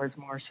moving towards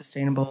more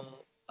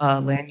sustainable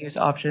land use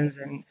options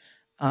and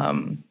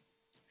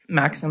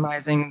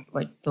maximizing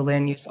the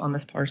land use on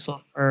this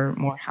parcel for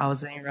more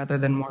housing rather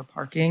than more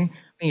parking.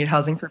 We need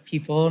housing for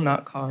people,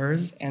 not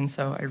cars, and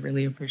so I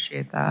really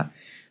appreciate that.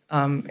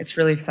 It's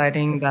really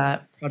exciting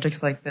that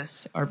projects like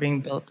this are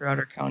being built throughout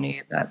our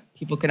county that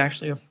people can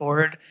actually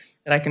afford,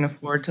 that I can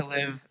afford to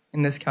live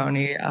in this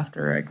county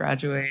after I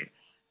graduate.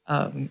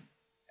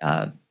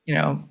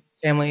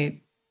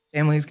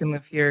 Families can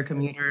live here,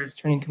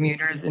 turning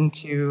commuters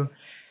into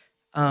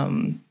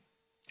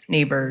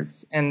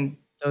neighbors, and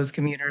those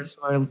commuters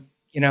who are,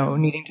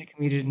 needing to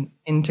commute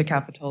into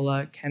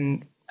Capitola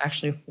can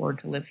actually afford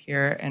to live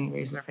here and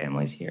raise their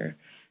families here.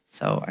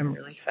 So I'm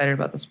really excited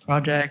about this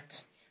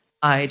project.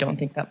 I don't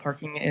think that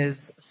parking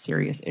is a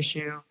serious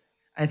issue.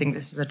 I think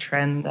this is a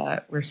trend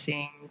that we're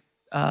seeing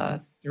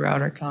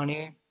throughout our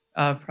county.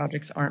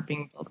 Projects aren't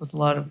being built with a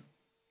lot of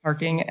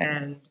parking,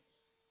 and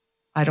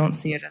I don't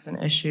see it as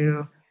an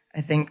issue. I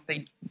think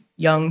the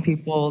young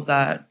people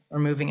that are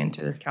moving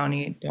into this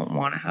county don't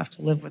want to have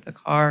to live with a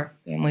car.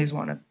 Families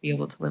want to be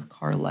able to live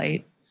car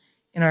light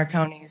in our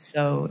county,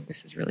 so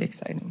this is really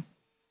exciting.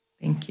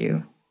 Thank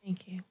you.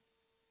 Thank you.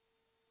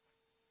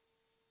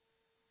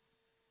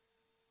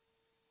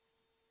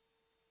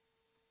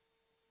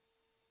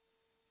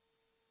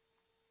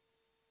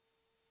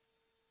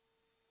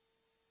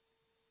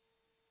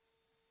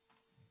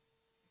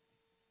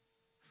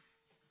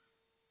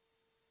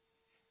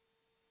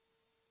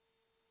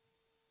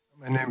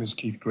 My name is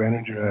Keith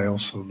Greninger. I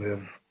also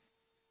live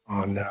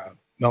on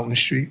Melton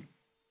Street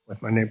with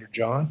my neighbor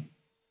John.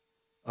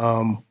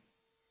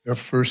 They're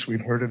first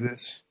we've heard of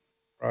this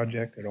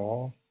project at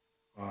all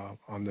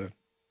on the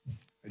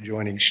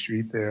adjoining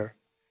street there.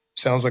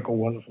 Sounds like a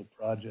wonderful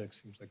project.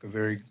 Seems like a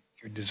very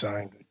good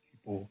design, good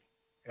people.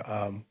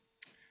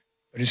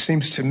 But it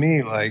seems to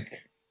me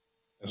like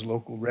as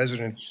local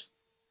residents,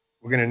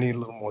 we're going to need a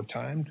little more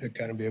time to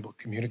kind of be able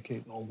to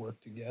communicate and all work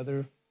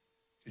together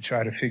to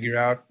try to figure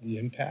out the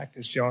impact,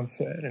 as John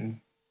said,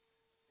 and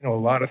a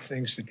lot of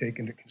things to take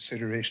into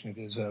consideration. It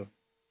is a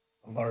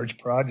large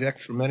project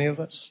for many of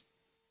us.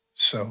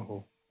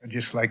 So I'd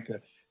just like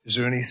to, is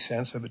there any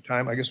sense of the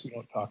time? I guess we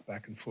don't talk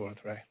back and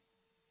forth, right?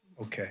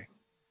 Okay.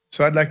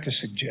 So I'd like to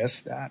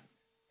suggest that.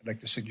 I'd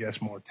like to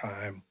suggest more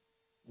time.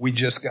 We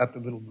just got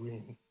the little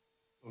green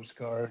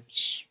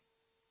postcards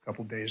a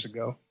couple days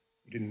ago.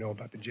 We didn't know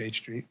about the J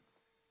Street.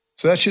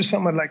 So that's just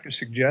something I'd like to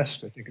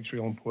suggest. I think it's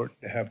real important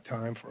to have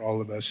time for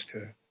all of us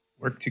to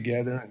work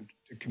together and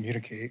to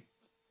communicate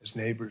as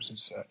neighbors and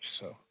such.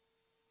 So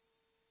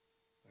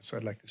that's what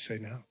I'd like to say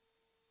now.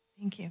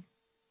 Thank you.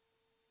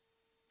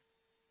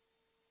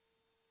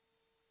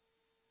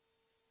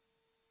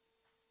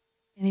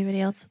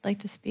 Anybody else would like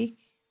to speak?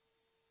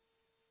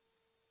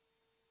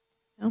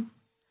 No?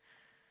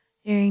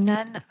 Hearing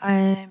none,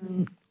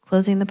 I'm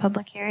closing the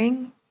public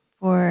hearing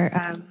for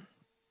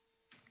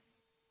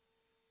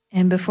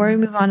and before we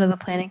move on to the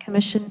Planning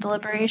Commission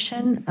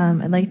deliberation,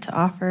 I'd like to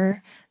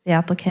offer the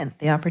applicant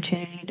the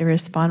opportunity to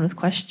respond to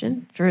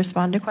questions. Would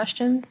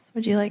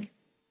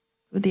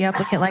the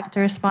applicant like to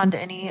respond to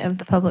any of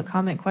the public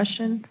comment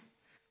questions?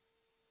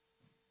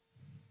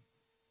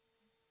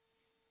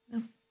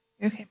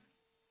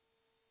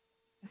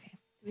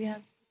 we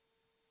have?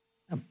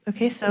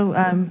 Okay, so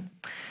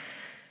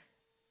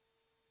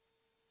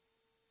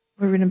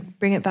we're going to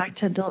bring it back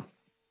to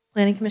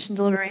Planning Commission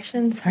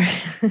deliberations. Sorry.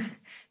 Does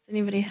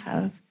anybody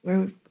have where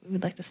we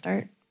would like to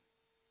start?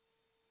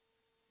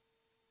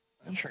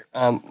 Sure.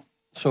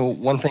 So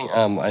one thing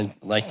I'd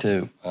like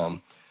to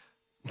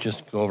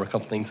just go over a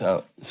couple things.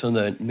 So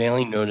the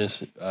mailing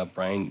notice,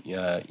 Brian,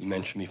 you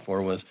mentioned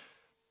before was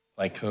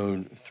by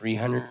code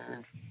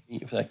 300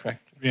 feet, is that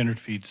correct? 300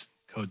 feet's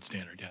code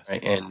standard, yes.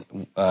 Right, and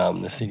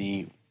the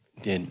city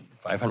did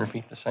 500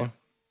 feet this time?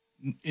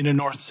 In a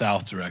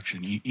north-south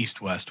direction,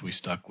 east-west, we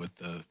stuck with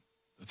the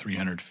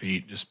 300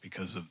 feet just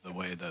because of the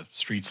way the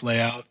streets lay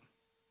out.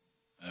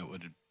 It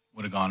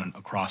would have gone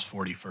across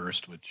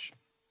 41st, which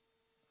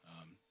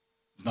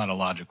is not a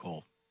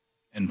logical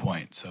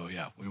endpoint. So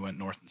yeah, we went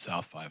north and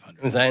south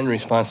 500. Was that in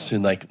response to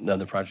like the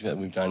other project that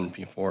we've done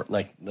before,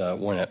 like the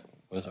one that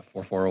was a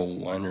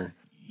 4401 or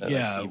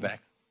yeah,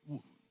 feedback?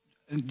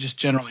 Just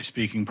generally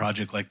speaking,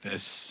 project like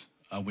this,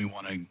 we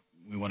want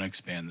to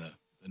expand the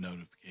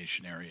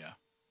notification area.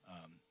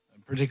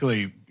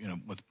 Particularly,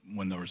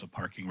 when there was a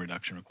parking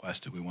reduction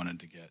requested, we wanted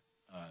to get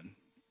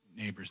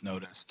neighbors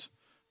noticed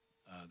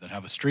that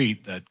have a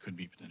street that could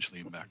be potentially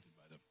impacted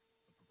by the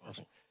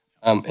proposal.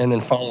 And then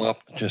follow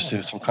up just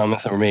to some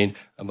comments that were made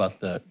about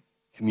the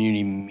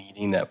community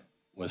meeting that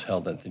was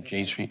held at the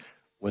J Street.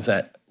 Was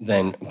that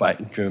then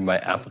driven by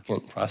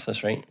applicant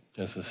process, right?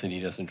 Because the city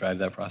doesn't drive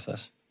that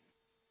process?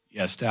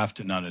 Yeah, staff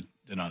did not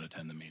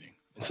attend the meeting.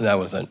 And so that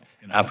was an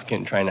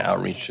applicant trying to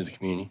outreach to the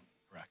community?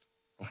 Correct.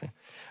 Okay.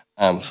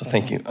 So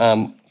thank you.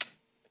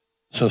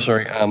 So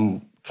sorry,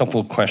 couple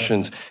of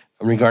questions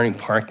regarding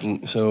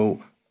parking.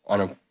 So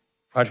on a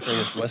project like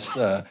this, what's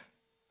the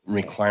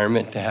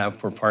requirement to have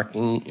for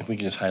parking? If we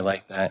could just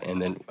highlight that,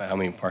 and then how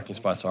many parking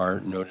spots are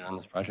noted on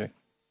this project?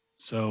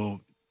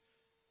 So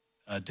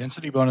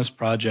density bonus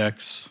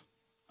projects,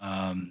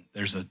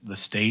 the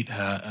state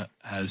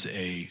has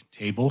a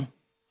table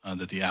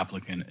that the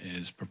applicant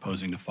is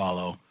proposing to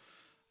follow,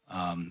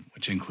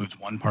 which includes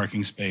 1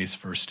 parking space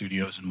for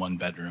studios and 1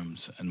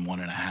 bedrooms and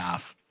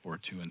 1.5 for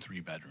 2 and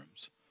 3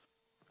 bedrooms.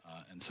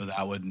 And so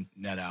that would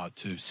net out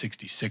to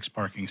 66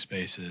 parking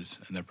spaces,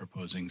 and they're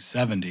proposing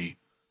 70.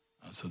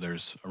 So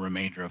there's a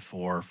remainder of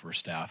 4 for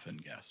staff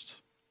and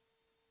guests.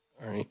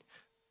 All right.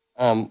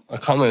 A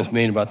comment was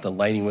made about the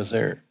lighting. Was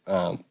there,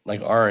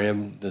 like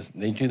RM, does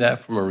they do that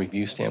from a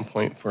review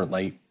standpoint for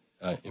light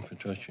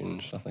infiltration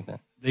and stuff like that?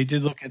 They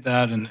did look at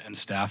that, and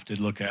staff did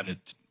look at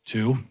it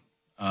too.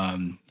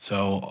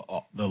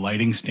 So the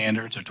lighting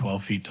standards are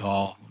 12 feet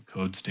tall,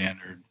 code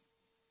standard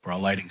for a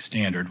lighting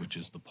standard, which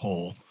is the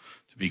pole,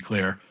 to be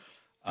clear.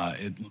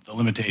 The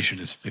limitation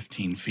is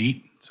 15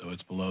 feet, so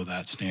it's below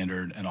that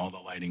standard, and all the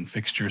lighting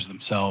fixtures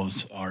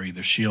themselves are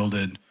either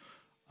shielded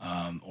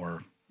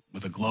or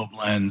with a globe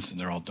lens, and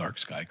they're all dark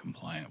sky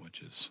compliant,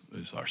 which is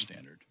our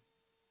standard.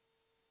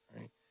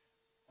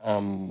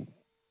 All right.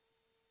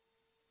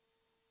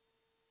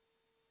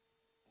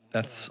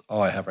 That's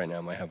all I have right now.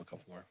 I might have a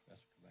couple more. Sorry.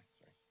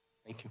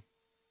 Thank you.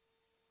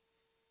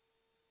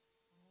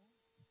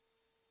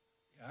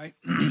 I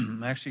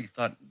actually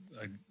thought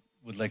I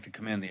would like to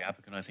commend the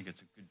applicant. I think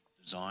it's a good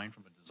design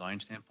from a design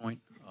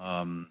standpoint.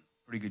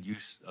 Pretty good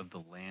use of the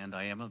land.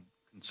 I am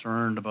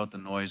concerned about the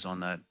noise on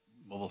that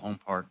mobile home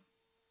park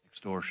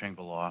next door,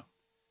 Shangri-La.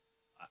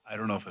 I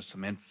don't know if a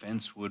cement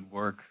fence would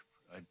work.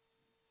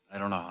 I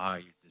don't know how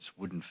high this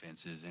wooden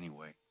fence is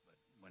anyway, but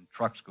when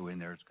trucks go in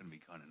there, it's going to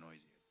be kind of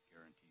noisy, I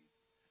guarantee.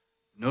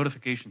 The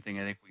notification thing,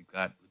 I think we've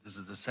got, this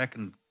is the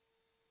second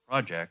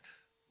project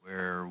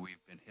where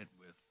we've been hit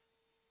with,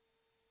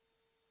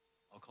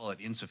 I'll call it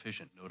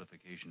insufficient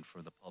notification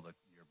for the public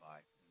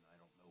nearby. And I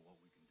don't know what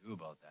we can do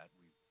about that.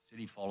 The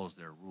city follows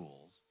their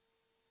rules,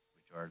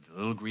 which are the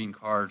little green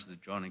cards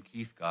that John and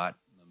Keith got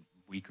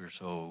a week or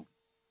so,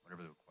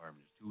 whatever the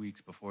requirement is, 2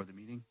 weeks before the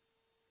meeting?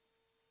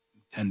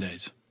 10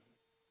 days.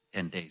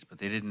 10 days, but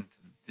they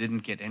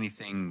didn't get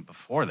anything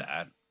before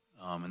that.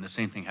 And the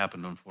same thing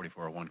happened on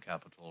 4401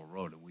 Capitola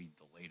Road, and we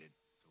delayed it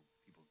so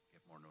people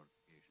get more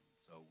notifications.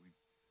 So we,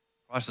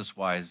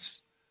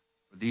 process-wise,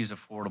 for these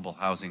affordable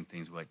housing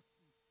things, I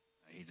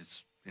hate to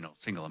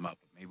single them out,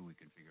 but maybe we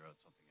can figure out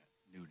something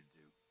new to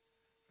do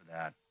for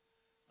that.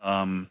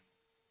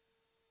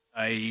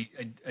 I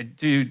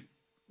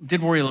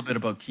did worry a little bit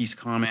about Keith's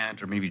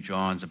comment, or maybe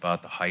John's,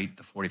 about the height,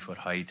 the 40-foot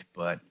height,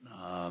 but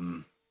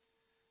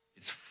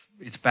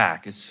it's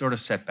back. It's sort of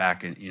set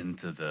back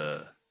into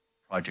the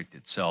project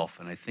itself,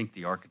 and I think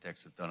the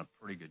architects have done a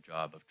pretty good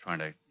job of trying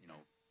to,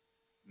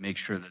 make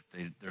sure that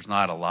there's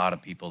not a lot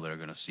of people that are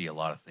going to see a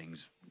lot of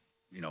things,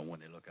 when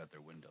they look out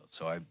their windows.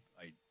 So I,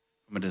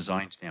 from a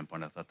design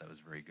standpoint, I thought that was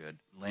very good.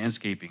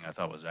 Landscaping, I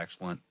thought, was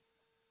excellent.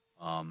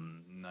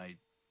 And I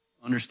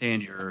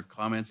understand your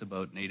comments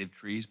about native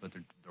trees, but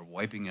they're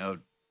wiping out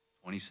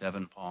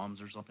 27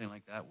 palms or something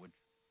like that, which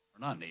are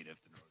not native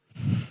to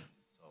Northern.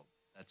 So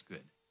that's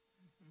good.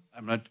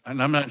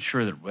 I'm not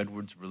sure that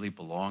redwoods really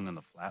belong on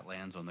the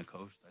flatlands on the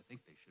coast. I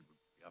think they should be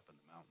up in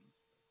the mountains.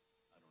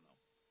 I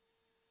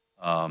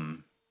don't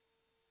know.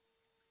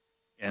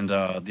 And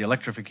the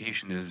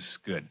electrification is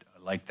good.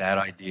 I like that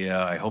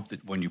idea. I hope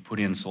that when you put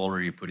in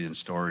solar, you put in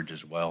storage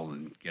as well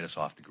and get us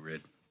off the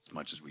grid as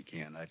much as we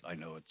can. I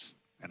know it's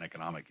an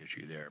economic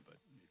issue there, but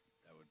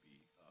that would be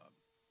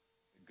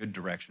a good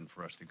direction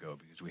for us to go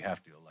because we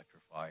have to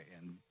electrify.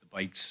 And the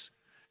bikes,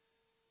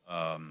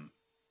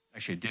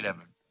 actually, I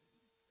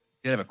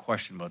did have a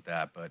question about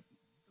that, but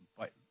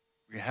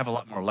we have a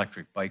lot more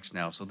electric bikes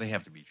now, so they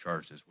have to be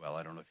charged as well.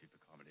 I don't know if you've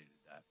accommodated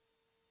that.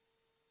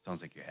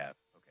 Sounds like you have.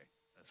 Okay,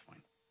 that's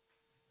fine.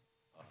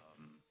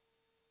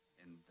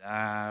 And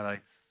that, I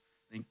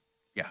think,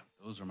 yeah,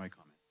 those are my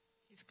comments.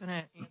 He's going to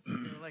answer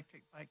the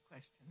electric bike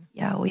question.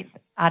 Yeah, we've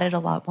added a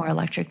lot more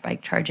electric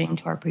bike charging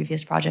to our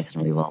previous projects,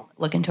 and we will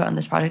look into it on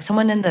this project.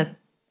 Someone in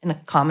a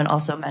comment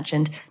also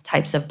mentioned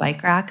types of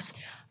bike racks.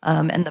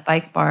 And the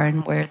bike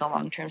barn, where the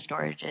long-term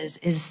storage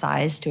is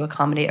sized to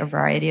accommodate a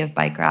variety of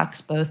bike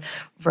racks, both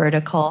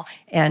vertical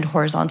and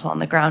horizontal on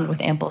the ground, with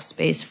ample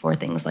space for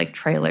things like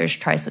trailers,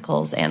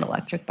 tricycles, and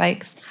electric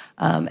bikes.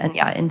 And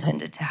yeah,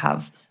 intended to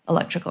have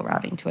electrical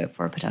routing to it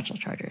for potential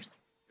chargers.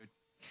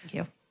 Thank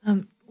you.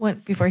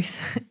 Before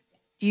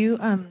you,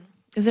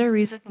 is there a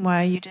reason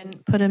why you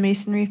didn't put a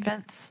masonry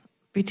fence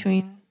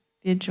between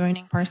the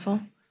adjoining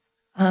parcel?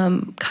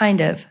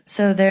 Kind of.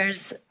 So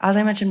there's, as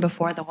I mentioned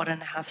before, the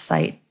 1.5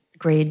 site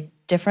grade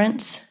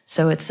difference.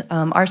 So it's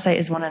our site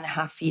is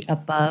 1.5 feet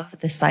above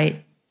the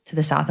site to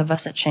the south of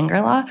us at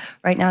Shangri-La.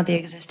 Right now, the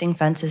existing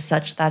fence is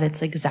such that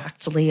it's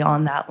exactly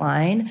on that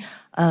line.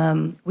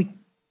 We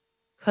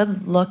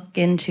could look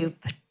into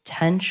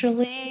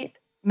potentially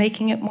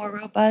making it more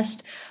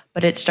robust,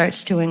 but it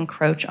starts to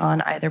encroach on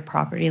either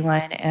property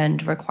line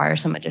and require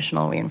some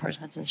additional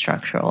reinforcements and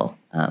structural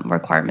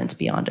requirements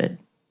beyond a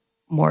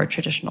more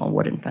traditional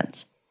wooden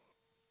fence.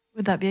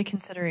 Would that be a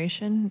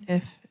consideration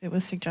if it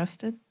was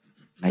suggested?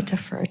 I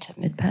defer to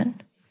MidPenn.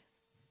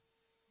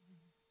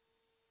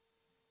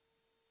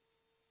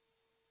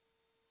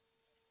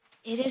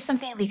 It is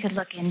something we could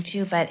look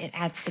into, but it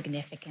adds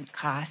significant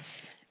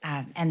costs.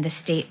 And the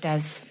state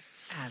does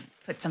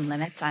put some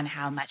limits on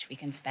how much we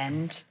can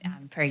spend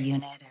per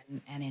unit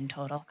and in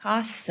total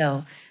costs.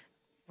 So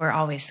we're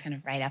always kind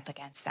of right up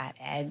against that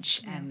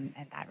edge, and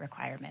that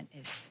requirement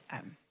is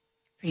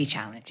pretty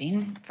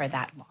challenging for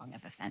that long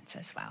of a fence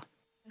as well.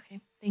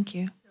 Okay, thank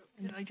you.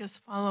 Could I just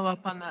follow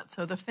up on that?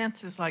 So the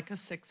fence is like a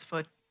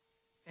 6-foot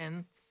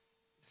fence,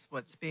 is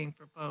what's being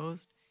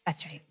proposed?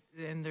 That's right.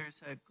 Then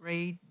there's a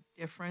grade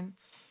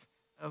difference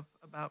of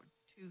about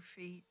 2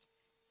 feet.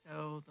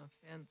 So the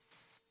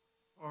fence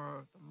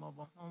for the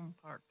mobile home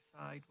park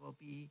side will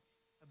be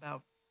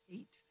about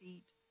 8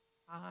 feet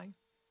high.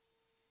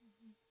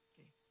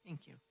 Okay,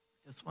 thank you.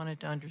 Just wanted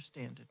to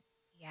understand it.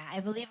 Yeah,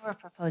 I believe we're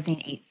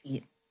proposing 8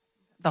 feet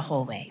the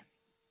whole way.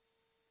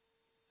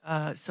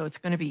 So it's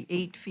going to be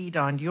 8 feet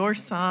on your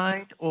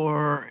side,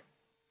 or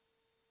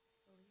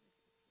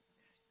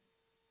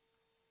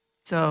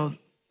so.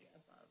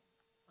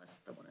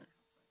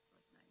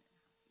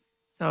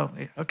 So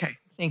okay,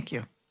 thank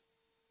you.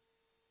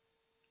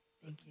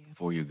 Thank you.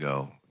 Before you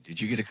go,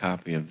 did you get a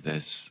copy of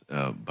this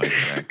bike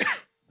rack,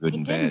 Good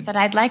and I didn't, Bad? but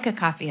I'd like a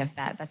copy of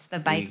that. That's the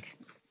bike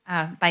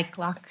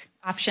lock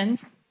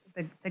options,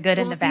 the good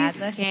and the bad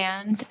list.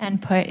 Scanned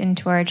and put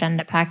into our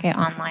agenda packet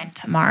online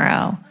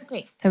tomorrow. Oh,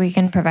 great. So we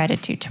can provide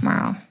it to you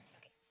tomorrow.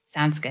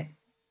 Sounds good.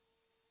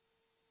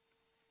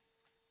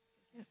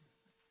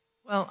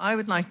 Well, I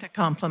would like to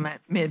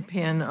compliment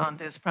MidPen on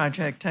this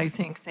project. I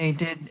think they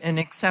did an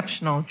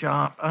exceptional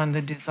job on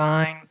the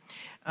design.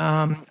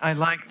 I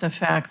like the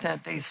fact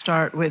that they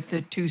start with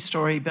the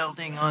 2-story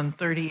building on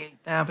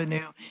 38th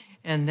Avenue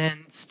and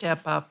then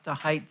step up the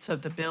heights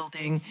of the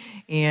building.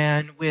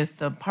 And with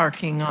the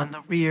parking on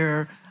the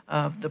rear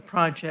of the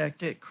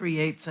project, it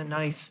creates a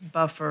nice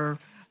buffer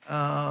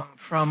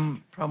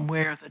from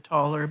where the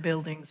taller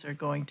buildings are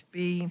going to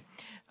be.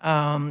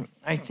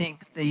 I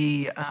think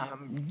the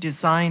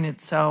design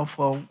itself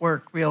will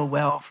work real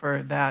well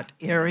for that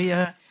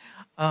area.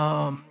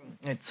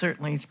 It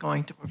certainly is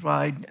going to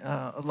provide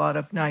a lot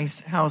of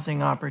nice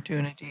housing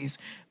opportunities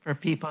for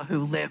people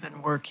who live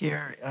and work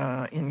here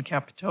in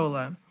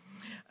Capitola.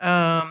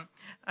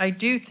 I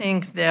do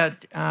think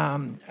that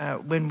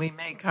when we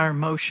make our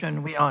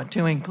motion, we ought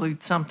to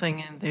include something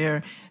in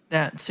there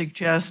that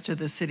suggests to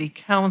the City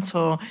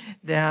Council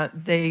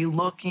that they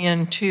look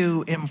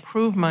into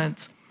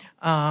improvements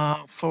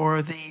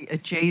for the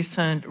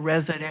adjacent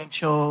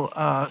residential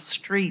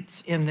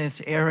streets in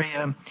this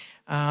area,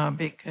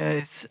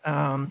 because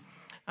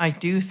I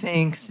do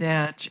think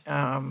that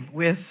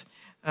with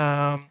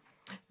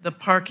the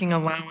parking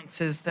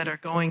allowances that are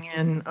going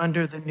in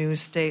under the new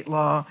state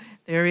law,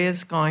 there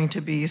is going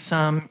to be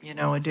some,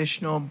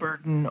 additional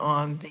burden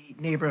on the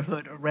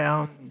neighborhood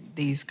around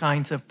these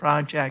kinds of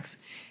projects.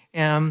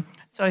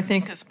 So I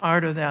think as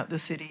part of that, the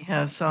city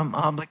has some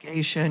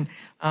obligation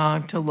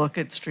to look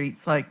at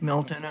streets like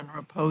Milton and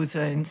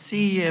Raposa and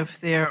see if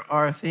there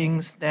are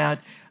things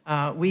that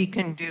we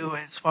can do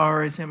as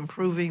far as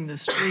improving the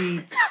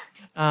streets,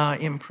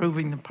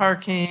 improving the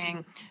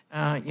parking.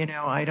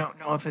 I don't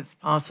know if it's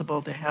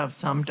possible to have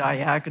some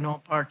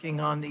diagonal parking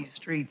on these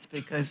streets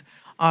because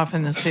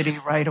often the city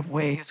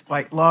right-of-way is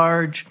quite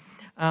large,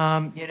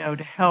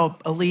 to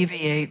help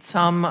alleviate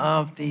some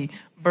of the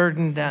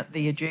burden that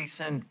the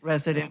adjacent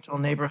residential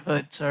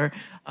neighborhoods are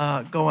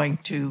going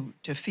to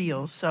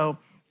feel. So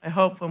I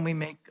hope when we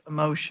make a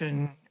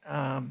motion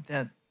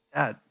that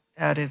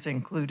is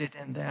included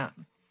in that.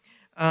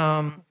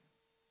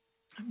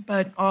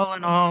 But all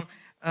in all,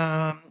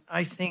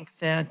 I think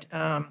that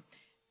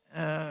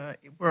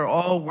we're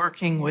all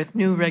working with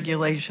new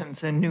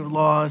regulations and new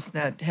laws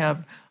that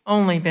have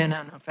only been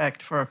in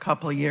effect for a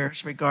couple of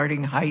years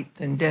regarding height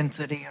and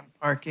density and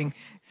parking,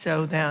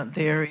 so that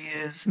there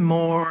is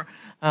more,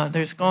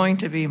 there's going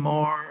to be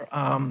more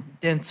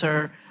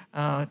denser,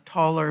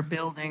 taller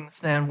buildings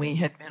than we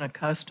had been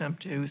accustomed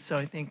to. So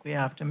I think we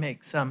have to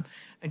make some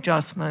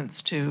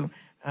adjustments to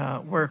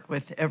work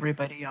with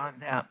everybody on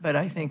that. But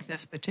I think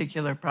this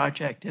particular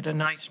project did a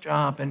nice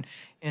job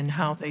in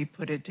how they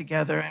put it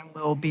together and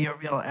will be a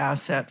real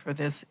asset for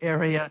this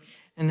area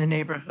and the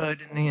neighborhood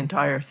and the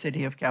entire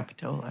city of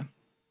Capitola.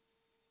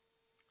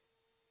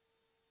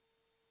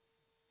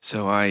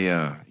 So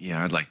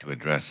I'd like to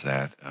address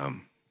that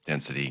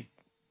density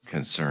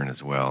concern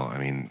as well. I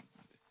mean,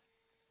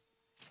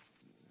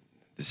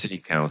 the city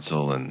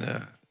council and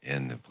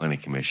the planning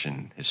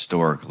commission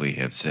historically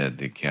have said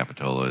that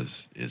Capitola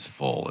is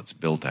full. It's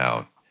built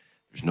out.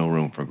 There's no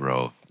room for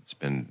growth. It's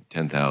been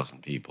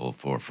 10,000 people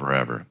for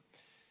forever.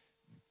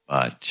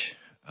 But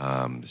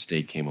the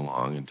state came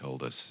along and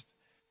told us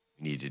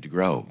we needed to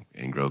grow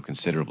and grow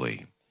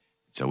considerably.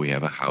 So we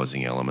have a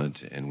housing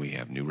element and we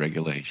have new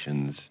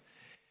regulations,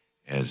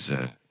 as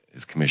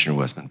Commissioner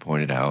Westman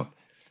pointed out.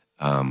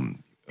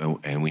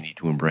 And we need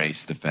to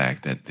embrace the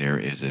fact that there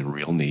is a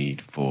real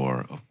need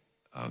for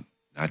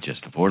not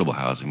just affordable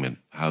housing, but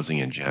housing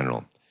in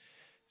general.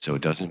 So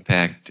it does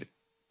impact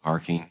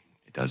parking.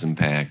 It does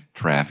impact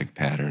traffic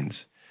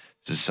patterns.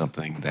 This is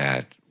something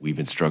that we've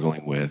been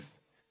struggling with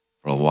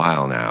for a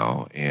while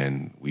now,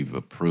 and we've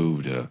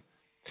approved a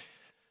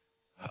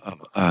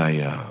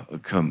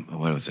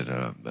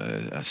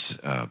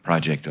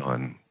project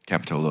on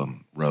Capitola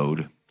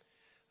Road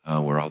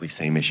where all these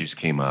same issues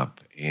came up,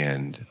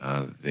 and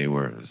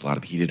there's a lot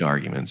of heated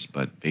arguments,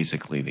 but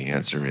basically the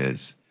answer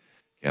is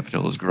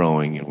Capitola is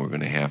growing, and we're going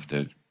to have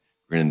to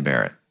grin and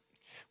bear it,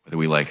 whether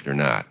we like it or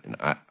not. And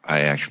I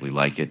actually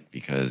like it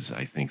because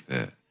I think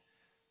the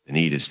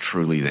need is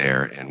truly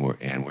there, and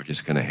we're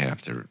just going to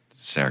have to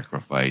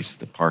sacrifice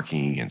the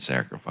parking and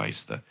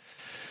sacrifice the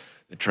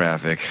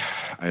traffic.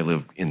 I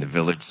live in the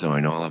village, so I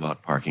know all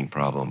about parking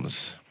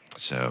problems.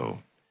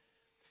 So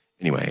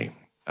anyway,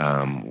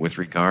 with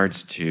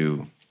regards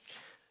to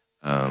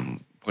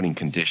putting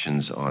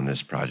conditions on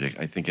this project,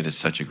 I think it is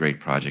such a great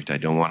project. I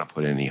don't want to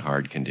put any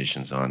hard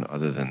conditions on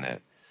other than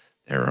that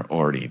they're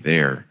already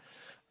there.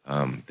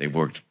 They've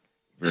worked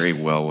very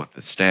well with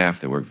the staff.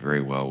 They worked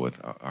very well with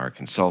our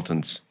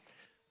consultants.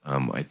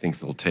 I think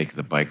they'll take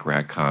the bike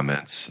rack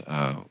comments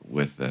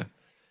with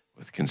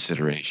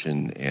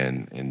consideration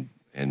and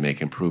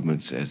make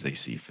improvements as they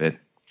see fit.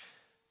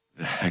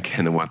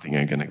 Again, the one thing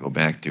I'm going to go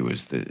back to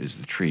is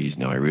the trees.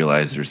 Now, I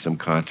realize there's some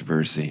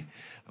controversy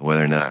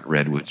whether or not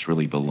redwoods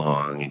really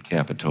belong in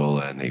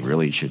Capitola, and they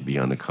really should be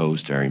on the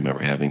coast. I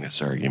remember having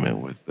this argument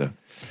with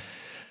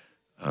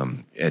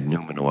Ed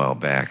Newman a while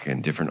back,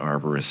 and different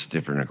arborists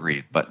different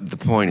agreed. But the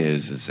point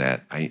is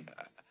that I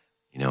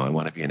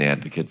want to be an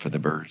advocate for the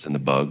birds and the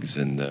bugs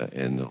and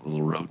the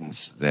little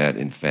rodents that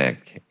in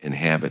fact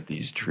inhabit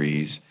these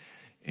trees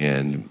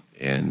and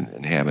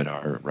inhabit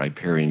our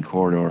riparian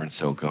corridor and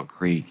Soquel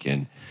Creek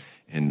and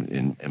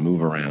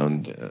move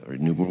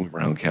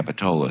around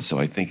Capitola. So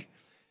I think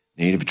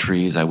native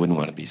trees, I wouldn't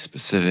want to be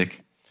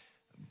specific,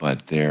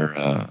 but they're,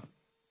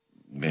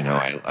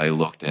 I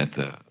looked at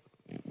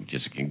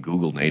just can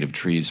Google native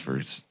trees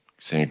for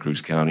Santa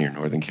Cruz County or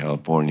Northern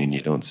California, and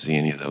you don't see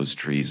any of those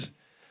trees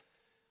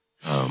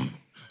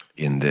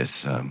in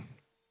this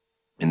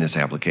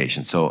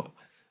application. So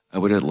I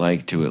would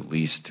like to at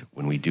least,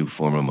 when we do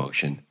form a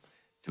motion,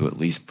 to at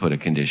least put a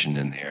condition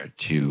in there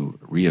to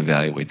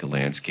reevaluate the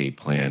landscape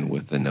plan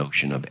with the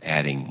notion of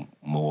adding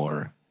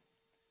more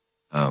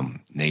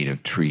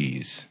native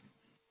trees,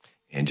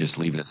 and just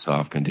leave it a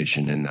soft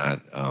condition and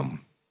not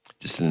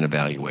just an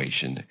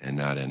evaluation and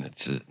not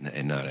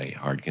a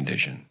hard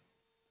condition.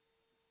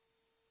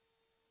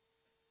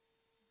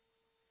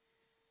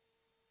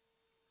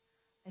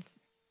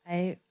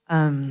 I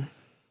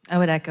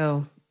would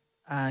echo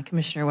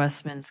Commissioner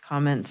Westman's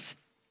comments.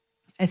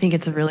 I think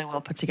it's a really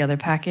well put together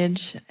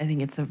package. I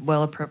think it's a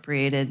well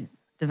appropriated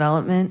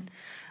development.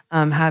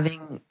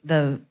 Having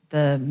the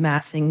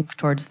massing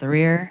towards the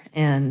rear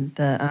and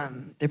the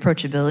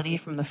approachability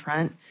from the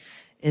front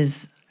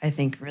is, I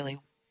think, really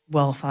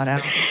well thought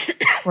out.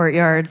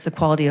 Courtyards, the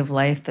quality of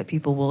life that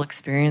people will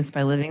experience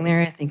by living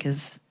there, I think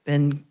has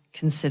been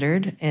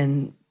considered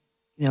and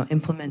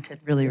implemented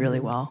really, really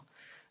well.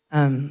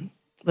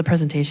 The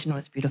presentation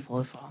was beautiful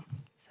as well.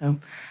 So,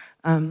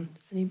 does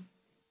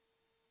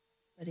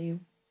anybody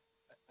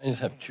I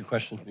just have two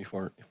questions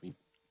before if we.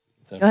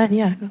 Go ahead,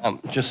 yeah.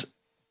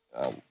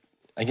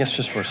 I guess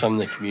just for some of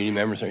the community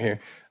members that are here,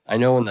 I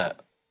know in the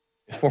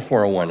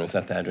 4401, was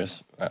that the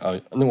address?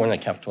 The one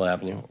at Capitola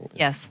Avenue?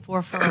 Yes,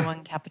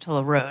 4401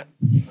 Capitola Road.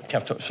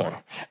 Capitola, sorry.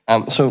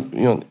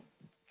 So,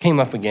 came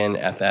up again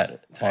at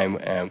that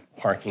time,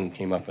 parking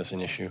came up as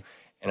an issue.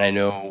 And I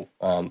know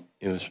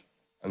it was,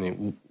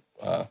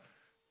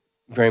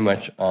 very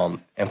much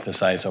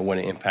emphasized on what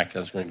an impact that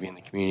was going to be in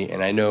the community.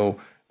 And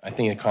I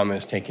think the comment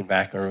was taken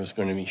back, or it was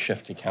going to be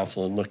shifted to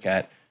council to look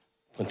at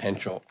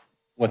potential,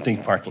 what the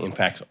parking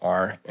impacts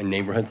are in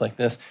neighborhoods like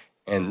this.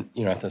 And,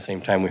 at the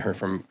same time, we heard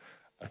from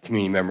a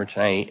community member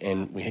tonight,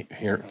 and we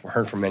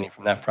heard from many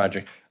from that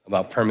project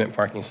about permit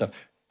parking stuff.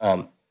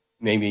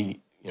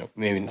 Maybe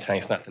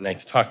tonight's not the night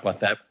to talk about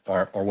that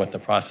or what the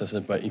process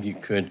is, but if you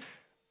could,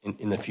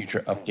 in the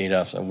future, update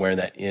us on where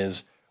that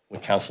is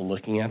with council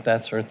looking at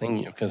that sort of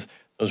thing, because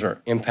those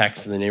are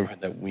impacts to the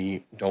neighborhood that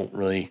we don't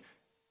really,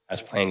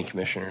 as planning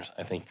commissioners,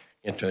 I think,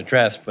 get to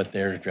address, but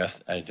they're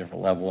addressed at a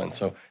different level. And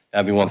so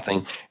that'd be one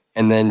thing.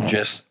 And then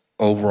just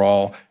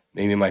overall,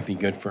 maybe it might be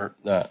good for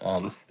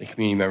the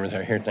community members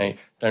that are here tonight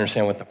to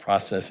understand what the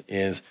process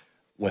is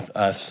with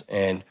us,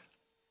 and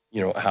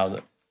how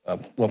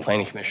what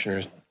planning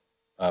commissioners,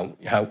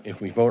 how if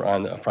we vote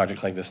on a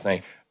project like this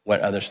tonight, what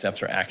other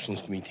steps or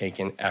actions can be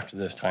taken after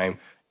this time,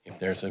 if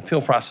there's an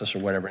appeal process or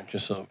whatever,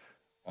 just so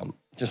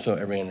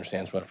everybody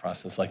understands what a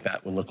process like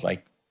that would look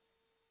like.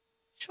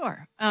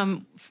 Sure.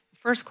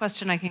 First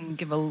question I can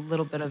give a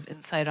little bit of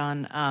insight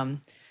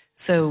on.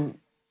 So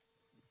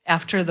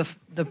after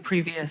the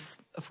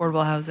previous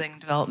affordable housing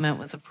development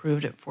was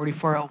approved at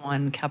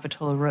 4401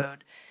 Capitola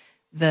Road,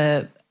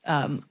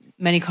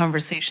 many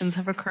conversations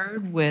have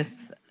occurred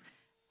with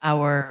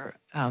our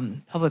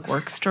public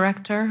works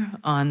director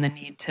on the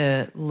need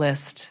to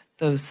list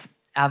those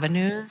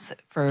avenues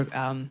for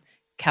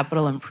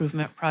capital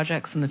improvement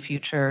projects in the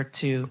future,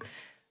 to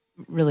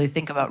really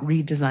think about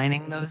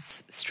redesigning those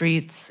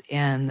streets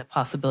and the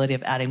possibility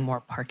of adding more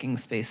parking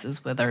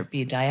spaces, whether it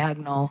be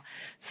diagonal.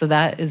 So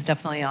that is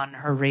definitely on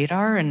her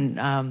radar.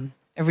 And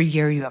every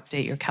year you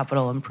update your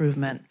capital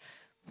improvement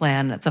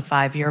plan. It's a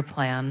 5-year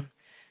plan.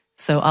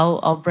 So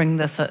I'll bring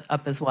this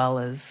up as well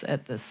as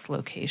at this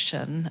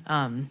location.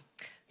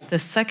 The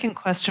second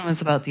question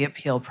was about the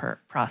appeal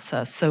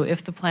process. So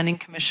if the Planning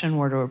Commission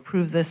were to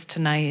approve this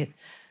tonight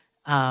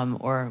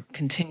or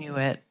continue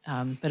it,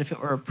 but if it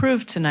were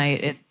approved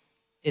tonight,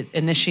 it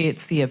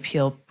initiates the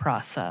appeal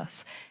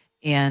process.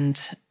 And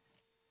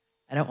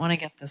I don't want to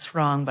get this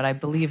wrong, but I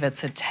believe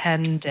it's a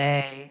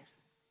 10-day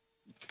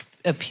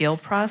appeal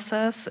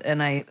process.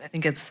 And I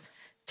think it's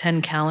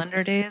 10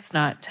 calendar days,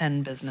 not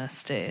 10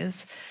 business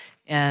days.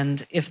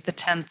 And if the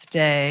 10th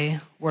day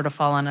were to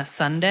fall on a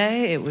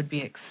Sunday, it would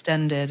be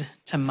extended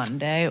to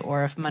Monday.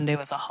 Or if Monday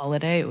was a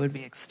holiday, it would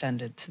be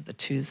extended to the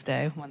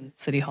Tuesday when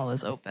City Hall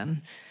is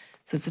open.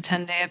 So it's a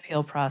 10-day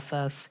appeal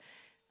process.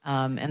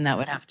 And that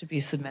would have to be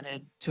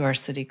submitted to our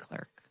city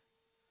clerk.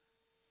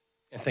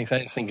 Yeah, thanks. I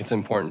just think it's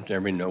important to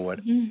everybody know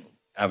what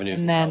avenues.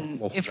 And then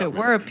if it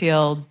were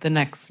appealed,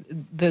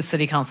 the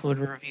city council would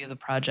review the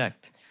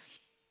project.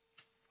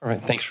 All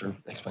right, thanks for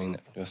explaining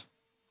that to us.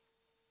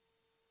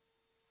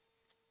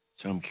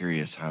 So I'm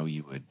curious how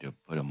you would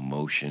put a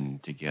motion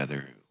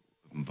together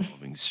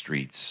involving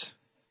streets.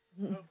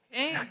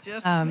 Okay,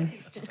 just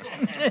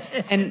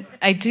and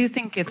I do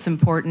think it's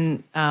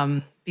important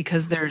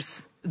because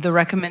the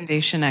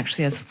recommendation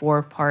actually has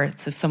 4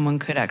 parts. If someone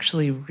could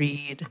actually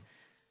read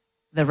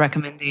the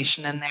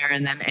recommendation in there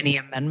and then any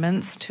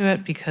amendments to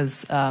it,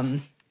 because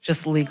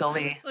just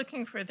legally.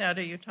 looking for that.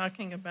 Are you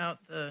talking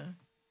about the?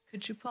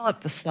 Could you pull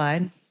up the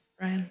slide,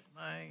 Brian?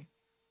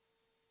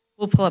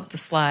 We'll pull up the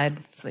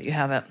slide so that you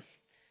have it.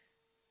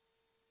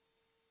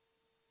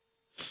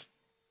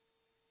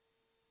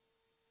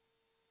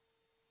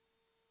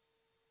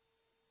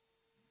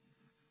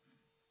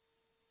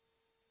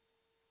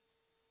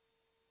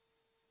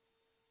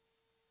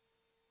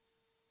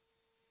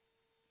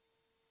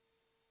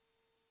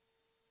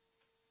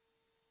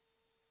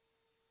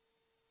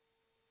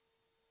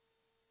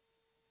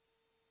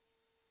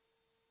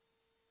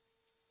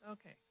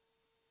 Okay.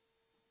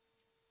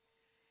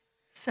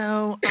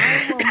 So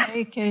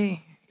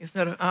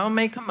I'll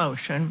make a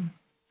motion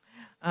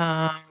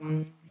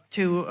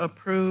to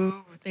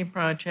approve the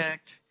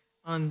project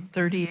on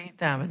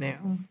 38th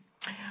Avenue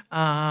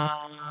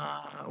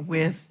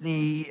with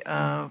the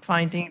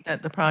finding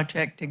that the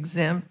project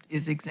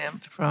is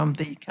exempt from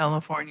the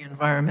California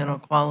Environmental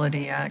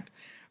Quality Act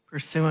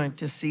pursuant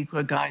to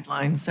CEQA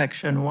guidelines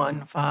section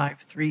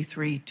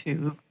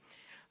 15332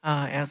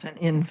 as an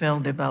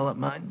infill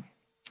development.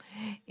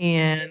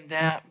 And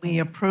that we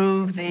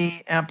approve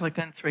the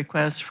applicant's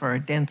request for a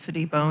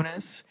density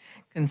bonus,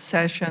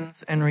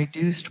 concessions, and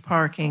reduced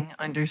parking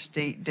under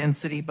state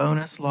density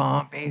bonus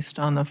law based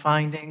on the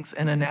findings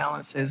and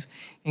analysis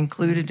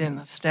included in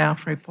the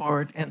staff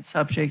report and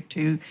subject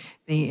to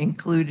the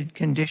included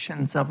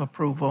conditions of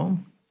approval.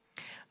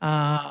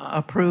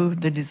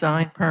 approve the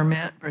design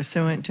permit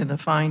pursuant to the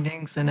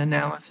findings and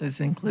analysis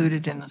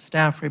included in the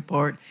staff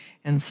report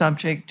and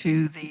subject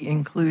to the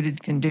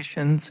included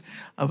conditions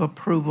of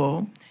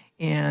approval,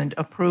 and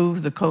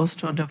approve the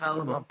coastal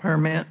development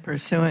permit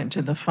pursuant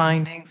to the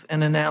findings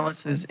and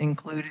analysis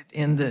included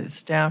in the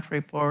staff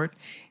report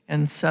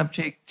and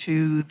subject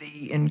to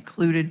the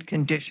included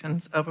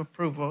conditions of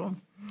approval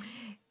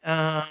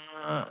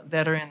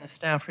that are in the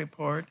staff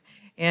report,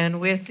 and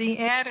with the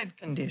added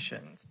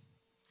conditions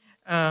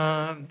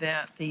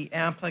that the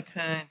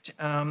applicant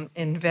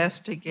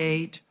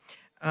investigate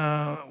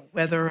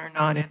whether or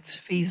not it's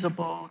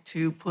feasible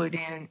to put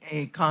in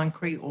a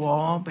concrete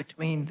wall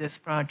between this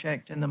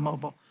project and the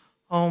mobile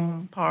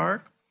home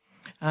park,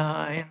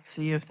 and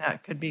see if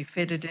that could be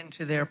fitted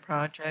into their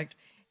project,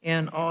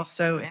 and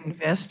also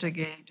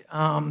investigate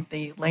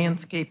the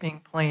landscaping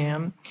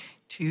plan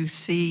to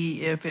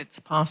see if it's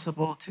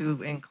possible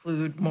to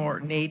include more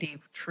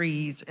native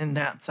trees in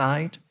that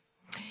site,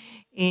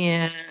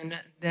 and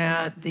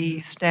that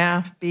the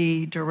staff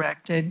be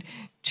directed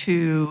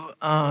to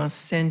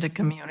send a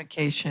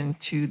communication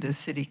to the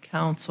City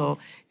Council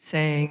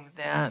saying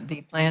that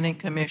the Planning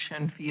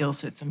Commission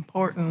feels it's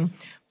important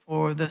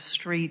for the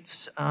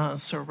streets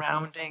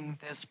surrounding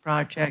this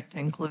project,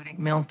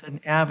 including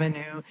Milton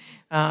Avenue,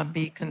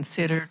 be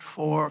considered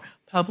for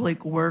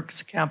public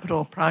works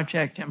capital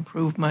project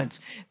improvements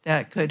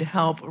that could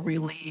help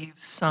relieve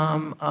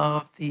some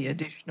of the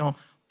additional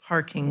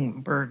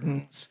parking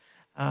burdens.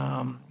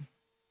 And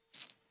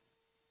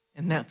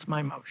that's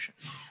my motion.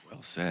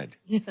 Well said.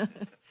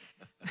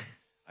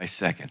 I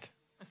second.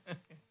 A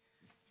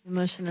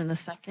motion and a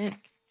second.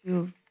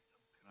 Can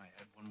I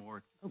add one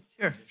more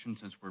sure. condition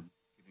since we're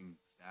giving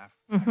staff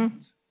Mhm.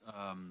 guidance?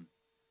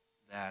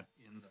 That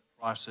in the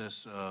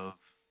process of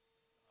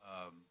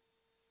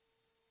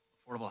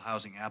affordable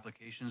housing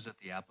applications, that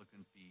the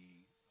applicant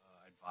be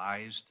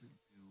advised to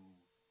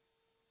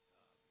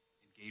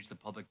engage the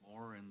public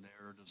more in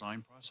their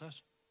design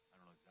process. I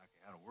don't know exactly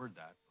how to word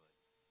that, but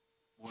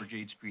more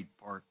Jade Street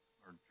Park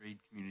or Jade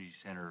Community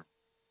Center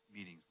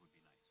meetings would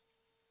be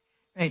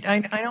nice.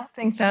 Right. I don't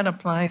think that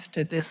applies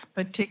to this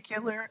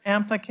particular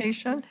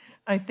application.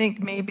 I think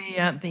maybe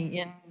at the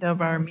end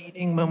of our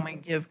meeting, when we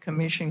give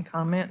commission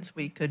comments,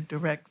 we could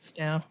direct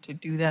staff to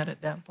do that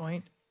at that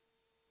point.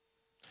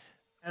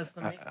 As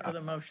the maker of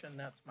the motion,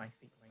 that's my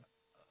feeling.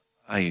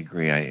 I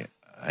agree.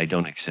 I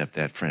don't accept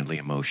that friendly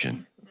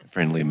amendment.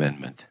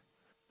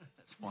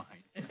 That's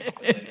fine.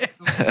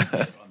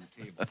 On the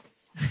table.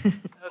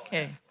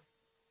 Okay.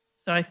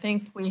 So I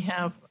think we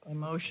have a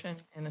motion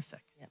and a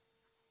second.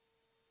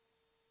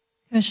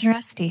 Commissioner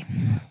Esty.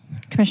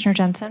 Commissioner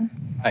Jensen.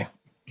 Aye.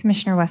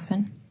 Commissioner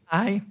Westman.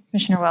 Aye.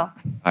 Commissioner Welk.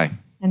 Aye.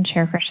 And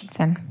Chair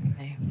Christensen.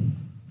 Aye.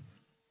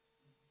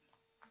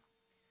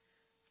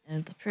 And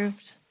it's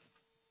approved.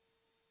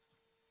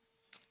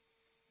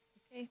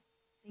 Okay,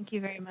 thank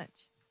you very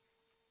much.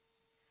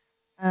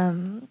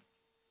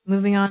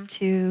 Moving on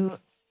to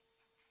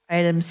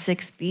item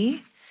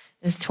 6B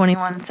is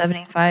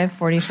 2175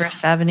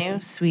 41st Avenue,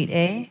 Suite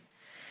A.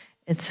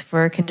 It's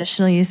for a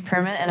conditional use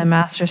permit and a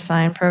master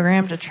sign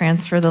program to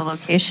transfer the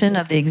location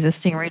of the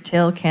existing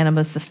retail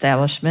cannabis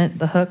establishment,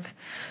 The Hook,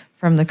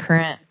 from the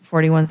current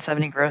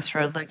 4170 Gross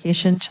Road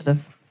location to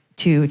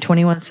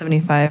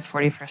 2175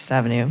 41st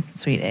Avenue,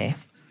 Suite A.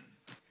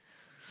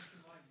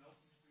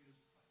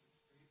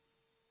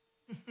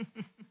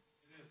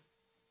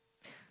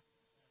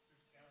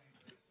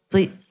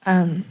 Please,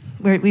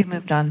 we've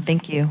moved on.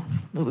 Thank you.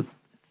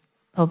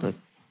 Public.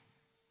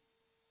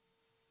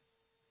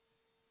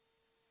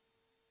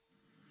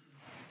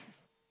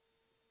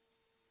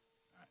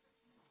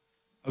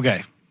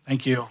 Okay,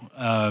 thank you.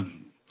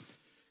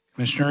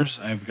 Commissioners,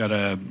 I've got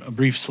a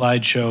brief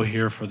slideshow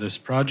here for this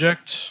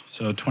project.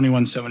 So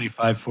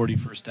 2175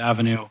 41st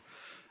Avenue.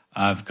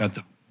 I've got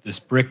this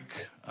brick,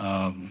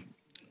 I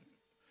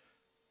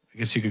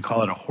guess you could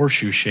call it a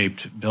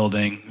horseshoe-shaped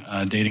building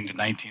dating to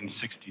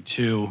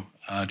 1962.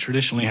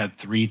 Traditionally had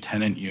 3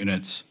 tenant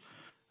units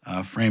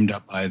framed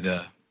up by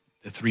the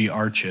 3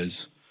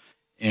 arches.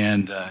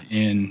 And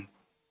in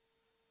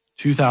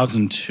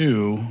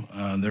 2002,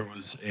 there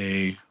was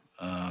a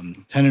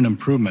tenant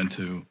improvement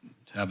to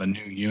have a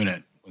new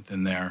unit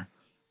within there.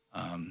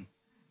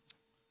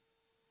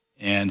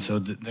 And so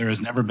there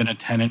has never been a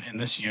tenant in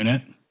this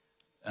unit.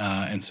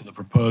 And so the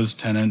proposed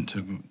tenant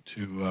to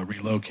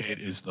relocate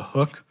is The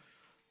Hook,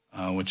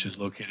 which is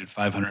located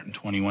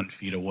 521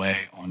 feet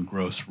away on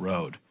Gross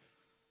Road.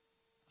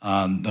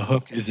 The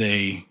Hook is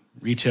a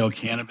retail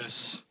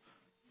cannabis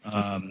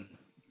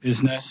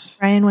business.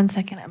 Ryan, 1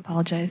 second. I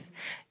apologize.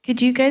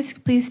 Could you guys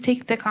please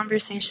take the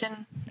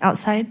conversation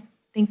outside?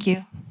 Thank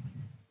you.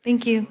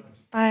 Thank you.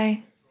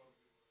 Bye.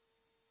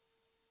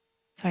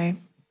 Sorry.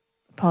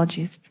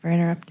 Apologies for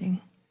interrupting.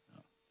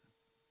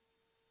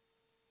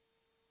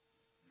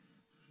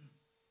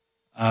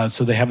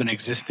 So they have an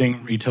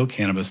existing retail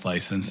cannabis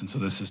license, and so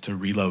this is to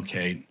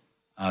relocate.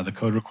 The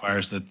code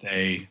requires that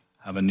they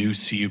have a new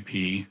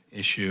CUP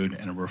issued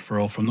and a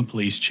referral from the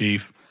police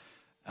chief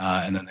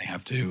and then they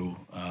have to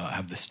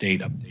have the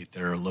state update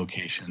their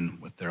location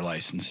with their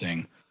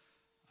licensing.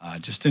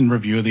 Just in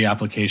review of the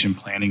application,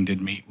 planning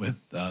did meet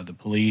with the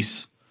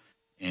police,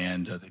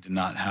 and they did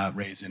not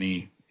raise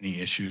any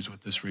issues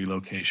with this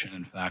relocation.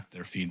 In fact,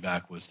 their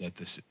feedback was that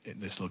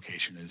this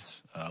location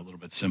is a little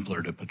bit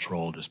simpler to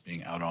patrol, just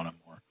being out on a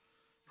more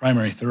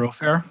primary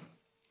thoroughfare.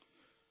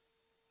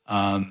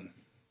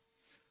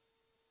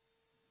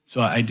 So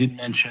I did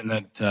mention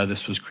that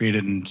this was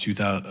created in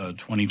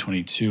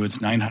 2022. It's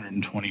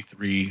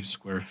 923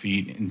 square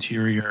feet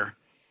interior.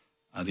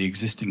 The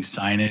existing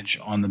signage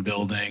on the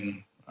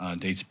building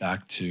dates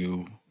back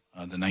to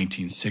the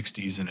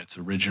 1960s in its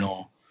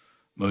original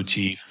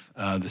motif.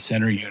 The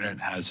center unit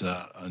has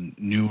a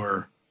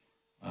newer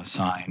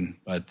sign,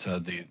 but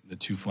the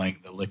two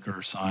flank, the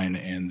liquor sign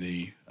and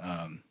the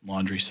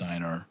laundry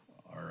sign are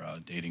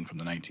dating from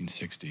the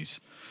 1960s.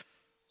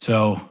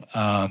 So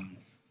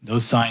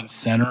those signs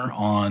center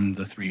on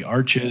the three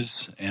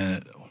arches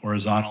and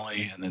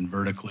horizontally and then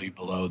vertically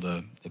below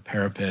the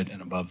parapet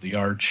and above the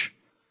arch.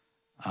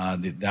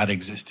 That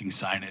existing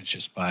signage,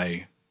 just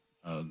by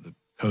the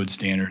code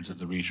standards of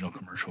the Regional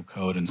Commercial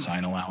Code and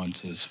sign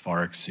allowances,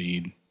 far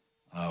exceed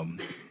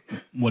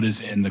what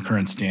is in the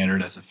current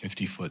standard as a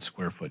 50-foot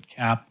square foot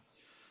cap.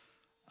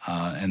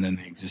 And then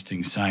the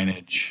existing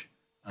signage,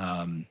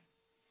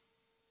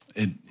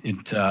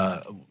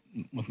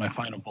 with my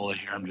final bullet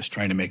here, I'm just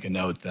trying to make a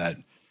note that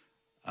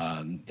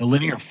the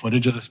linear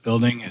footage of this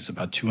building is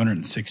about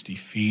 260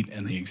 feet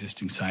and the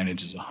existing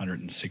signage is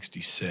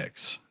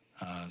 166.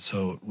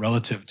 So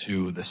relative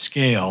to the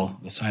scale,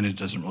 the signage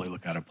doesn't really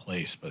look out of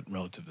place, but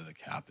relative to the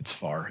cap, it's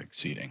far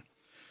exceeding.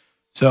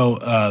 So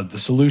the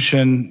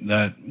solution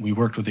that we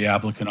worked with the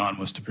applicant on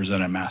was to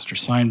present a master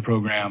sign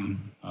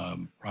program.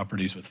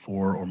 Properties with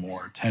 4 or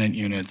more tenant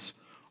units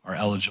are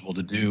eligible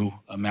to do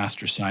a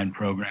master sign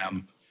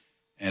program.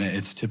 And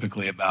it's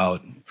typically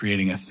about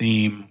creating a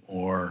theme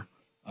or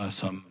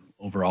some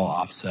overall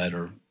offset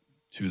or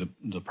to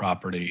the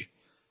property.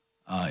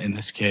 In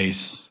this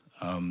case,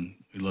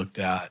 we looked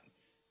at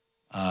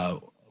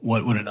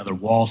what would another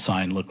wall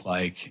sign look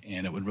like,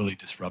 and it would really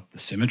disrupt the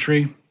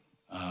symmetry.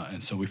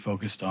 And so we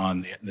focused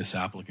on this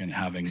applicant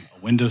having a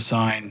window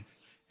sign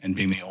and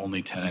being the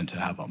only tenant to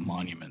have a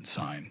monument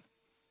sign.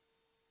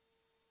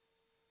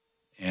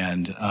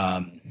 And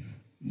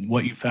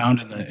what you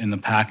found in the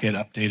packet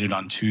updated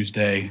on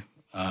Tuesday,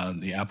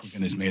 the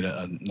applicant has made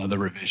another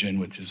revision,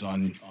 which is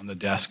on the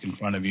desk in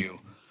front of you.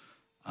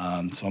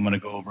 So I'm going to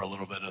go over a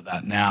little bit of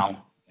that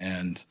now.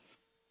 And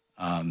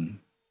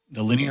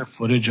the linear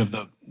footage of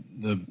the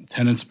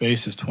tenant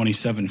space is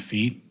 27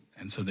 feet.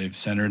 And so they've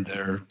centered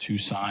their two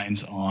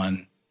signs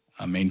on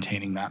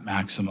maintaining that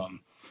maximum.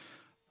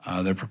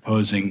 They're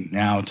proposing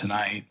now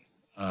tonight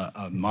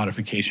a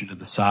modification to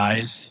the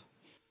size.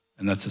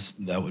 And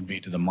that would be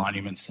to the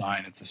monument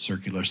sign. It's a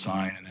circular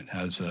sign, and it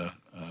has a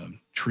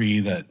tree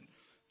that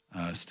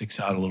sticks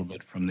out a little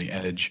bit from the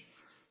edge.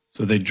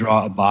 So they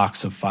draw a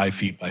box of 5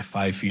 feet by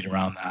 5 feet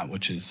around that,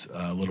 which is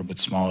a little bit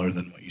smaller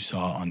than what you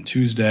saw on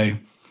Tuesday.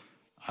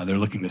 They're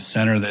looking to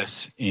center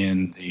this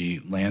in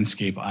the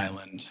landscape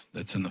island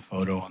that's in the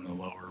photo on the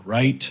lower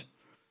right.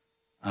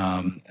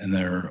 And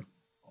they're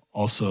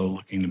also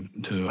looking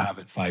to have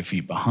it 5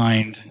 feet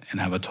behind and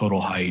have a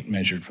total height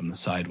measured from the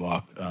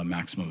sidewalk,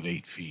 maximum of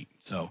 8 feet.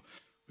 So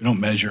we don't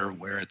measure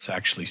where it's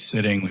actually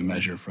sitting. We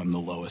measure from the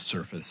lowest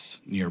surface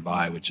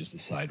nearby, which is the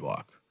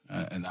sidewalk.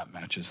 And that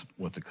matches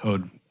what the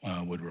code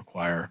would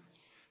require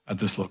at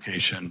this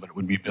location, but it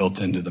would be built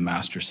into the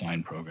master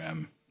sign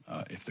program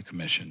if the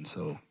commission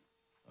so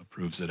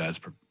approves it as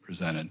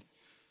presented.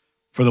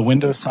 For the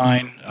window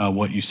sign,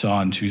 what you saw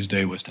on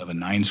Tuesday was to have a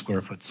 9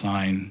 square foot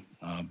sign,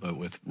 but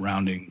with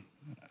rounding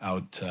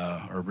out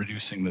or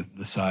reducing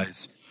the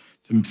size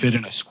to fit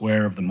in a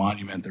square of the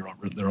monument,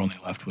 they're only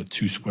left with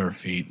 2 square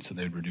feet, so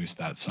they'd reduce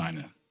that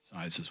sign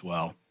size as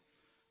well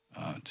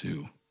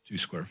to 2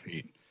 square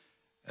feet.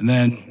 And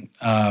then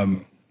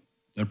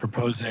they're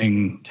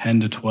proposing 10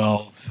 to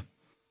 12.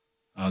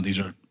 These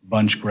are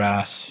bunch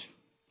grass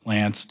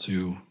plants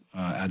to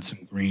add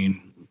some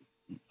green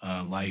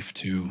life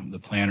to the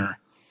planter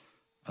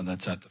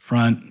that's at the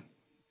front.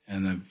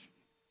 And I've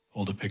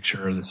pulled a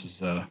picture. This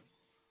is a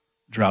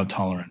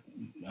drought-tolerant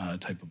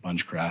type of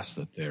bunch grass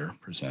that they're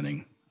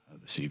presenting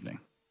this evening.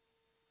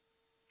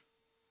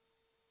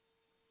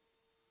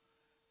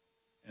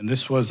 And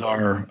this was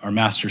our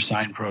master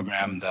sign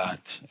program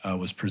that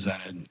was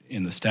presented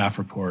in the staff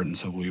report. And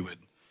so we would,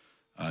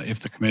 if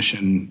the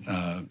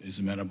commission is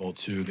amenable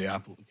to the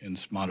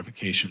applicant's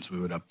modifications, we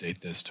would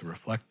update this to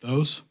reflect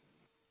those.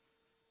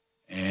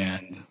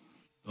 And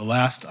the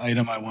last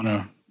item I want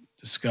to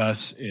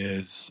discuss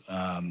is,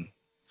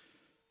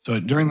 so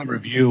during the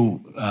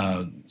review,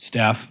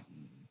 staff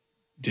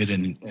did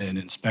an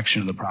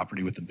inspection of the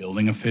property with the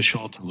building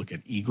official to look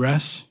at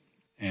egress.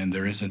 And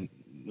there is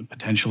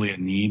potentially a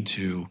need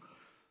to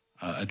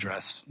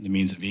address the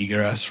means of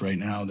egress. Right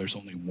now, there's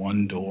only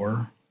one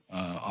door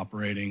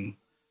operating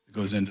that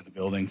goes into the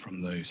building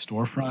from the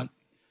storefront.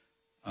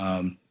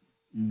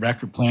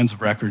 plans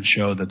of record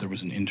show that there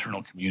was an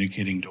internal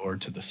communicating door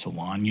to the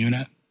salon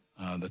unit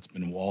that's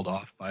been walled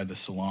off by the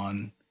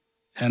salon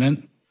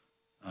tenant.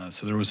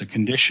 So there was a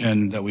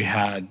condition that we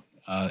had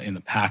in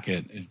the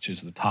packet, which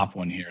is the top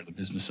one here. The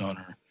business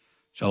owner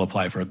shall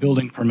apply for a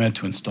building permit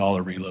to install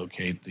or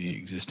relocate the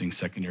existing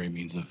secondary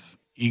means of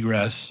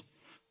egress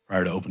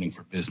prior to opening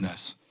for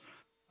business.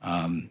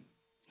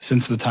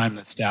 Since the time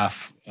that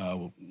staff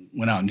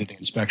went out and did the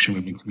inspection,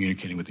 we've been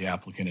communicating with the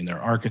applicant and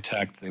their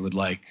architect. They would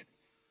like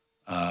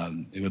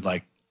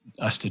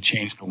us to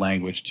change the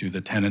language to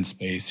the tenant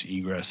space,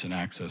 egress, and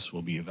access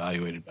will be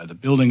evaluated by the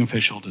building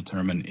official to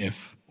determine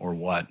if or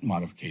what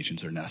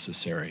modifications are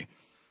necessary.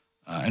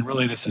 And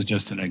really, this is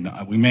just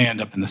we may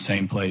end up in the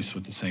same place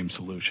with the same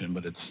solution,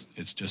 but it's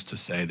just to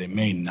say they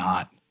may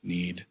not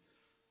need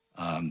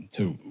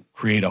to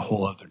create a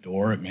whole other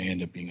door. It may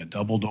end up being a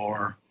double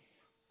door.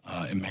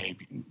 It may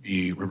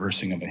be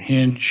reversing of a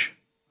hinge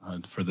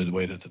for the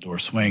way that the door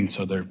swings.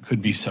 So there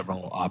could be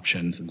several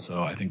options. And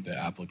so I think the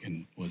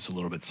applicant was a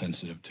little bit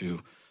sensitive to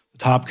the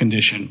top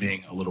condition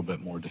being a little bit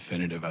more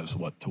definitive as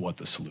to what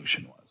the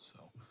solution was.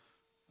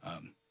 So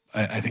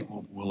I think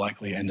we'll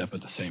likely end up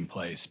at the same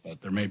place,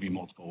 but there may be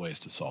multiple ways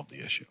to solve the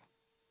issue.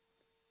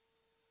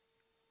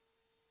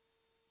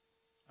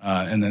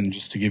 And then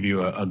just to give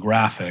you a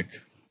graphic,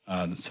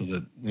 so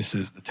that this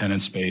is the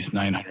tenant space,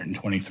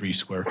 923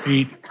 square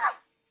feet.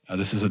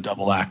 This is a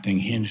double acting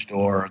hinge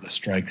door. The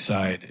strike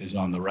side is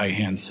on the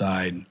right-hand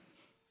side.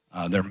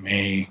 There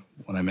may,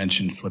 when I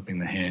mentioned flipping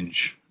the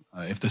hinge,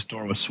 if this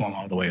door was swung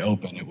all the way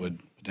open, it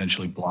would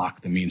potentially block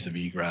the means of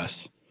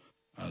egress.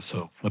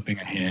 So flipping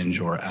a hinge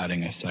or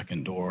adding a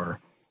second door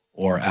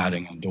or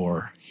adding a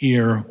door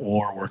here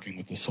or working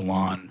with the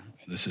salon.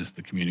 This is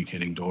the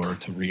communicating door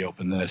to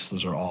reopen this.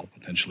 Those are all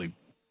potentially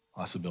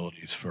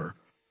possibilities for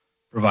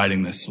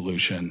providing this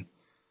solution.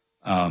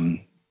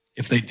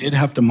 If they did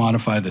have to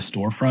modify the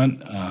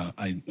storefront,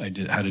 I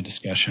had a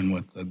discussion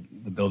with the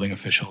building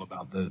official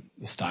about the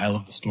style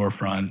of the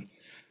storefront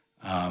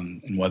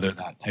and whether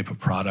that type of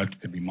product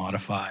could be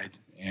modified.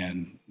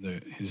 And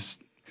his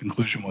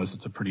conclusion was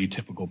it's a pretty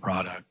typical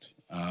product,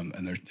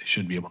 and they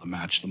should be able to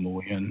match the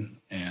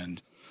mullion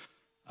and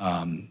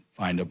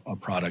find a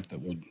product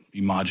that would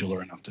be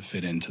modular enough to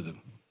fit into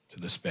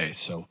the space.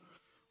 So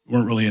we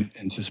weren't really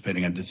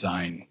anticipating a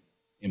design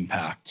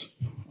impact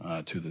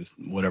to this,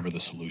 whatever the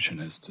solution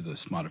is to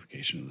this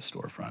modification of the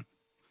storefront.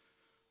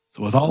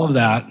 So with all of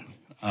that,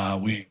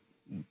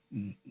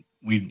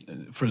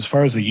 for as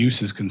far as the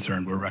use is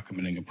concerned, we're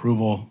recommending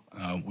approval.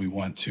 We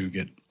want to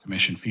get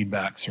commission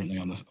feedback, certainly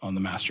on the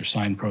master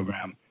sign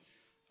program,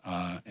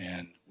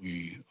 and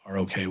we are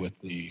okay with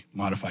the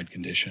modified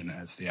condition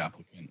as the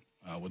applicant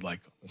would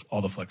like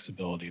all the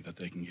flexibility that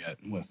they can get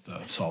with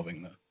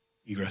solving the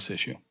egress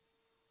issue.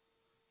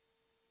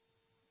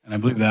 And I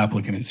believe the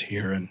applicant is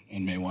here and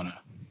may want to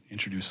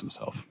introduce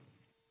himself.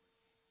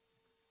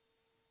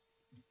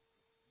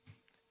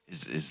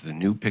 Is the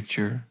new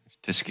picture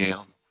to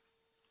scale?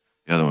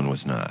 The other one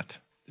was not.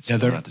 Yeah,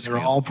 they're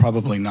all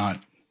probably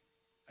not.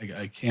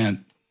 I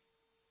can't.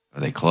 Are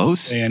they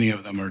close? Say any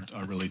of them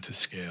are really to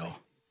scale.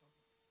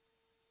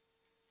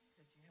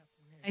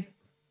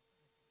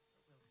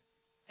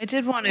 I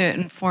did want to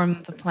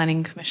inform the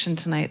Planning Commission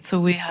tonight.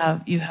 So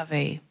you have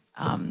a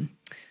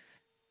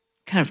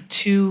kind of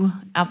two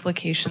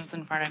applications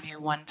in front of you,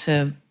 one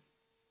to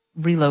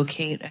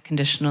relocate a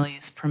conditional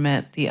use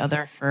permit, the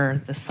other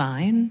for the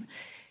sign.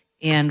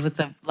 And with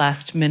the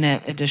last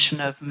minute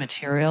addition of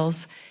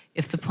materials,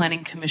 if the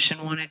Planning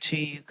Commission wanted to,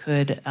 you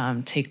could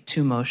take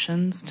two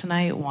motions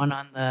tonight, one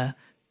on the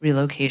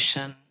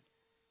relocation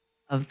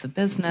of the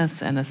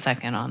business and a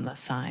second on the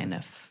sign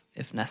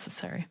if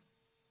necessary.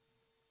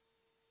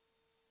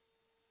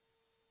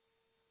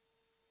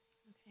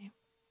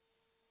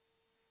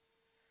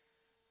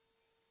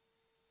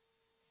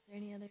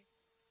 Any other?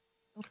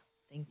 Oh,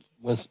 thank you.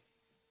 Was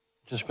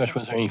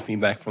there any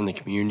feedback from the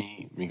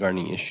community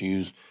regarding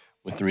issues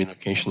with the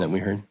relocation that we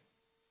heard?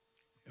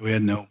 We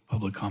had no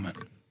public comment.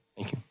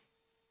 Thank you.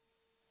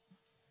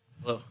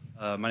 Hello,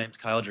 my name is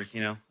Kyle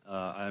Jerkino.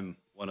 I'm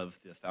one of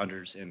the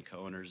founders and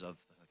co-owners of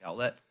the Hook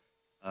Outlet.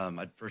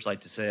 I'd first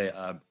like to say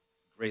I'm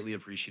greatly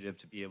appreciative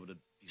to be able to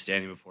be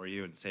standing before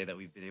you and say that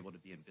we've been able to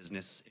be in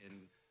business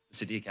in the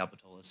city of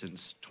Capitola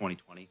since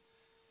 2020.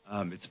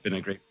 It's been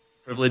a great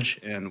privilege,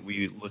 and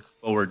we look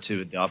forward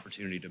to the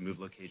opportunity to move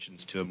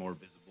locations to a more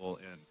visible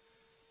and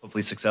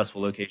hopefully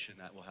successful location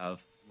that will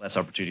have less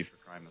opportunity for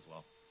crime as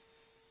well.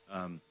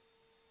 I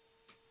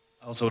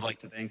also would like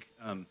to thank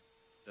not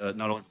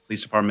only the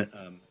police department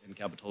in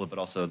Capitola, but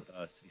also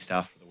city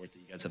staff for the work that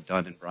you guys have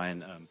done, and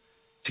Brian,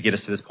 to get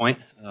us to this point.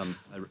 I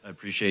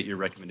appreciate your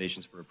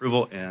recommendations for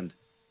approval, and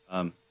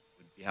would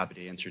be happy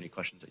to answer any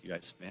questions that you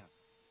guys may have.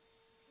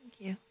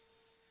 Thank you. Do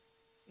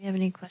we have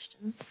any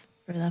questions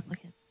for the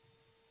applicant?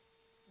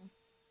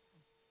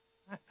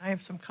 I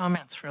have some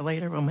comments for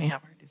later when we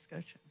have our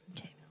discussion.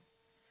 Okay.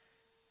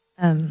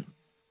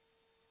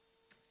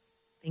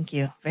 Thank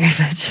you very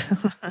much.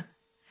 Are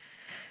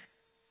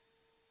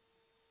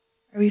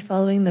we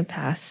following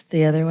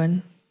the other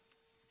one?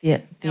 the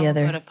Now we'll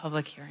other? go to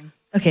public hearing.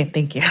 Okay,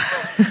 thank you.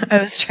 I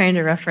was trying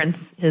to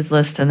reference his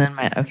list and then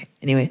okay,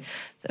 anyway.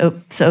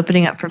 So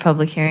opening up for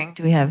public hearing,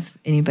 do we have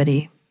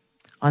anybody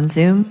on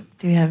Zoom?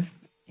 Do we have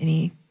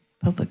any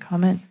public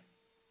comment?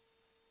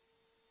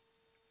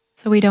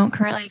 So we don't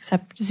currently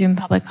accept Zoom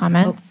public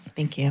comments. Oh,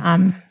 thank you.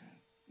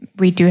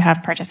 We do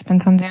have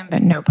participants on Zoom,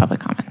 but no public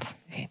comments.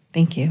 Okay,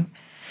 thank you.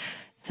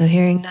 So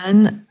hearing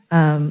none,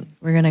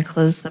 we're going to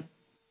close the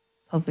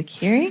public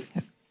hearing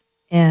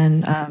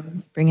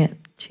and bring it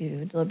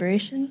to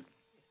deliberation.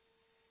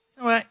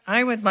 So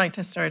I would like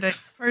to start. I'd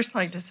first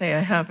like to say I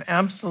have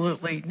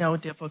absolutely no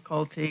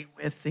difficulty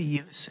with the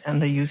use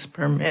and the use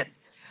permit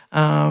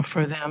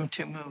for them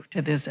to move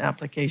to this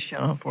application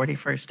on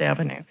 41st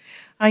Avenue.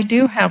 I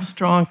do have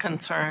strong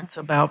concerns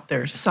about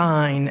their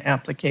sign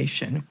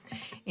application.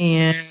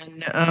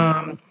 And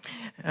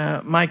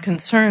my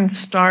concerns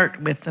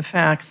start with the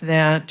fact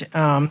that,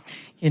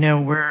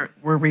 we're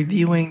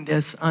reviewing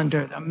this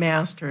under the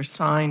master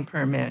sign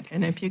permit.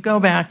 And if you go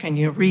back and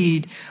you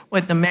read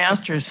what the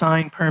master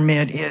sign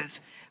permit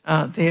is,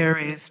 there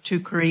is to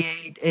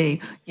create a,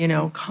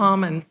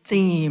 common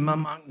theme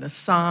among the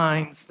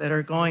signs that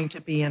are going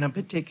to be in a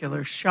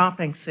particular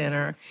shopping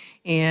center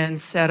and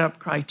set up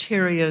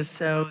criteria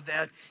so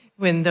that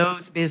when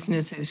those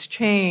businesses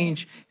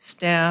change,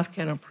 staff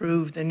can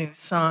approve the new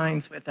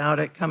signs without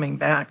it coming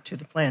back to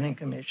the Planning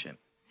Commission.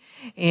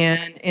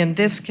 And in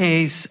this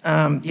case,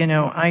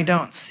 I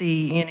don't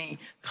see any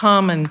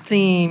common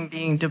theme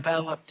being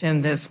developed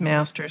in this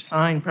master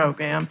sign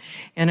program.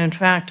 And in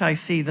fact, I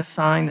see the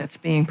sign that's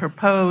being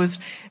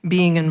proposed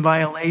being in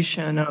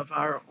violation of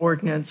our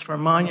ordinance for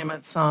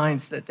monument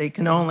signs that they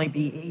can only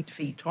be 8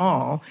 feet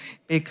tall,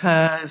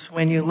 because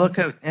when you look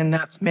at, and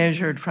that's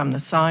measured from the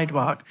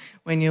sidewalk,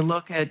 when you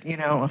look at, a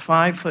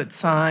 5-foot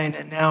sign,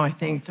 and now I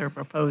think they're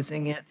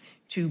proposing it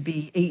to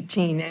be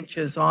 18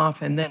 inches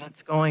off, and then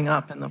it's going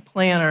up in the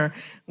planner,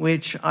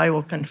 which I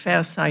will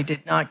confess I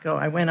did not go.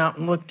 I went out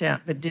and looked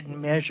at, but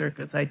didn't measure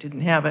because I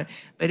didn't have it.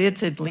 But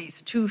it's at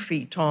least 2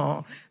 feet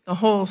tall. The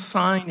whole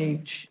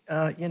signage,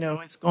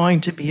 is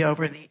going to be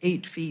over the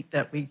 8 feet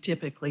that we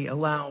typically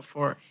allow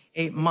for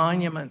a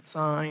monument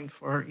sign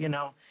for,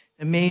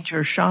 the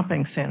major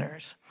shopping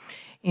centers.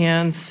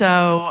 And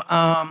so,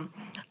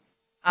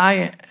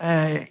 I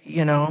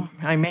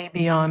may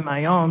be on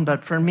my own,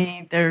 but for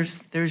me,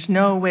 there's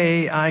no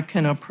way I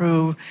can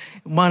approve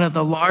one of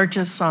the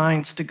largest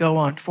signs to go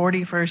on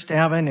 41st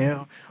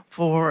Avenue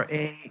for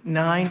a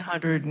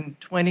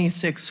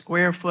 926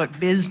 square foot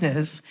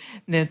business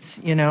that's,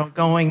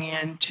 going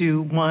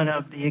into one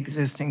of the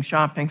existing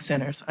shopping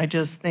centers. I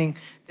just think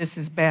this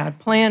is bad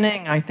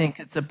planning. I think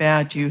it's a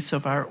bad use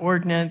of our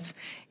ordinance.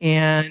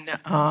 And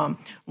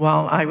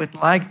while I would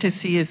like to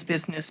see his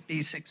business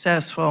be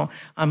successful,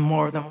 I'm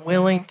more than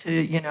willing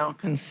to,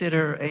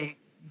 consider a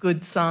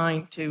good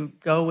sign to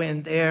go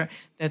in there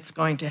that's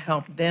going to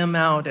help them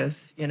out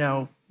as,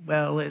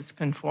 well as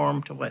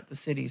conform to what the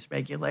city's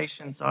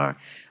regulations are.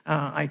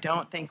 I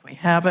don't think we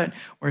have it.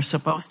 We're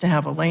supposed to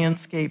have a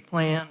landscape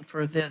plan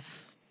for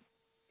this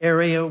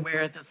area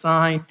where the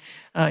sign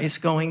is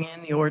going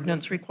in. The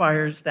ordinance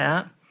requires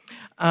that.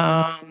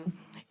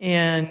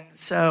 And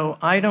so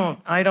I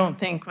don't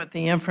think with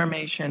the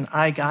information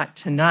I got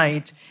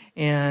tonight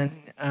and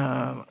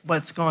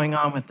what's going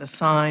on with the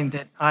sign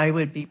that I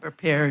would be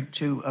prepared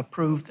to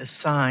approve the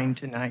sign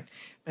tonight.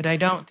 But I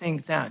don't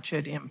think that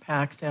should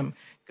impact them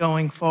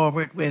going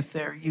forward with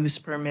their use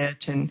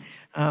permit, and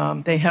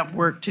they have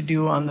work to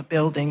do on the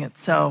building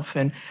itself.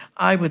 And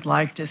I would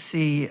like to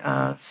see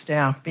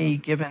staff be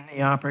given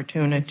the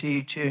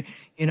opportunity to,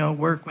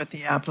 work with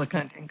the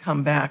applicant and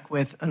come back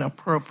with an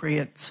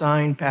appropriate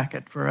sign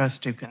packet for us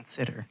to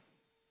consider.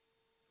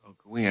 Well,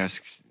 can we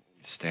ask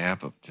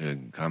staff to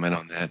comment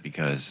on that?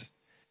 Because,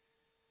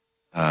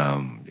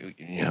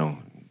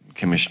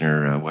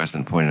 Commissioner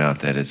Westman pointed out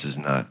that this is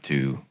not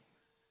to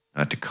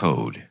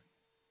code.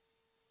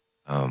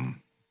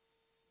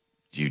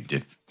 Do you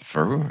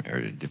defer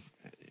or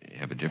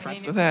have a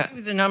difference with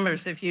that? The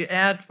numbers, if you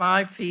add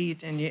 5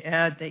 feet and you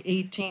add the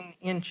 18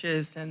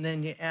 inches and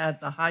then you add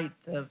the height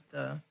of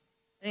the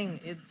thing,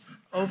 it's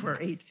over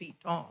 8 feet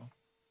tall.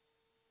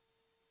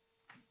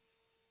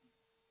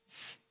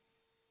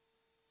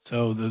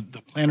 So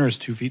the planter is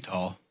 2 feet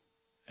tall,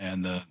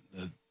 and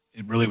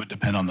it really would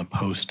depend on the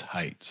post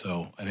height.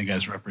 So I think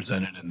as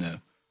represented in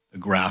the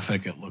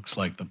graphic, it looks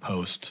like the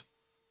post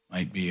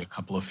might be a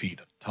couple of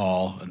feet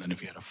tall, and then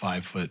if you had a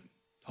 5-foot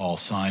tall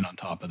sign on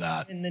top of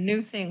that. In the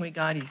new thing we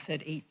got, he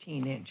said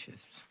 18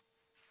 inches.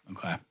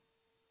 Okay.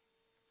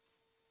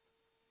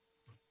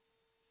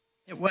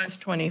 It was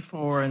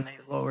 24, and they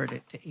lowered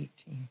it to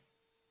 18.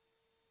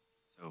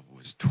 So if it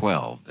was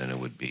 12, then it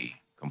would be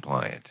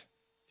compliant.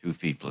 2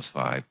 feet plus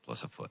 5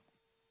 plus a foot.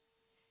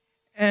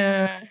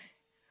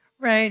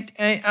 Right.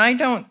 I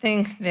don't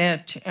think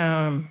that,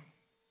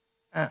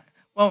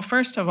 well,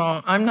 first of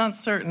all, I'm not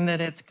certain that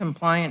it's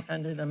compliant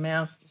under the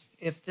master,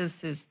 if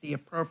this is the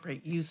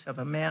appropriate use of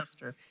a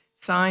master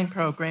sign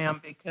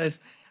program, because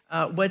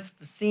what's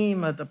the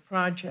theme of the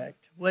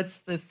project? what's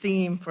the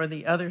theme for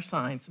the other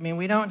signs? I mean,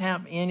 we don't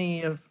have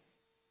any of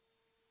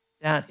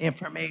that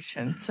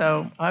information.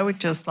 So I would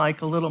just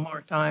like a little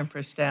more time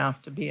for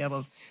staff to be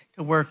able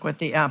to work with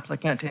the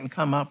applicant and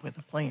come up with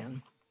a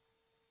plan.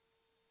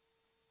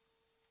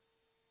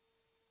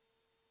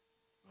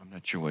 I'm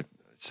not sure what,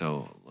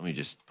 so let me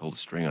just pull the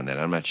string on that.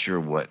 I'm not sure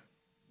what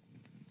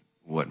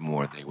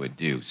more they would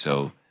do.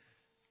 So,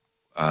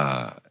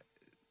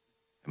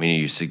 I mean,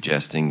 are you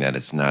suggesting that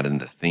it's not in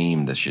the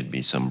theme? There should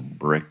be some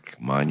brick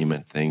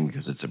monument thing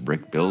because it's a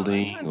brick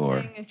building, I'm not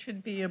or saying it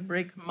should be a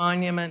brick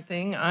monument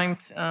thing.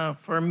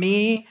 For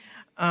me,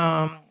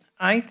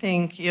 I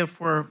think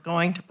if we're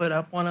going to put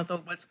up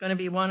what's going to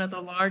be one of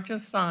the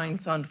largest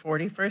signs on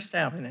 41st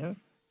Avenue,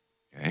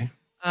 okay,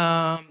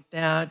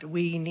 that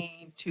we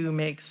need to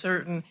make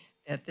certain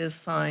that this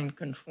sign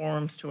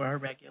conforms to our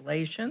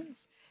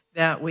regulations,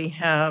 that we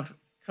have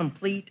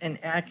complete and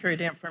accurate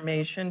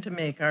information to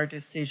make our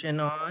decision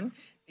on.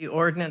 The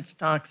ordinance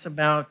talks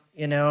about,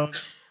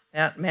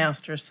 that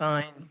master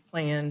sign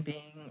plan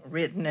being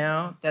written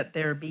out, that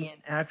there be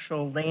an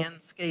actual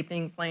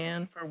landscaping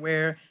plan for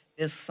where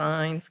this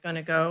sign's going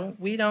to go.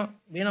 We don't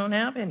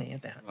have any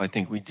of that. well, I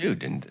think we do.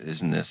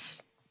 Isn't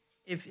this?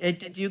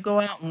 Did you go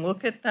out and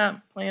look at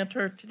that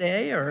planter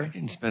today, or?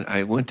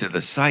 I went to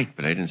the site,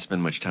 but I didn't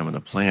spend much time on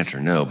the planter.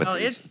 No, but Well,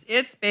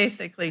 it's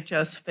basically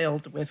just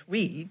filled with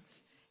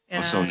weeds.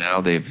 so now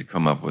they've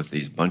come up with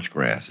these bunch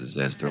grasses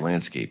as their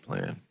landscape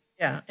plan.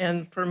 Yeah,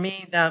 and for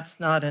me, that's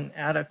not an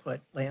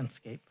adequate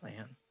landscape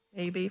plan.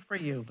 Maybe for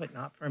you, but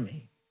not for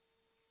me.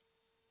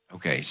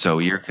 Okay, so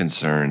your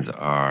concerns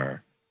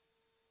are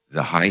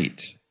the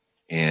height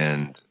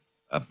and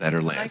a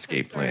better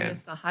landscape My concern plan.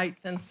 is the height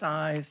and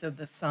size of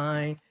the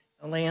sign,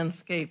 the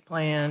landscape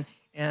plan,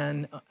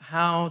 and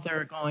how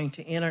they're going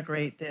to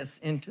integrate this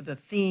into the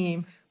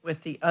theme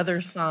with the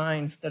other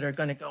signs that are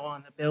going to go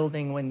on the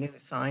building when new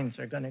signs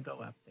are going to go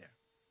up there.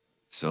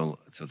 So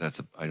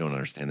I don't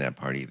understand that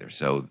part either.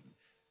 So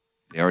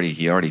he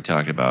already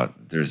talked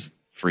about there's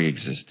 3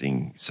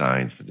 existing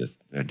signs for the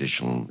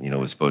additional,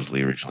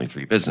 supposedly originally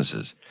 3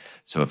 businesses.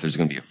 So if there's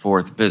going to be a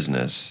 4th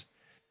business,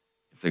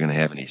 if they're going to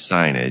have any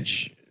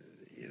signage,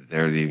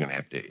 they're either going to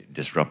have to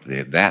disrupt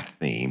that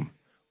theme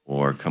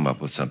or come up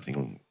with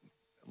something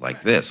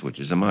like this, which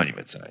is a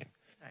monument sign.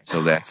 Right.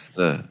 So that's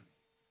the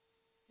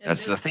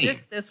theme.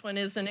 This one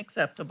isn't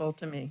acceptable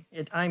to me.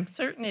 I'm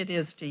certain it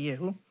is to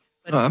you.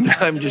 But No,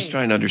 I'm just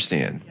trying to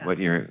understand what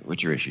your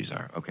issues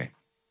are. Okay.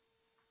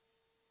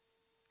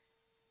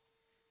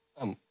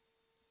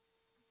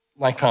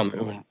 My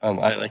comment,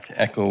 I'd like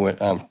to echo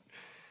what I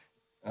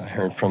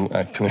heard from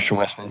Commissioner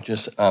Westman,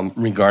 just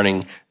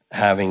regarding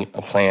having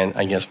a plan,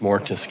 I guess, more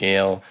to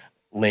scale,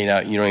 laid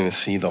out. You don't even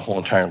see the whole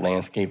entire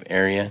landscape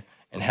area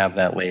and have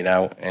that laid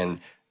out.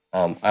 And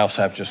I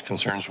also have just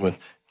concerns with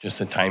just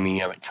the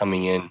timing of it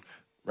coming in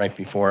right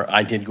before.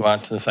 I did go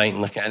out to the site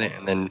and look at it,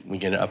 and then we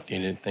get an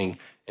updated thing.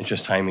 It's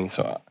just timing.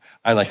 So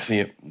I like to see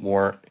it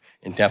more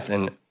in depth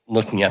and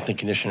looking at the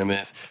condition of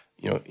it.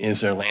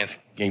 Is there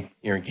landscape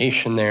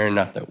irrigation there?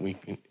 Not that we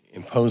can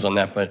impose on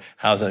that, but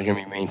how's that going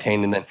to be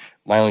maintained? And then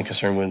my only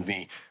concern would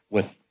be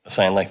with a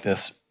sign like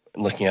this,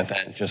 looking at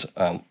that, just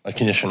a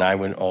condition I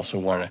would also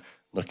want to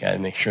look at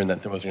and make sure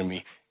that there wasn't going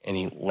to be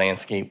any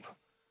landscape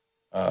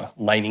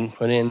lighting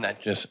put in that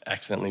just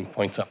accidentally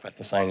points up at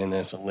the sign and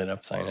there's a lit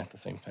up sign at the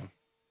same time.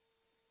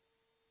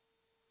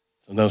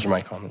 So those are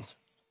my comments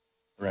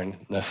around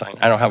the sign.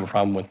 I don't have a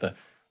problem with the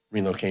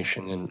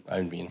relocation, and I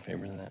would be in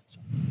favor of that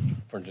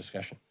for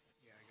discussion.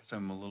 Yeah, I guess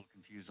I'm a little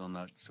confused on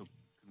that. So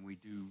can we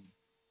do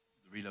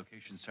the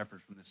relocation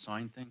separate from the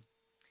sign thing?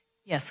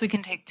 Yes, we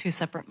can take 2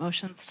 separate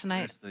motions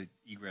tonight. Does the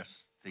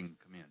egress thing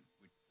come in?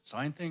 The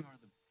sign thing or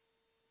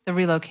the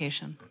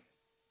relocation?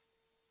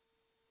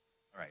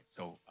 All right,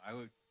 so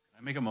can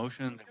I make a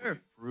motion that we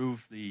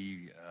approve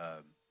the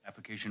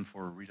application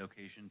for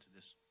relocation to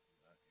this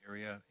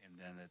area, and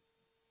then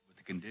with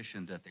the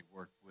condition that they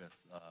work with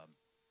the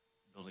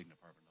building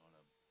department on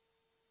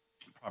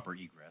a proper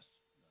egress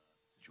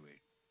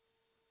situation,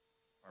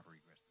 proper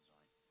egress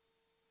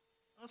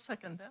design. I'll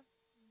second that.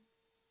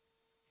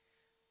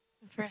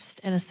 First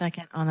and a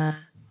second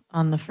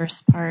on the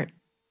first part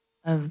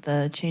of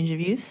the change of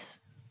use,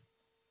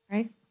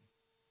 right?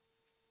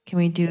 Can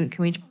we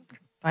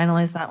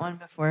finalize that one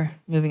before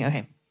moving?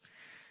 Okay.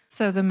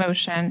 So the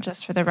motion,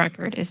 just for the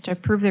record, is to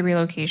approve the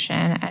relocation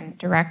and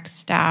direct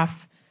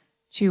staff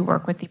to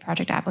work with the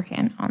project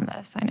applicant on the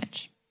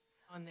signage.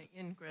 On the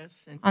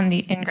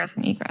ingress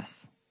and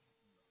egress.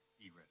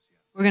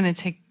 We're going to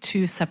take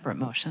 2 separate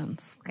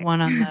motions. Right.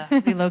 One on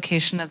the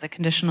relocation of the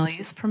conditional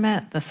use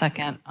permit, the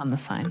second on the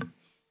sign.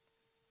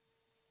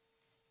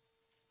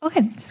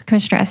 Okay, so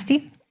Commissioner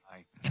Esty?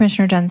 Aye.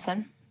 Commissioner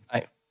Jensen?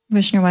 Aye.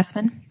 Commissioner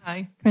Westman?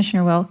 Aye.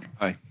 Commissioner Wilk?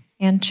 Aye.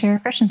 And Chair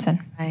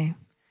Christensen? Aye.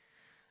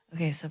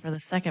 Okay, so for the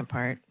second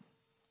part,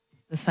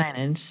 the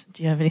signage,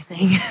 do you have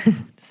anything?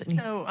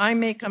 So I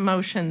make a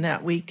motion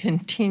that we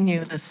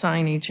continue the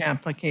signage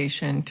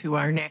application to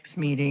our next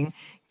meeting,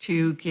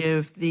 to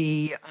give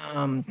the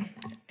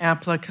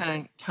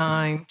applicant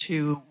time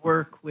to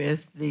work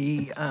with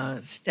the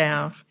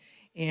staff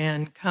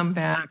and come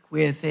back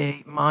with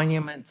a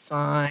monument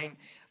sign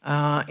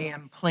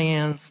and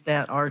plans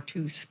that are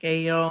to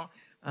scale,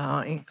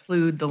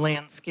 include the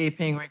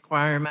landscaping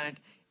requirement,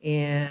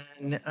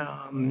 and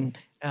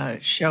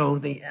show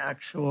the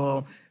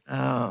actual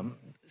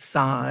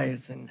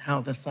size and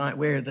how the sign,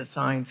 where the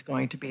sign's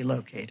going to be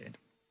located.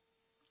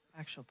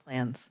 Actual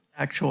plans.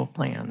 Actual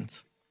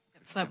plans.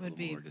 So that would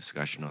be More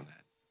discussion on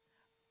that.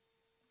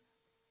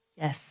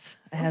 Yes,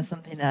 I have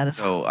something to add as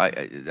So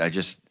I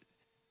just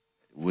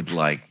would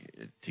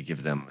like to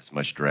give them as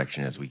much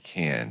direction as we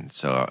can.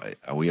 So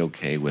are we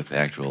okay with the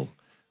actual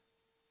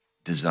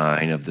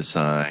design of the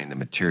sign, the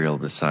material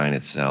of the sign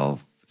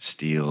itself,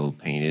 steel,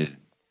 painted?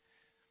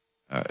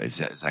 Is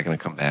that going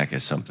to come back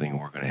as something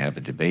we're going to have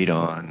a debate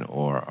on,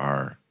 or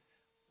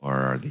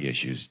are the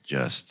issues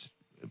just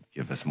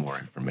give us more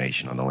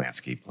information on the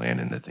landscape plan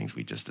and the things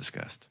we just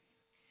discussed?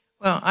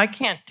 Well, I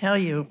can't tell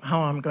you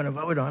how I'm going to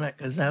vote on it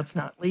because that's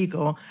not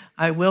legal.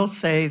 I will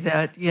say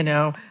that, you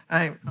know,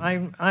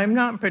 I'm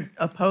not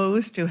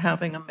opposed to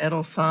having a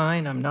metal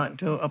sign. I'm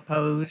not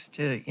opposed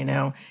to, you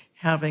know,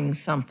 having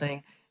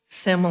something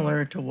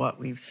similar to what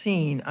we've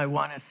seen. I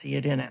want to see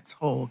it in its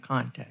whole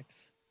context.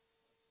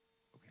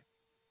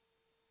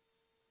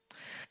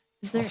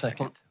 Is there, I'll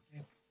second.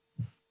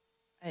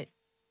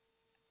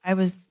 I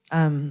was,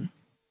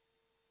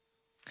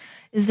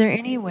 is there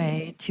any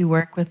way to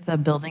work with the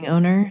building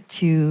owner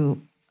to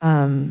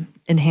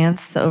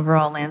enhance the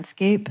overall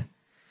landscape?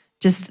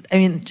 Just, I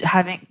mean,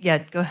 having, yeah,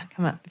 go ahead,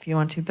 come up if you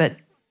want to, but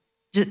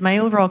just, my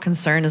overall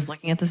concern is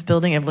looking at this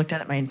building. I've looked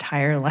at it my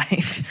entire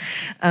life.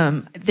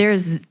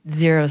 There's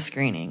zero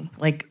screening,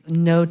 like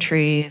no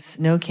trees,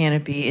 no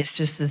canopy. It's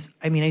just this,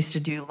 I mean, I used to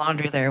do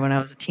laundry there when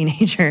I was a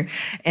teenager,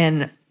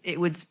 and it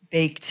was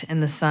baked in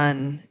the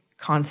sun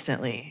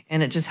constantly,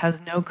 and it just has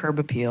no curb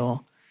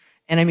appeal.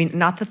 And I mean,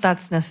 not that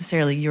that's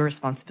necessarily your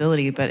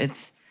responsibility, but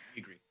it's.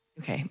 We agree.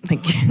 Okay,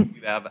 thank you.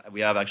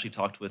 We have actually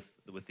talked with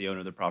the owner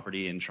of the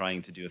property and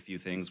trying to do a few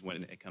things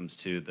when it comes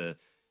to the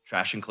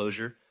trash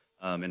enclosure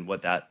and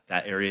what that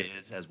area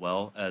is, as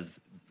well as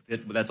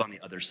that's on the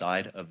other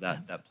side of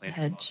that planter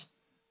hedge.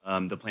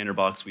 box. The planter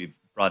box, we've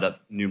brought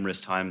up numerous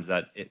times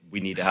that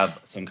we need to have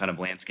some kind of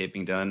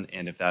landscaping done,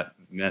 and if that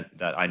meant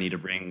that I need to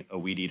bring a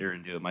weed eater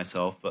and do it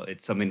myself, but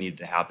it's something that needed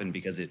to happen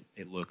because it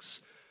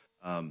looks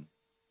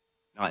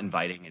not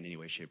inviting in any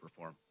way, shape, or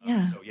form.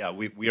 Yeah. So yeah,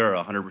 we are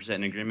 100%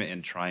 in agreement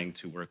and trying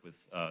to work with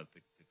the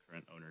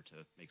current owner to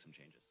make some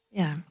changes.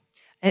 Yeah,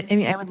 I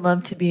mean, I would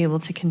love to be able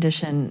to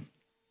condition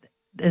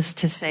this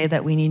to say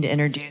that we need to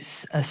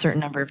introduce a certain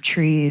number of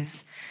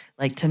trees,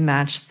 like to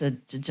match the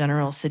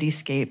general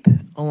cityscape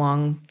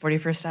along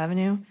 41st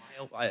Avenue.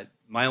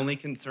 My only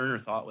concern or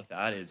thought with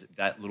that is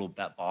that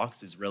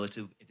box is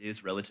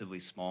relatively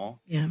small.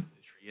 Yeah.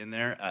 The tree in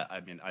there. I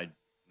mean, I'm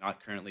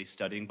not currently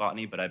studying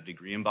botany, but I have a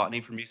degree in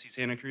botany from UC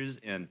Santa Cruz,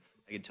 and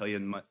I can tell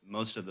you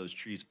most of those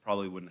trees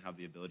probably wouldn't have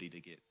the ability to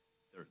get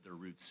their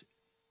roots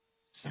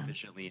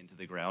sufficiently into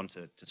the ground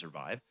to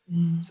survive.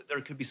 Mm. So there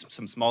could be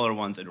some smaller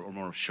ones or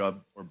more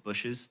shrub or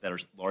bushes that are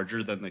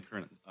larger than the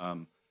current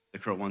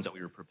ones that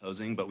we were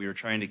proposing, but we were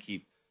trying to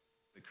keep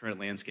the current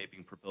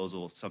landscaping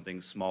proposal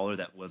something smaller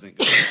that wasn't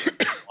going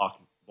to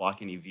block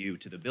any view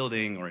to the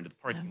building or into the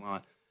parking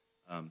lot.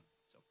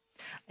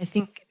 I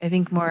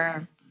think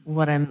more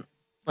what I'm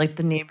like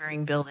the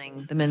neighboring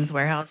building, the Men's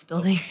Warehouse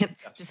building,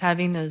 just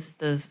having those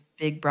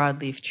big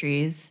broadleaf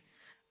trees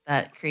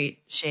that create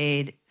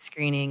shade,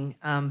 screening,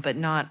 but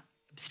not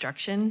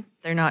obstruction.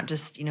 They're not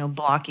just,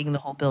 blocking the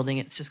whole building.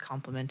 It's just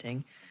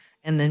complementing.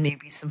 And then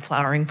maybe some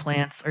flowering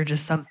plants or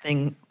just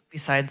something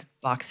besides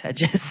box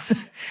hedges.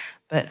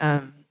 But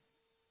I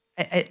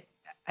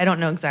don't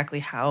know exactly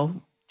how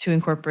to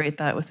incorporate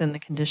that within the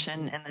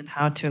condition and then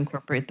how to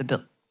incorporate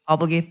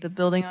obligate the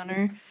building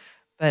owner.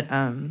 But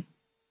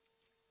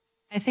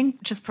I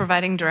think just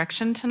providing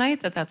direction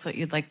tonight that's what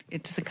you'd like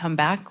it to come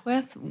back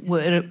with.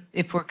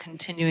 If we're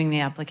continuing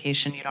the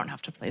application, you don't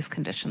have to place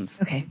conditions.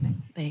 Okay.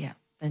 Yeah.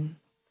 Then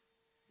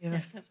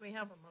Because we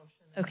have a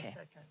motion. And Okay. a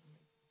second.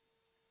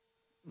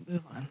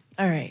 move on.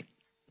 All right.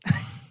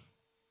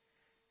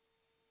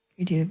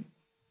 We do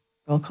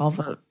roll call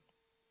vote.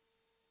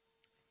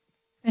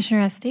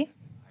 Commissioner Esty?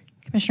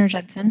 Commissioner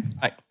Judson?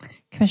 Aye.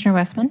 Commissioner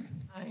Westman?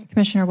 Aye.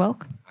 Commissioner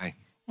Wilk? Aye.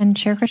 And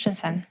Chair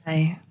Christensen?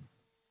 Aye.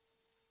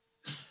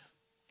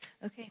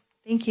 Okay,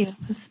 thank you.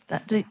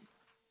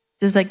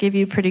 Does that give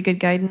you pretty good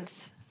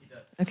guidance? It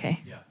does.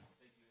 Okay. Yeah.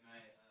 Thank you. And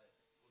I will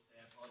say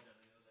I apologize.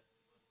 I know that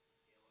this was the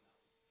scale,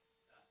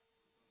 and that was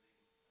something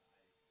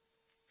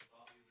I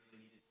thought we really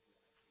needed to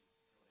actually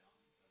drill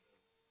down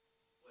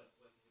because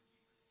of what would be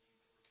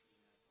perceived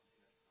or seen as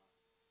something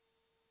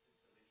that's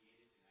not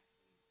delineated and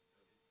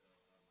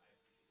actually noted. So I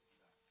appreciate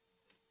the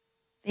feedback.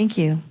 Thank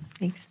you.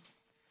 Thanks.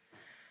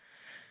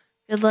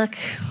 Good luck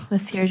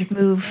with your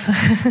move.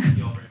 Thank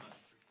you all very much.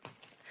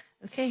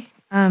 Okay,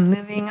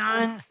 moving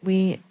on,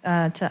 we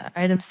to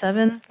item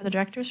 7 for the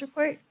director's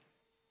report.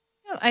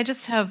 I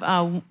just have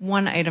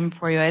one item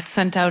for you. I had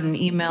sent out an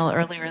email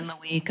earlier in the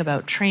week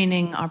about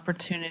training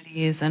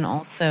opportunities and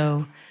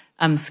also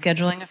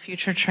scheduling a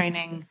future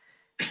training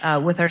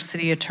with our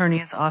city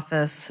attorney's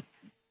office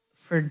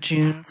for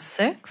June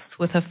 6th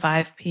with a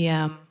 5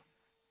 p.m.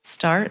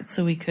 start.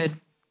 So we could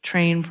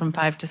train from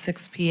 5 to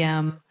 6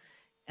 p.m.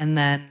 and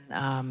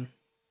then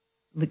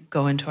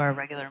go into our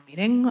regular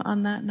meeting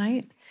on that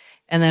night.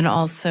 And then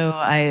also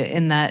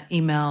in that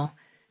email,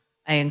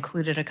 I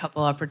included a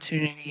couple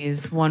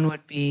opportunities. One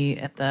would be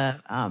at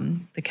the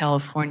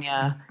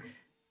California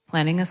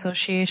Planning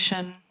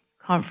Association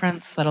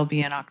conference that'll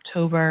be in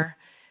October,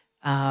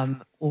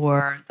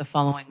 or the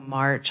following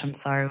March. I'm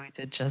sorry, we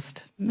did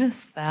just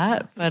miss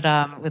that,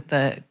 but with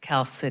the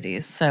Cal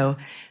Cities. So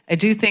I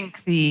do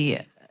think the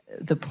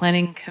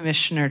Planning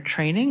Commissioner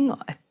training,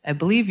 I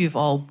believe you've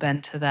all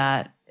been to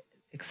that,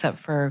 except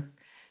for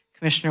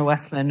Commissioner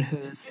Westman,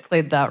 who's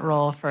played that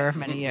role for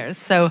many years.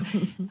 So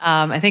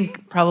I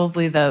think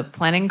probably the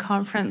planning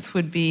conference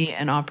would be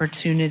an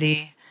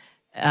opportunity.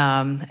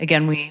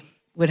 Again, we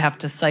would have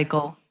to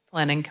cycle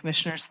planning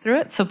commissioners through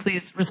it. So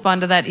please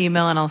respond to that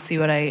email and I'll see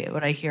what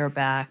I hear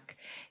back.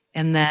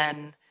 And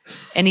then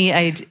any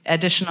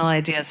additional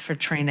ideas for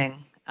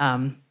training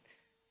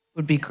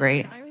would be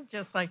great. I would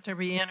just like to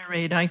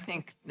reiterate, I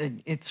think that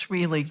it's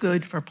really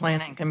good for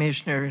planning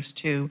commissioners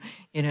to,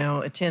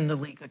 attend the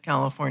League of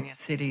California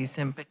Cities,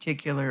 in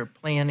particular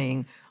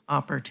planning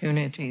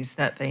opportunities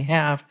that they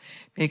have,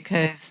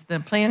 because the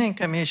Planning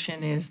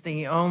Commission is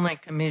the only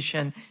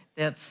commission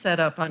that's set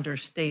up under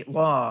state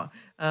law.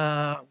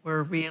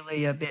 We're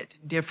really a bit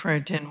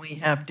different, and we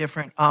have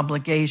different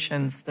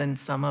obligations than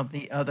some of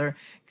the other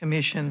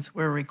commissions.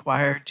 We're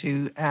required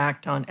to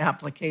act on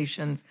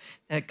applications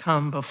that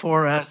come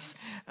before us,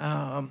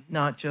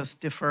 not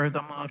just defer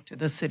them off to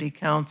the city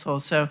council.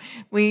 So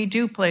we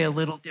do play a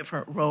little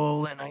different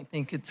role, and I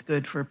think it's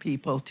good for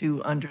people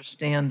to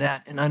understand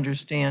that and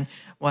understand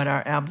what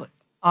our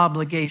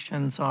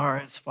obligations are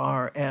as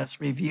far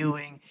as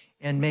reviewing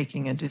and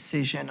making a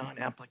decision on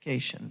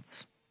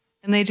applications.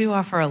 And they do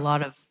offer a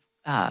lot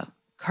of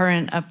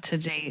current,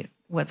 up-to-date,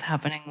 what's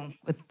happening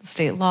with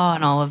state law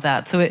and all of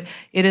that. So it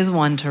is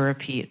one to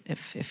repeat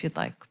if you'd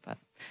like.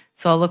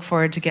 So I'll look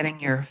forward to getting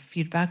your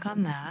feedback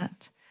on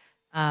that.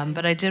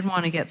 But I did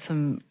want to get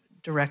some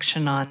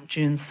direction on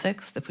June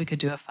 6th, if we could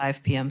do a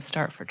 5 p.m.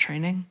 start for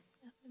training.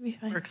 That'd be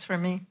fine. Works for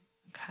me.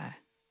 Okay.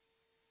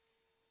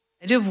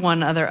 I do have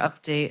one other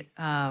update.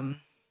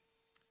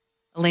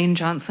 Elaine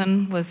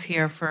Johnson was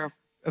here for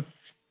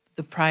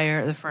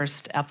the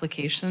first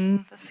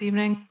application this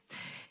evening,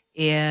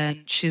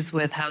 and she's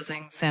with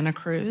Housing Santa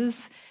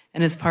Cruz.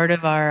 And as part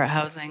of our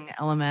housing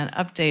element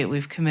update,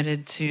 we've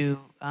committed to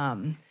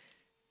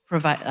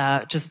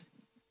provide just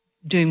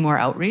doing more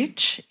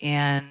outreach.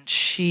 And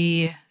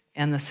she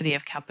and the city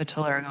of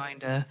Capitola are going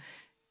to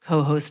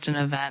co-host an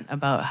event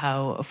about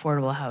how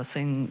affordable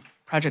housing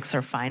projects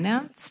are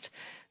financed.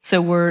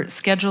 So we're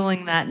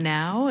scheduling that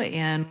now,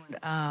 and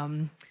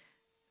I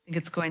think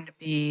it's going to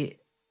be.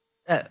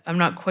 I'm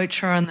not quite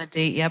sure on the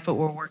date yet, but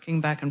we're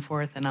working back and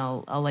forth, and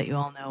I'll let you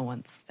all know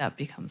once that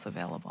becomes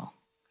available.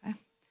 Okay.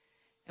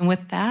 And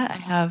with that, I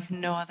have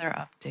no other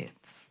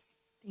updates.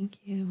 Thank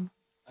you.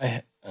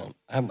 I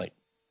have like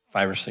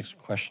 5 or 6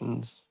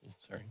 questions.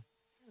 Sorry.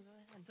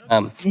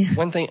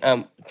 One thing,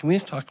 can we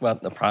just talk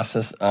about the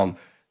process of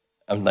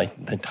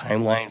like the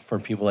timeline for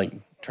people like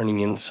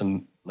turning in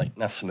some, like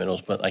not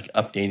submittals, but like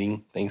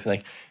updating things?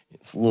 Like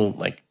it's a little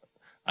like,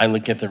 I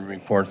look at the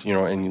reports,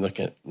 and you look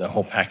at the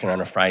whole packet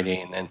on a Friday,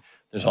 and then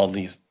there's all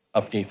these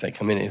updates that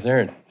come in. Is there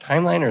a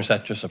timeline, or is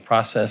that just a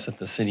process that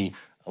the city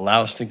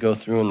allows to go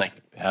through and like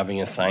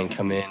having a sign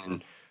come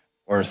in,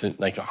 or is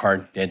it like a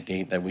hard dead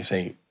date that we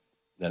say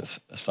that's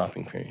a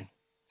stopping period?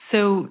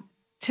 So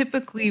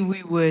typically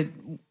we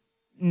would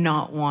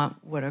not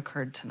want what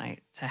occurred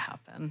tonight to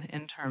happen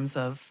in terms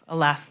of a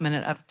last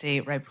minute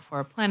update right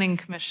before a planning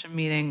commission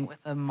meeting with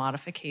a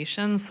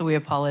modification. So we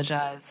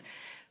apologize.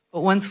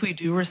 But once we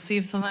do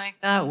receive something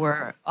like that,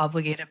 we're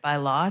obligated by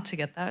law to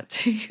get that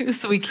to you.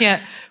 So we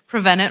can't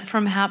prevent it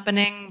from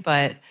happening.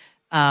 But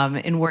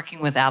in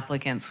working with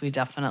applicants, we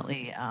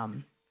definitely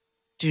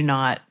do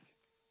not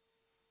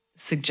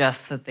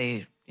suggest that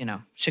they,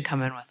 should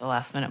come in with a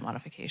last minute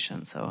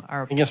modification. So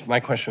I guess my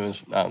question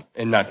is,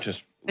 and not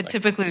just. But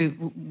typically,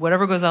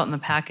 whatever goes out in the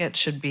packet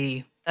should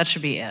be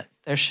it.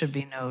 There should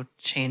be no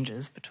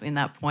changes between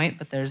that point.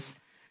 But there's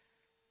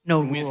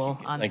no rule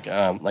on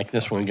like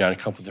this one, we got a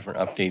couple different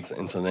updates,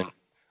 and so then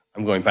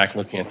I'm going back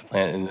looking at the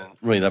plan, and then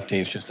really the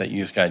update is just that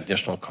you just got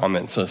additional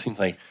comments. So it seems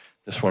like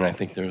this one, I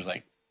think there's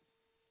like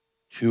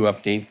 2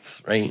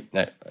 updates, right?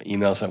 That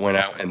emails that went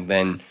out, and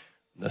then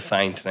the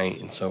sign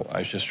tonight. And so I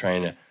was just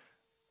trying to.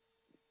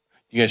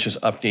 You guys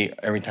just update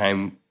every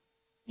time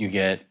you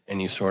get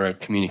any sort of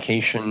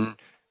communication.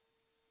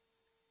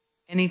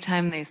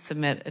 Anytime they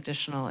submit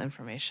additional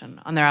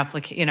information on their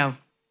application,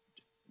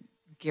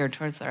 geared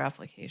towards their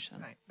application.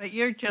 Right. But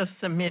you're just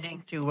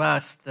submitting to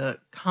us the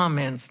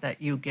comments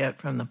that you get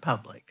from the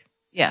public.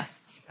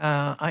 Yes.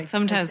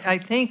 Sometimes I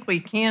think we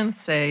can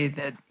say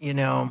that,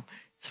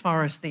 as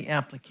far as the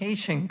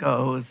application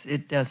goes,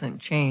 it doesn't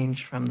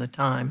change from the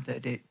time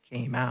that it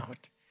came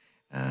out.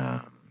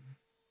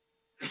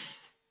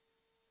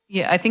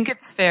 Yeah, I think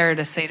it's fair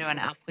to say to an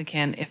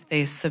applicant if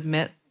they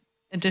submit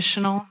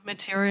additional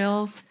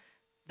materials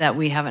that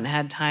we haven't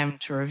had time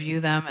to review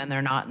them and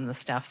they're not in the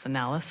staff's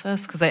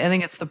analysis, because I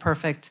think it's the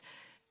perfect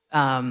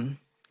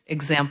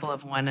example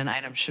of when an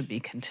item should be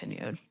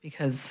continued,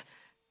 because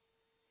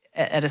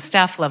at a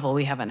staff level,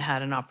 we haven't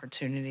had an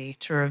opportunity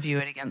to review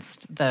it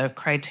against the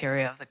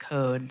criteria of the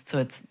code, so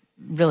it's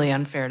really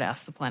unfair to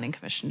ask the Planning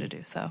Commission to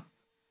do so.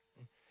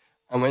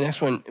 My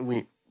next one,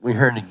 we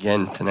heard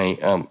again tonight,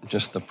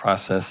 just the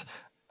process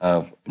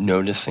of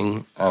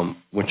noticing,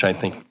 which I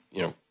think,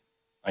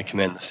 I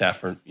commend the staff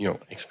for,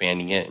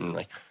 expanding it, and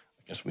I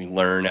guess we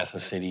learn as a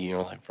city,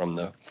 from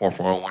the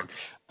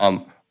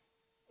 4401.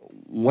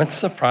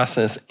 What's the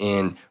process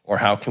or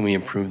how can we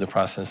improve the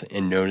process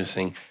in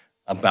noticing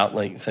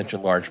about such a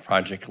large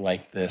project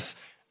like this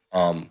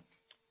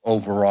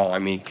overall? I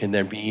mean, can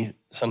there be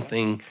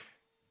something,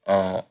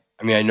 I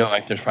know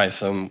there's probably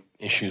some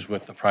issues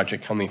with the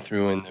project coming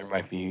through and there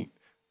might be,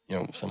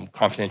 some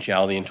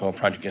confidentiality until a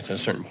project gets to a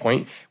certain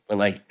point,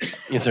 but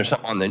is there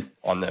something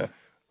on the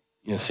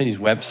city's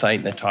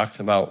website that talks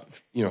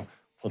about,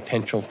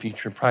 potential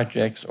future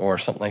projects or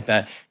something like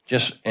that?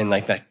 And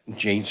that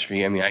Jade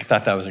Street, I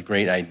thought that was a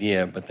great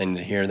idea, but then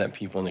to hear that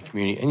people in the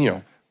community,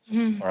 and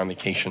or on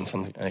vacation,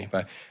 something like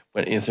that.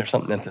 But is there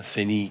something that the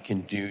city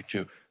can do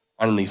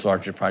on these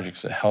larger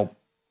projects to help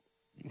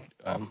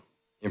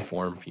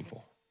inform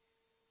people?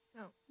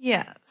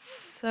 Yeah,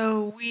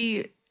 so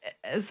we,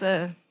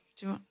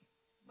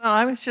 Well,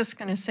 I was just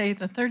going to say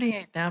the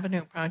 38th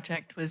Avenue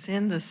project was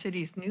in the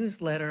city's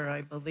newsletter,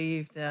 I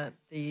believe, that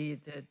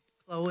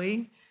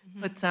Chloe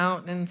puts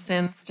out and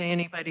sends to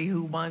anybody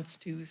who wants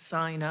to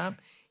sign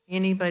up.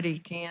 Anybody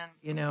can,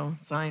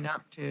 sign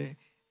up to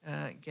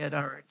get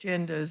our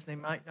agendas. They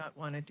might not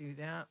want to do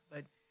that,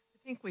 but I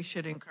think we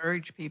should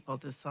encourage people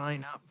to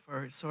sign up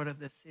for sort of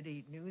the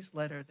city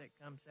newsletter that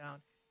comes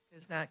out,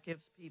 because that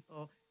gives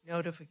people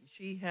notification.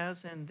 She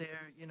has in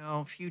there,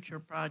 future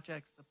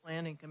projects the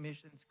Planning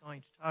Commission is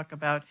going to talk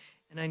about.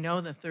 And I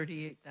know the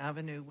 38th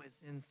Avenue was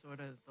in sort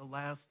of the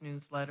last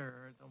newsletter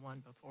or the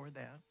one before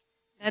that.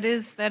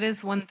 That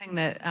is one thing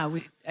that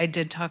I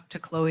did talk to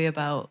Chloe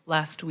about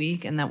last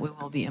week, and that we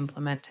will be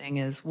implementing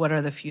is what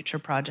are the future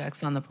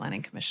projects on the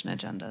Planning Commission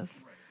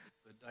agendas. Right.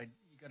 But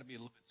you got to be a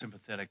little bit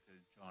sympathetic to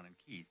John and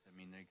Keith.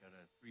 They got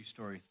a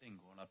 3-story thing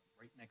going up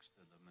right next to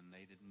them, and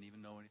they didn't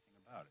even know anything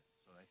about it.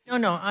 So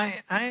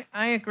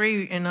I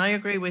agree, and I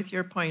agree with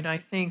your point. I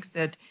think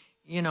that,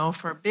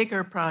 for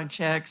bigger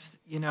projects,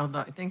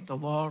 I think the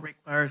law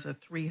requires a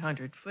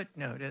 300-foot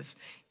notice.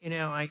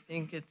 I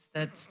think it's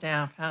that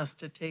staff has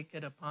to take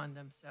it upon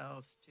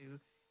themselves to,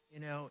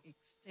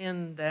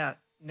 extend that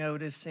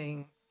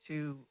noticing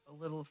to a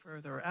little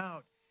further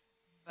out.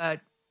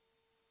 But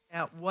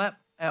at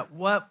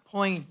what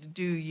point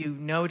do you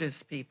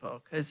notice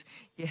people? Because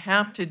you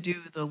have to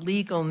do the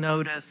legal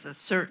notice a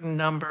certain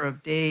number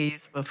of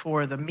days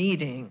before the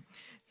meeting.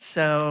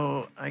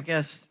 So I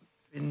guess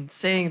in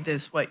saying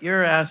this, what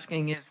you're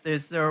asking is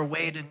there a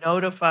way to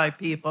notify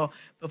people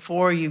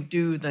before you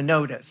do the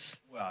notice?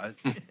 Well,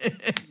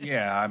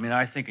 yeah,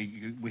 I think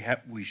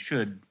we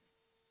should,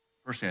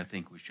 personally, I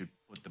think we should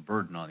put the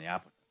burden on the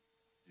applicant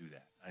to do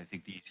that. I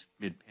think the East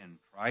Mid-Penn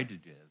tried to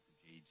do the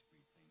Jade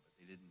Street thing, but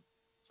they didn't.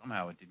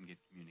 Somehow it didn't get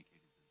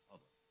communicated to the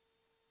public.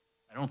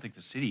 I don't think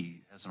the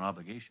city has an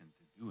obligation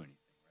to do anything,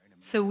 right?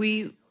 So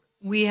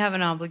we have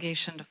an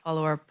obligation to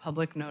follow our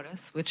public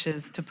notice, which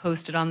is to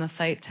post it on the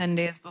site 10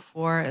 days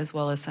before, as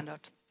well as send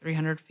out to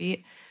 300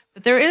 feet.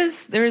 But there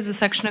is a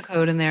section of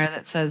code in there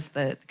that says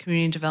that the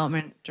community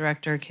development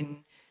director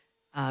can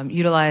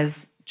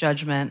utilize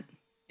judgment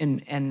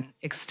and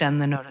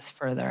extend the notice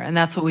further. And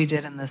that's what we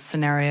did in this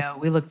scenario.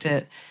 We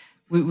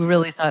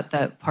really thought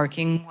that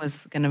parking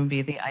was going to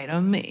be the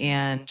item,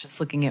 and just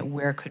looking at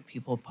where could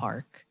people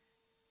park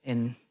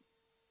in.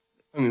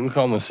 We can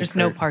almost there's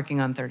no parking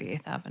on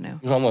 38th Avenue. We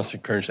can almost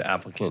encourage the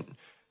applicant,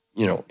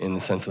 in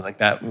the sense of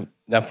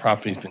that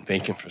property's been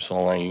vacant for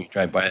so long. You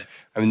drive by it.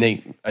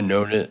 A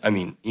notice.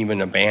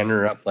 Even a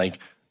banner up,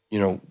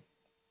 you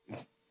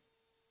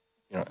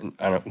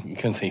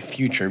couldn't say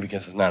future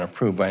because it's not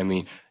approved, but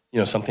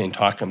something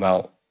talking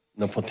about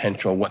the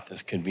potential what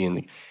this could be in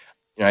the.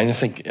 I just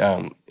think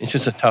it's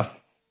just a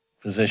tough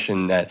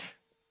position that,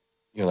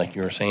 like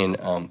you were saying,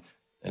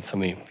 that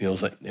somebody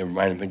feels like they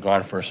might have been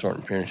gone for a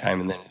certain period of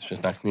time and then it's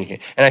just not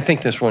communicating. And I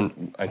think this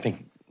one,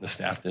 the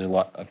staff did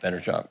a better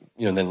job,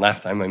 than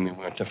last time. We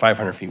went to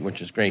 500 feet,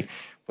 which is great.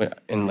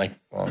 But, and like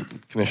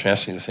Commissioner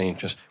Essie was saying,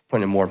 just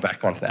putting more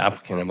back onto the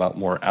applicant about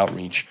more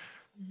outreach.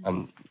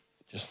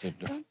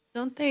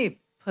 Don't they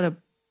put a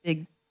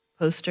big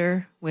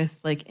poster with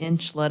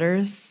inch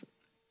letters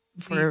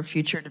for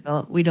future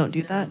development? We don't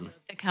do that.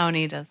 The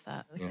county does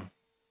that. Yeah.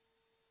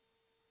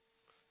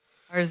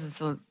 Ours is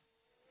the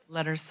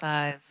letter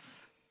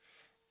size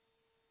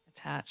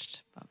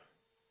attached.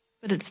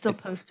 But it's still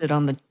posted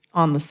on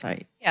the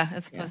site. Yeah,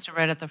 it's posted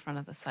right at the front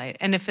of the site.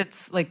 And if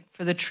it's like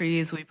for the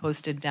trees, we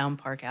posted down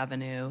Park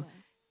Avenue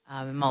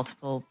in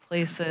multiple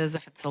places.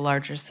 If it's a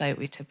larger site,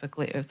 we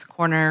typically, if it's a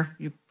corner,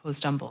 you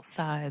post on both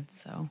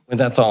sides. So. But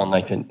that's all in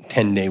like a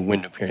 10-day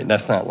window period.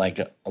 That's not like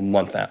a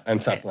month out. I'm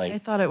talking like. I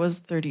thought it was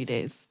 30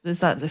 days. Is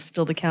that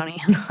still the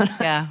county?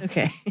 Yeah.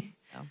 Okay.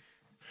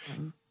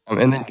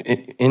 And then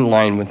in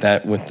line with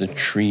that, with the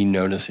tree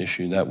notice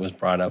issue that was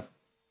brought up,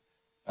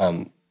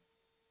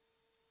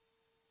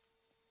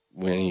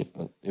 when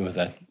it was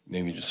that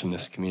maybe just a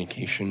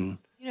miscommunication.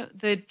 You know,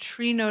 the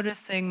tree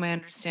noticing, my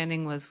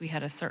understanding was we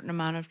had a certain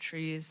amount of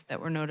trees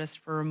that were noticed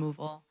for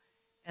removal.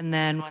 And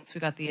then once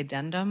we got the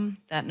addendum,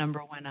 that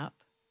number went up.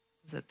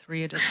 Was it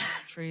 3 additional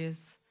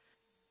trees?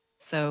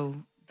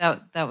 So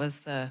that was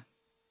the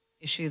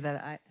issue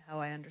how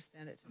I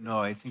understand it. No,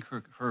 I think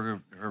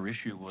her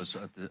issue was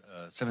at the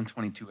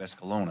 722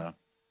 Escalona.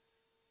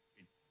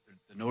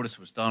 The notice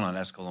was done on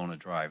Escalona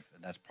Drive,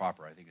 and that's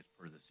proper. I think it's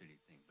per the city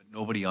thing. But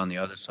nobody on the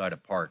other side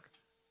of Park,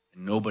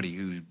 and nobody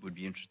who would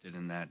be interested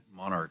in that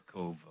Monarch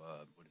Cove,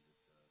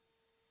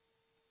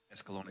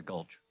 Escalona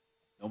Gulch.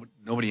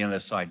 Nobody on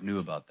that side knew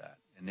about that,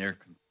 and they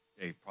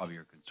probably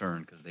are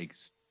concerned because they can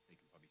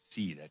probably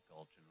see that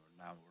gulch, and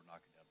now we're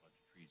knocking down a bunch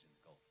of trees in the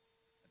gulch.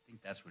 I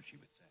think that's what she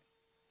was saying.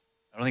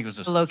 I don't think it was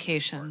the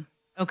location.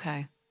 Okay.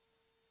 It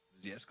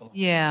was the Escalona.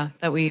 Yeah,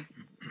 we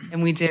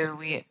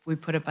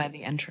put it by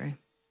the entry.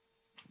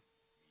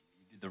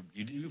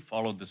 You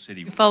followed the city.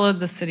 You followed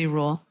the city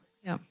rule.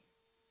 Yep.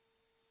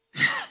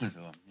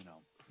 So,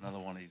 another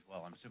one of these.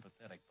 Well, I'm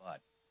sympathetic, but.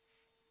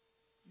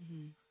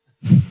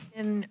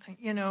 And,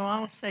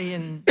 I'll say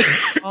in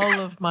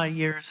all of my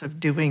years of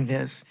doing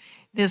this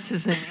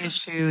is an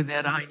issue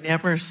that I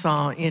never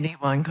saw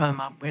anyone come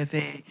up with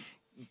a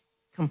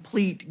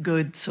complete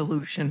good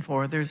solution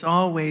for. There's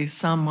always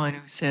someone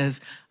who says,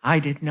 I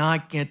did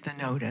not get the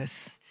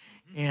notice.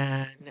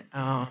 And,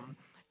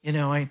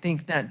 I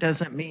think that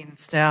doesn't mean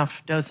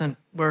staff doesn't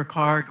work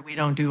hard. We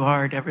don't do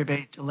hard,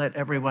 everybody, to let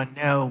everyone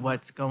know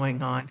what's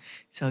going on.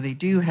 So they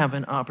do have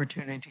an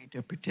opportunity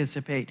to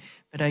participate.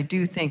 But I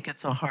do think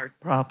it's a hard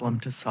problem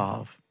to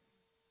solve.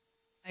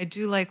 I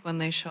do like when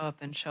they show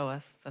up and show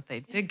us that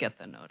they did get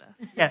the notice.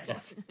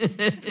 Yes.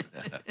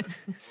 That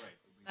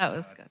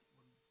was good.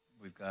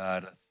 We've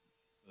got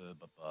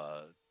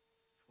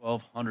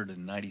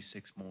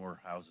 1,296 more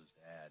houses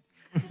to add.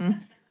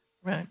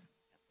 Right.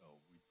 So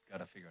we've got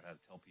to figure out how to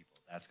tell people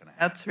that's going to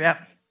happen. That's right.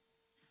 I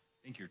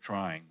think you're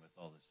trying with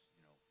all this,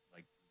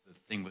 like the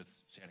thing with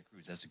Santa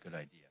Cruz, that's a good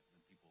idea.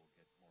 When people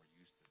get more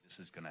used to this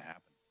is going to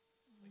happen.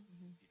 Like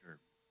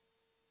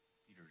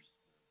Peter's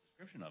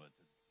description of it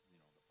to the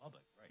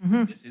public, right?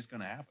 This is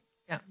going to happen.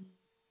 Yeah.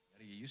 Got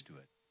to get used to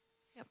it.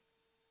 Yep.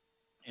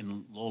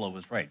 And Lola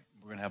was right.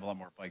 We're going to have a lot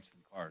more bikes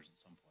than cars at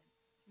some point.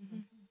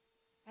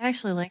 I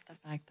actually like the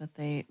fact that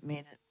they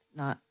made it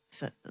not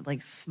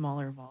like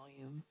smaller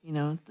volume.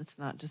 It's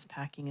not just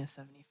packing a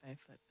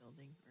 75-foot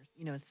building, or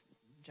it's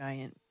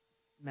giant,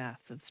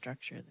 massive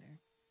structure there.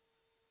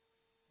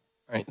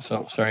 All right,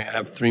 so sorry, I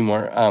have 3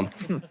 more.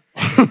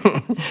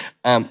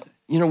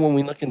 When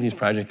we look at these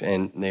projects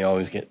and they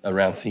always get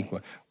around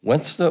CEQA,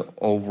 what's the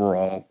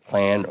overall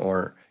plan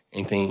or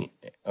anything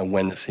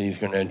when the city's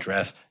going to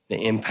address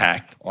the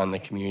impact on the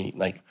community?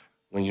 Like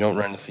when you don't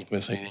run the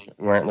CEQA, so you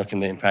aren't looking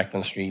at the impact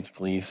on streets,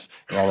 police,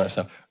 and all that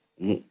stuff.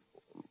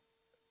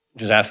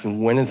 Just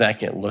asking, when does that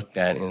get looked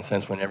at in a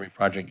sense when every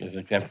project is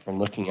exempt from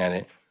looking at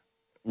it?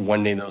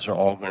 One day those are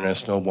all going to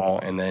snowball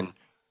and then.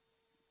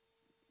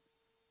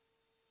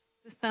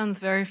 This sounds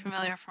very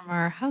familiar from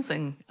our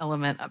housing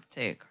element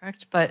update,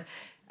 correct? But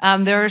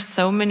there are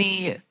so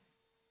many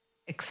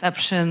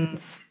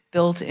exceptions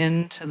built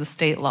into the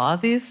state law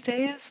these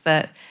days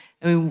that,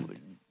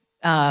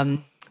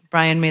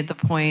 Brian made the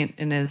point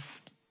in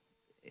his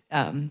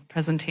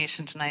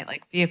presentation tonight,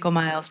 like vehicle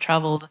miles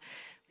traveled,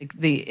 like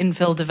the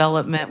infill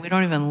development. We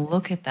don't even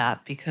look at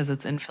that because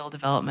it's infill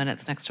development.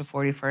 It's next to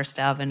 41st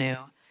Avenue.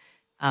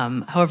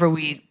 However,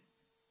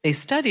 they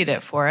studied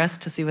it for us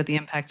to see what the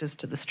impact is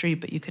to the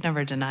street, but you could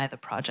never deny the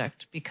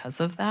project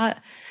because of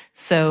that.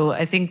 So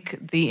I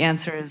think the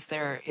answer is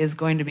there is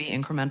going to be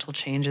incremental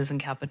changes in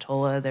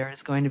Capitola. There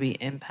is going to be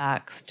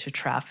impacts to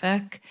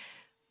traffic,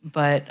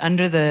 but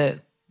under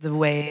the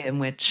way in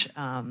which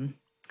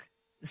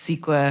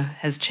CEQA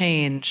has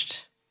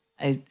changed,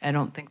 I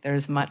don't think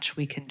there's much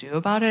we can do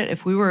about it.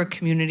 If we were a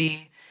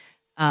community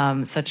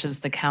such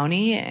as the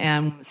county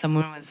and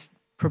someone was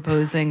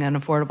proposing an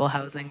affordable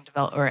housing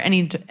or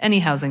any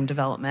housing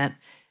development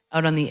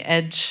out on the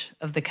edge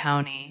of the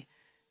county,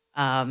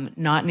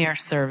 not near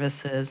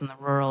services in the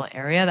rural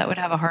area, that would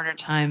have a harder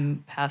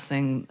time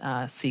passing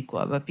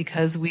CEQA. But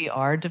because we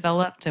are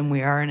developed and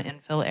we are an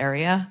infill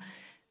area,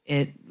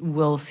 it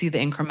will see the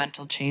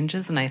incremental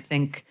changes. And I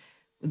think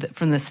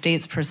from the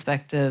state's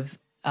perspective,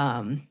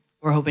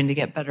 we're hoping to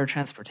get better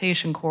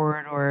transportation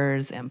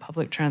corridors and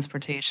public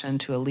transportation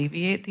to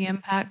alleviate the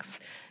impacts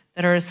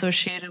that are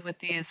associated with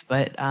these,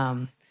 but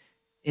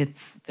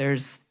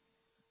there's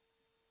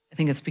I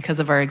think it's because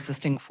of our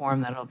existing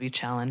form that it'll be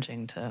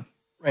challenging to.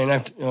 Right,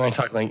 and when I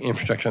talk like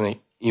infrastructure, I mean,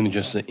 even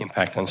just the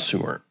impact on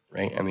sewer,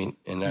 right? I mean,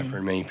 and I've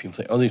heard many people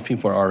say, "Oh, these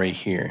people are already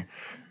here,"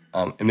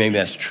 and maybe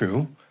that's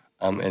true.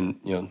 And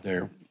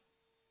there are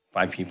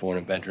 5 people in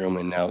a bedroom,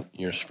 and now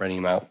you're spreading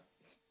them out,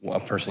 a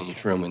person in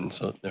each room, and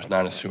so there's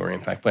not a sewer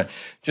impact. But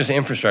just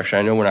infrastructure,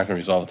 I know we're not going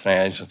to resolve it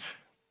tonight.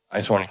 I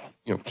just want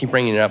to keep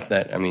bringing it up.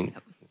 That I mean,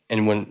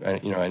 anyone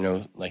I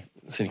know like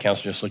the city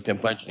council just looked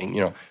at budgeting.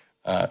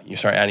 You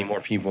start adding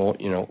more people,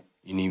 you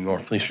need more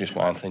police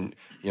response, and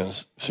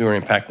sewer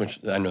impact, which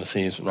I know the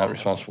city is not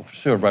responsible for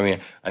sewer, but I mean,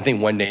 I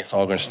think one day it's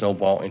all going to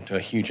snowball into a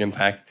huge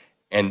impact,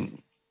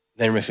 and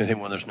then everybody's going to say,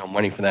 well, there's no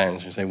money for that, and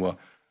it's going to say, well,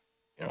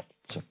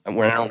 so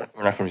we're not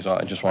going to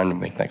resolve. I just wanted to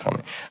make that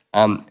comment.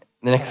 The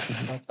next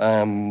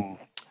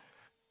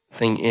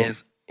thing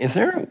is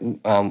there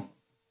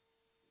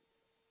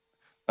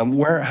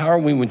how are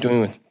we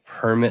doing with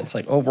permits?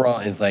 Like overall,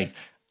 is like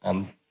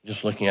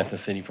just looking at the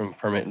city from a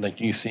permit, like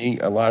do you see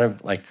a lot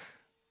of like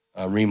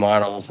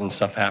remodels and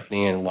stuff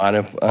happening, and a lot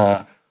of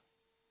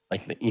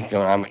like the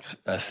economic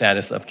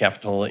status of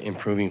Capitola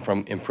improving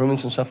from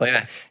improvements and stuff like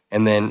that?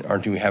 And then, or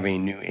do we have any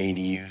new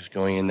ADUs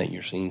going in that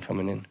you're seeing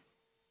coming in?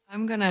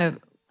 I'm gonna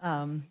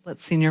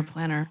let Senior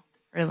Planner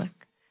Freilich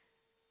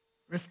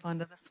respond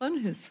to this one,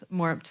 who's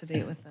more up to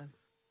date with the.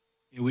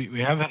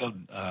 We have had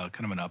a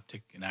kind of an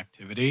uptick in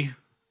activity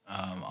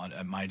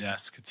at my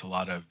desk. It's a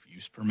lot of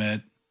use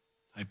permit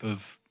type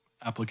of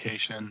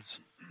applications.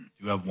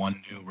 Do have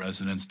one new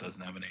residence,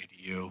 doesn't have an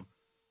ADU.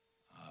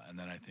 And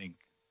then I think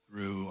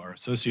through our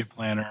associate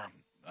planner,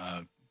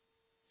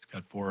 it's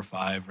got 4 or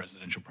 5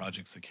 residential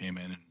projects that came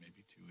in and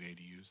maybe 2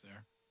 ADUs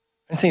there.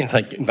 I think it's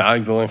like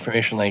valuable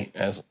information. Like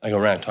as I go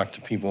around and talk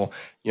to people,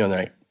 they're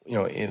like,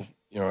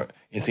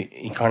 is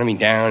the economy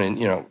down?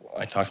 And,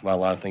 I talk about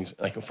a lot of things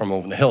like from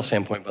over the hill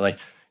standpoint, but like,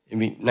 it'd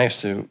be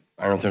nice to,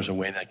 I don't know if there's a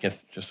way that gets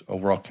just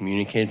overall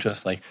communicated to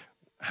us, like,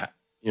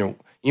 even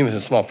if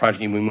it's a small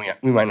project,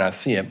 we might not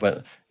see it,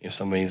 but if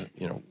somebody's,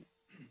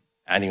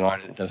 adding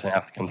on, it doesn't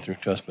have to come through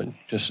to us, but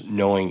just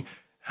knowing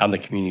how the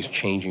community is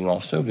changing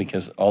also,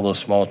 because all those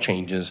small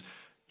changes,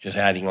 just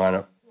adding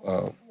on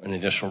an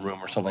additional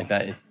room or something like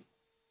that,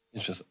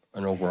 it's just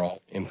an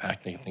overall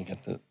impact. I think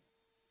at the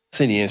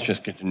city, it's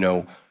just good to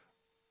know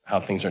how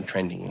things are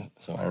trending.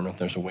 So I don't know if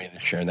there's a way to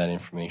share that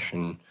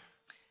information,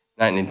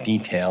 not in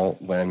detail,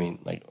 but I mean,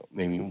 like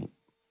maybe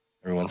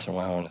every once in a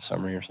while in a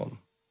summary or something.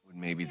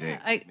 Maybe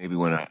maybe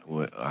one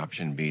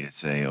option be to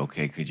say,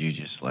 okay, could you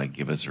just like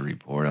give us a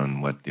report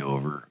on what the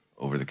over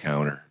the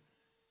counter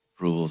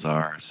approvals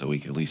are, so we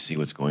can at least see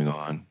what's going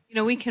on?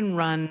 We can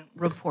run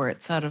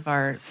reports out of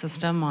our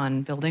system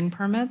on building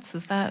permits.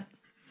 Is that?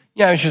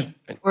 Yeah, it's just.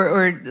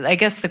 Or I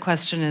guess the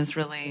question is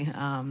really,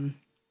 I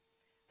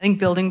think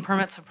building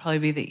permits would probably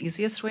be the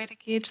easiest way to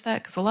gauge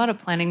that, because a lot of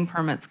planning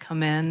permits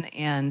come in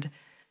and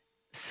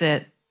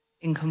sit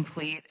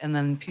incomplete, and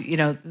then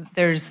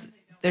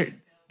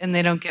and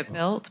they don't get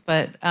built.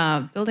 But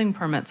building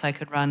permits, I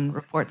could run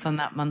reports on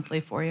that monthly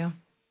for you.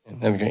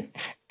 That'd be great.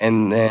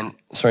 And then,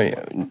 sorry,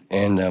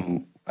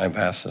 and I've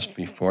asked this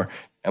before.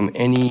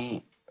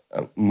 Any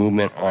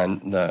movement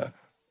on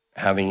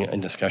having a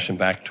discussion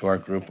back to our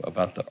group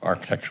about the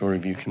architectural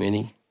review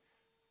committee?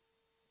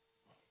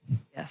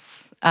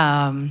 Yes.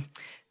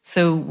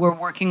 So we're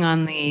working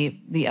on the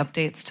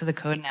updates to the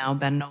code now.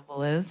 Ben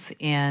Noble is,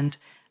 and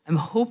I'm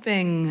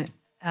hoping.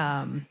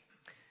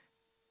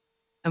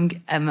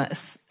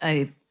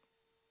 I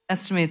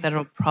estimate that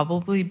it'll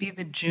probably be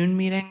the June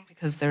meeting,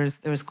 because there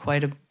was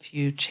quite a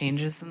few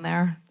changes in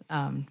there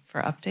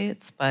for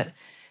updates. But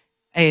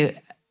I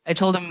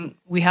told him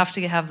we have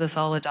to have this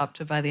all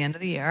adopted by the end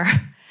of the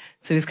year.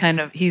 So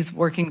he's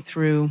working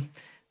through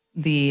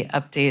the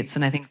updates,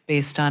 and I think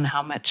based on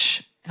how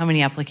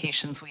many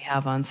applications we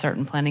have on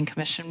certain planning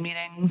commission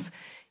meetings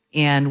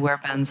and where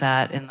Ben's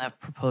at in the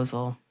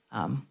proposal,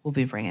 we'll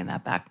be bringing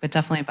that back, but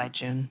definitely by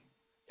June.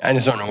 I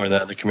just don't know where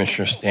the other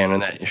commissioners stand on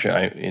that issue.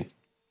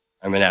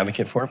 I'm an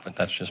advocate for it, but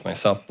that's just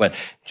myself. But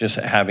just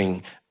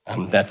having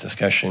that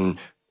discussion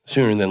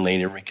sooner than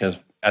later, because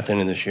at the end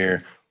of this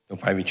year,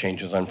 there'll probably be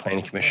changes on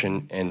planning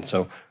commission. And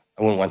so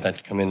I wouldn't want that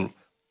to come in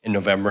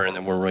November, and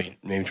then we're really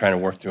maybe trying to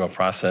work through a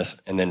process.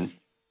 And then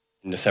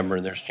in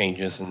December, there's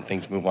changes and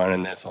things move on,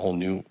 and there's a whole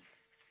new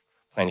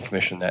planning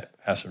commission that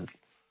has to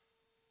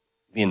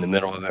be in the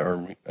middle of it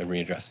or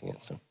readdressing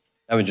it. So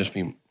that would just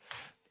be,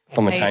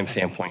 from a time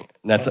standpoint,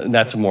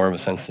 that's more of a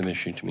sensitive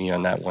issue to me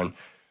on that one.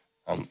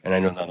 And I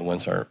know the other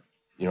ones are,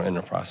 in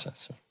the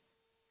process. So.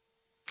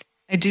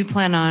 I do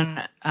plan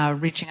on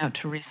reaching out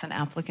to recent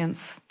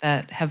applicants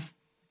that have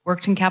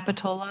worked in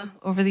Capitola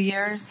over the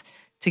years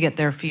to get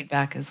their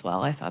feedback as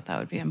well. I thought that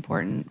would be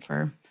important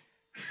for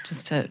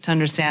just to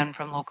understand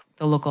from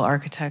the local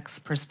architect's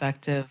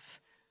perspective,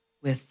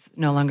 with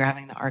no longer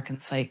having the Arc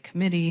and Site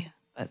Committee,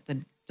 but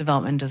the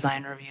Development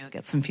Design Review,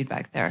 get some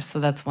feedback there. So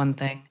that's one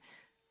thing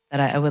that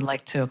I would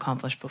like to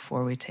accomplish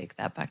before we take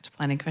that back to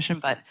Planning Commission.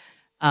 But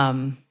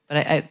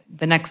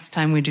the next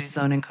time we do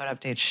zoning code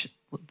updates,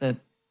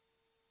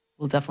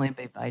 will definitely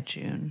be by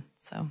June.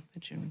 So the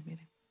June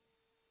meeting.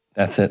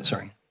 That's it,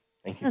 sorry.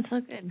 Thank you. That's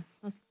so good.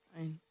 That's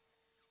fine.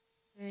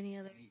 Is there any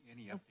other?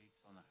 Any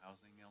updates on the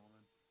housing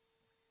element?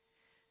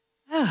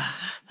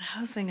 The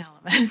housing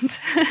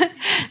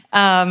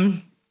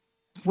element.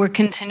 We're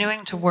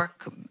continuing to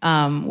work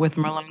with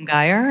Merlone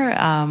Geyer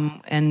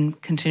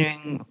and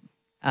continuing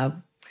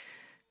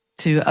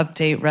to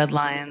update red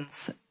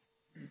lines.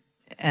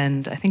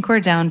 And I think we're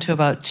down to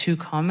about 2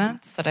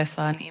 comments that I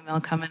saw an email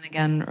come in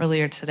again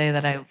earlier today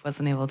that I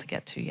wasn't able to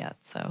get to yet.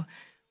 So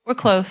we're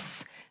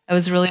close. I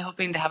was really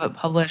hoping to have it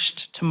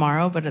published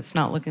tomorrow, but it's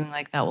not looking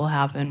like that will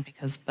happen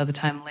because by the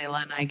time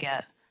Layla and I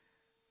get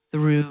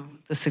through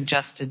the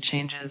suggested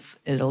changes,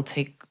 it'll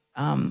take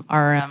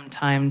RM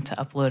time to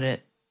upload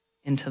it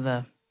into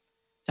the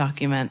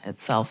document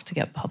itself to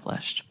get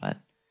published. But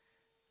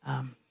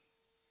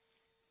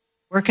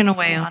working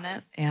away on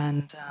it,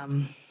 and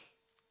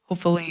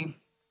hopefully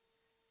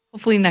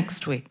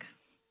next week.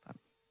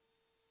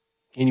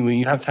 Will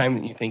you have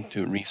time, you think,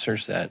 to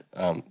research that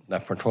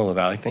that Portola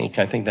Valley thing?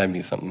 I think that'd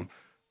be something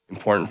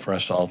important for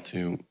us all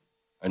to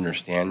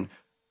understand,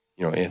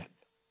 you know,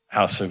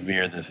 how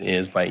severe this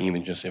is by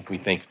even just if we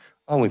think,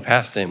 oh, we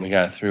passed it and we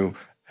got it through,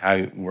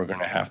 how we're going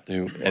to have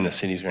to, and the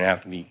city's going to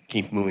have to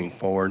keep moving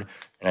forward.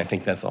 And I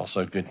think that's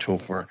also a good tool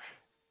for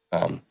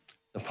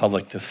the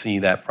public to see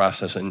that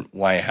process and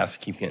why it has to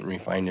keep getting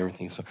refined and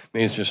everything. So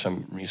maybe it's just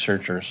some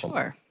research or something.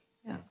 Sure.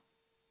 Yeah.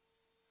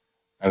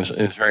 It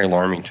was very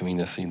alarming to me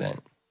to see that.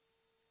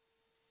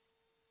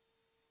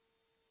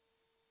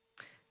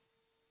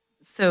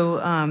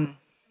 So,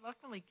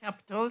 luckily,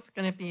 Capitola's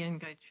going to be in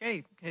good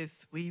shape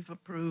because we've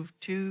approved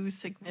 2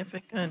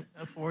 significant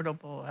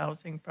affordable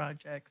housing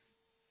projects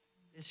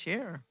this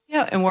year.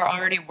 yeah, and we're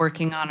already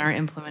working on our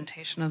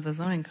implementation of the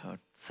zoning code.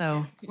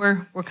 So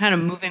we're kind of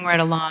moving right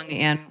along,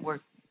 and we're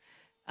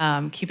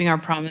keeping our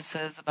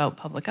promises about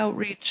public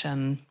outreach,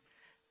 and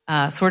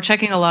so we're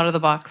checking a lot of the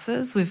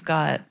boxes. We've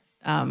got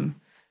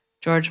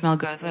George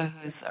Malgoza,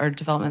 who's our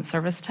development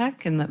service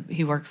tech, and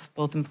he works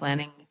both in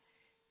planning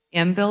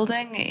and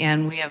building,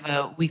 and we have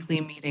a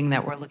weekly meeting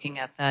that we're looking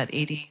at that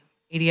 80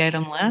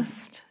 item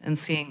list and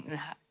seeing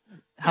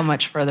how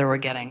much further we're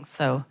getting.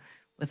 So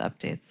with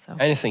updates. So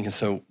I just think it's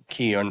so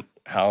key on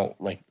how,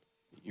 like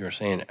you were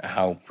saying,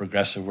 how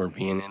progressive we're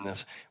being in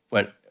this.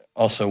 But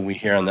also we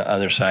hear on the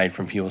other side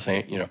from people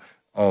saying, you know,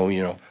 oh,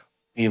 you know,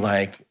 be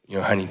like, you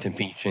know, Huntington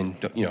Beach and,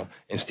 you know,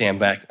 and stand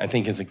back. I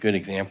think is a good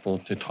example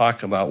to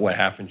talk about what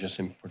happened just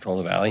in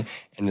Portola Valley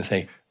and to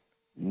say,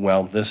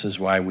 well, this is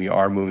why we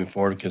are moving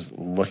forward because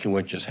look at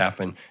what just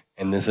happened.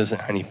 And this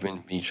isn't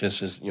Huntington Beach.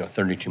 This is, you know,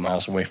 32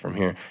 miles away from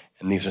here.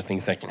 And these are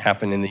things that can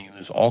happen and they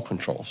lose all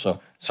control.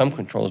 So some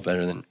control is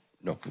better than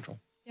no control.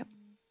 Yep.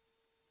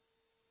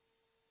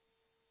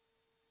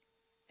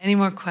 Any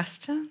more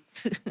questions?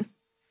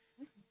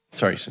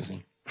 Sorry,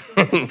 Susie.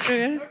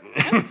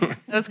 That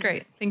was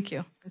great. Thank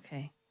you.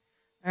 Okay.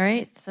 All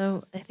right.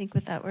 So I think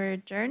with that, we're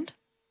adjourned.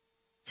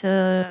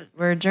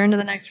 We're adjourned to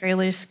the next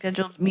regularly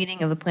scheduled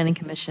meeting of the Planning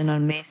Commission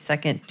on May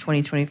 2nd,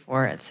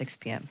 2024 at 6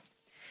 p.m.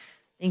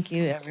 Thank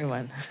you,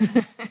 everyone.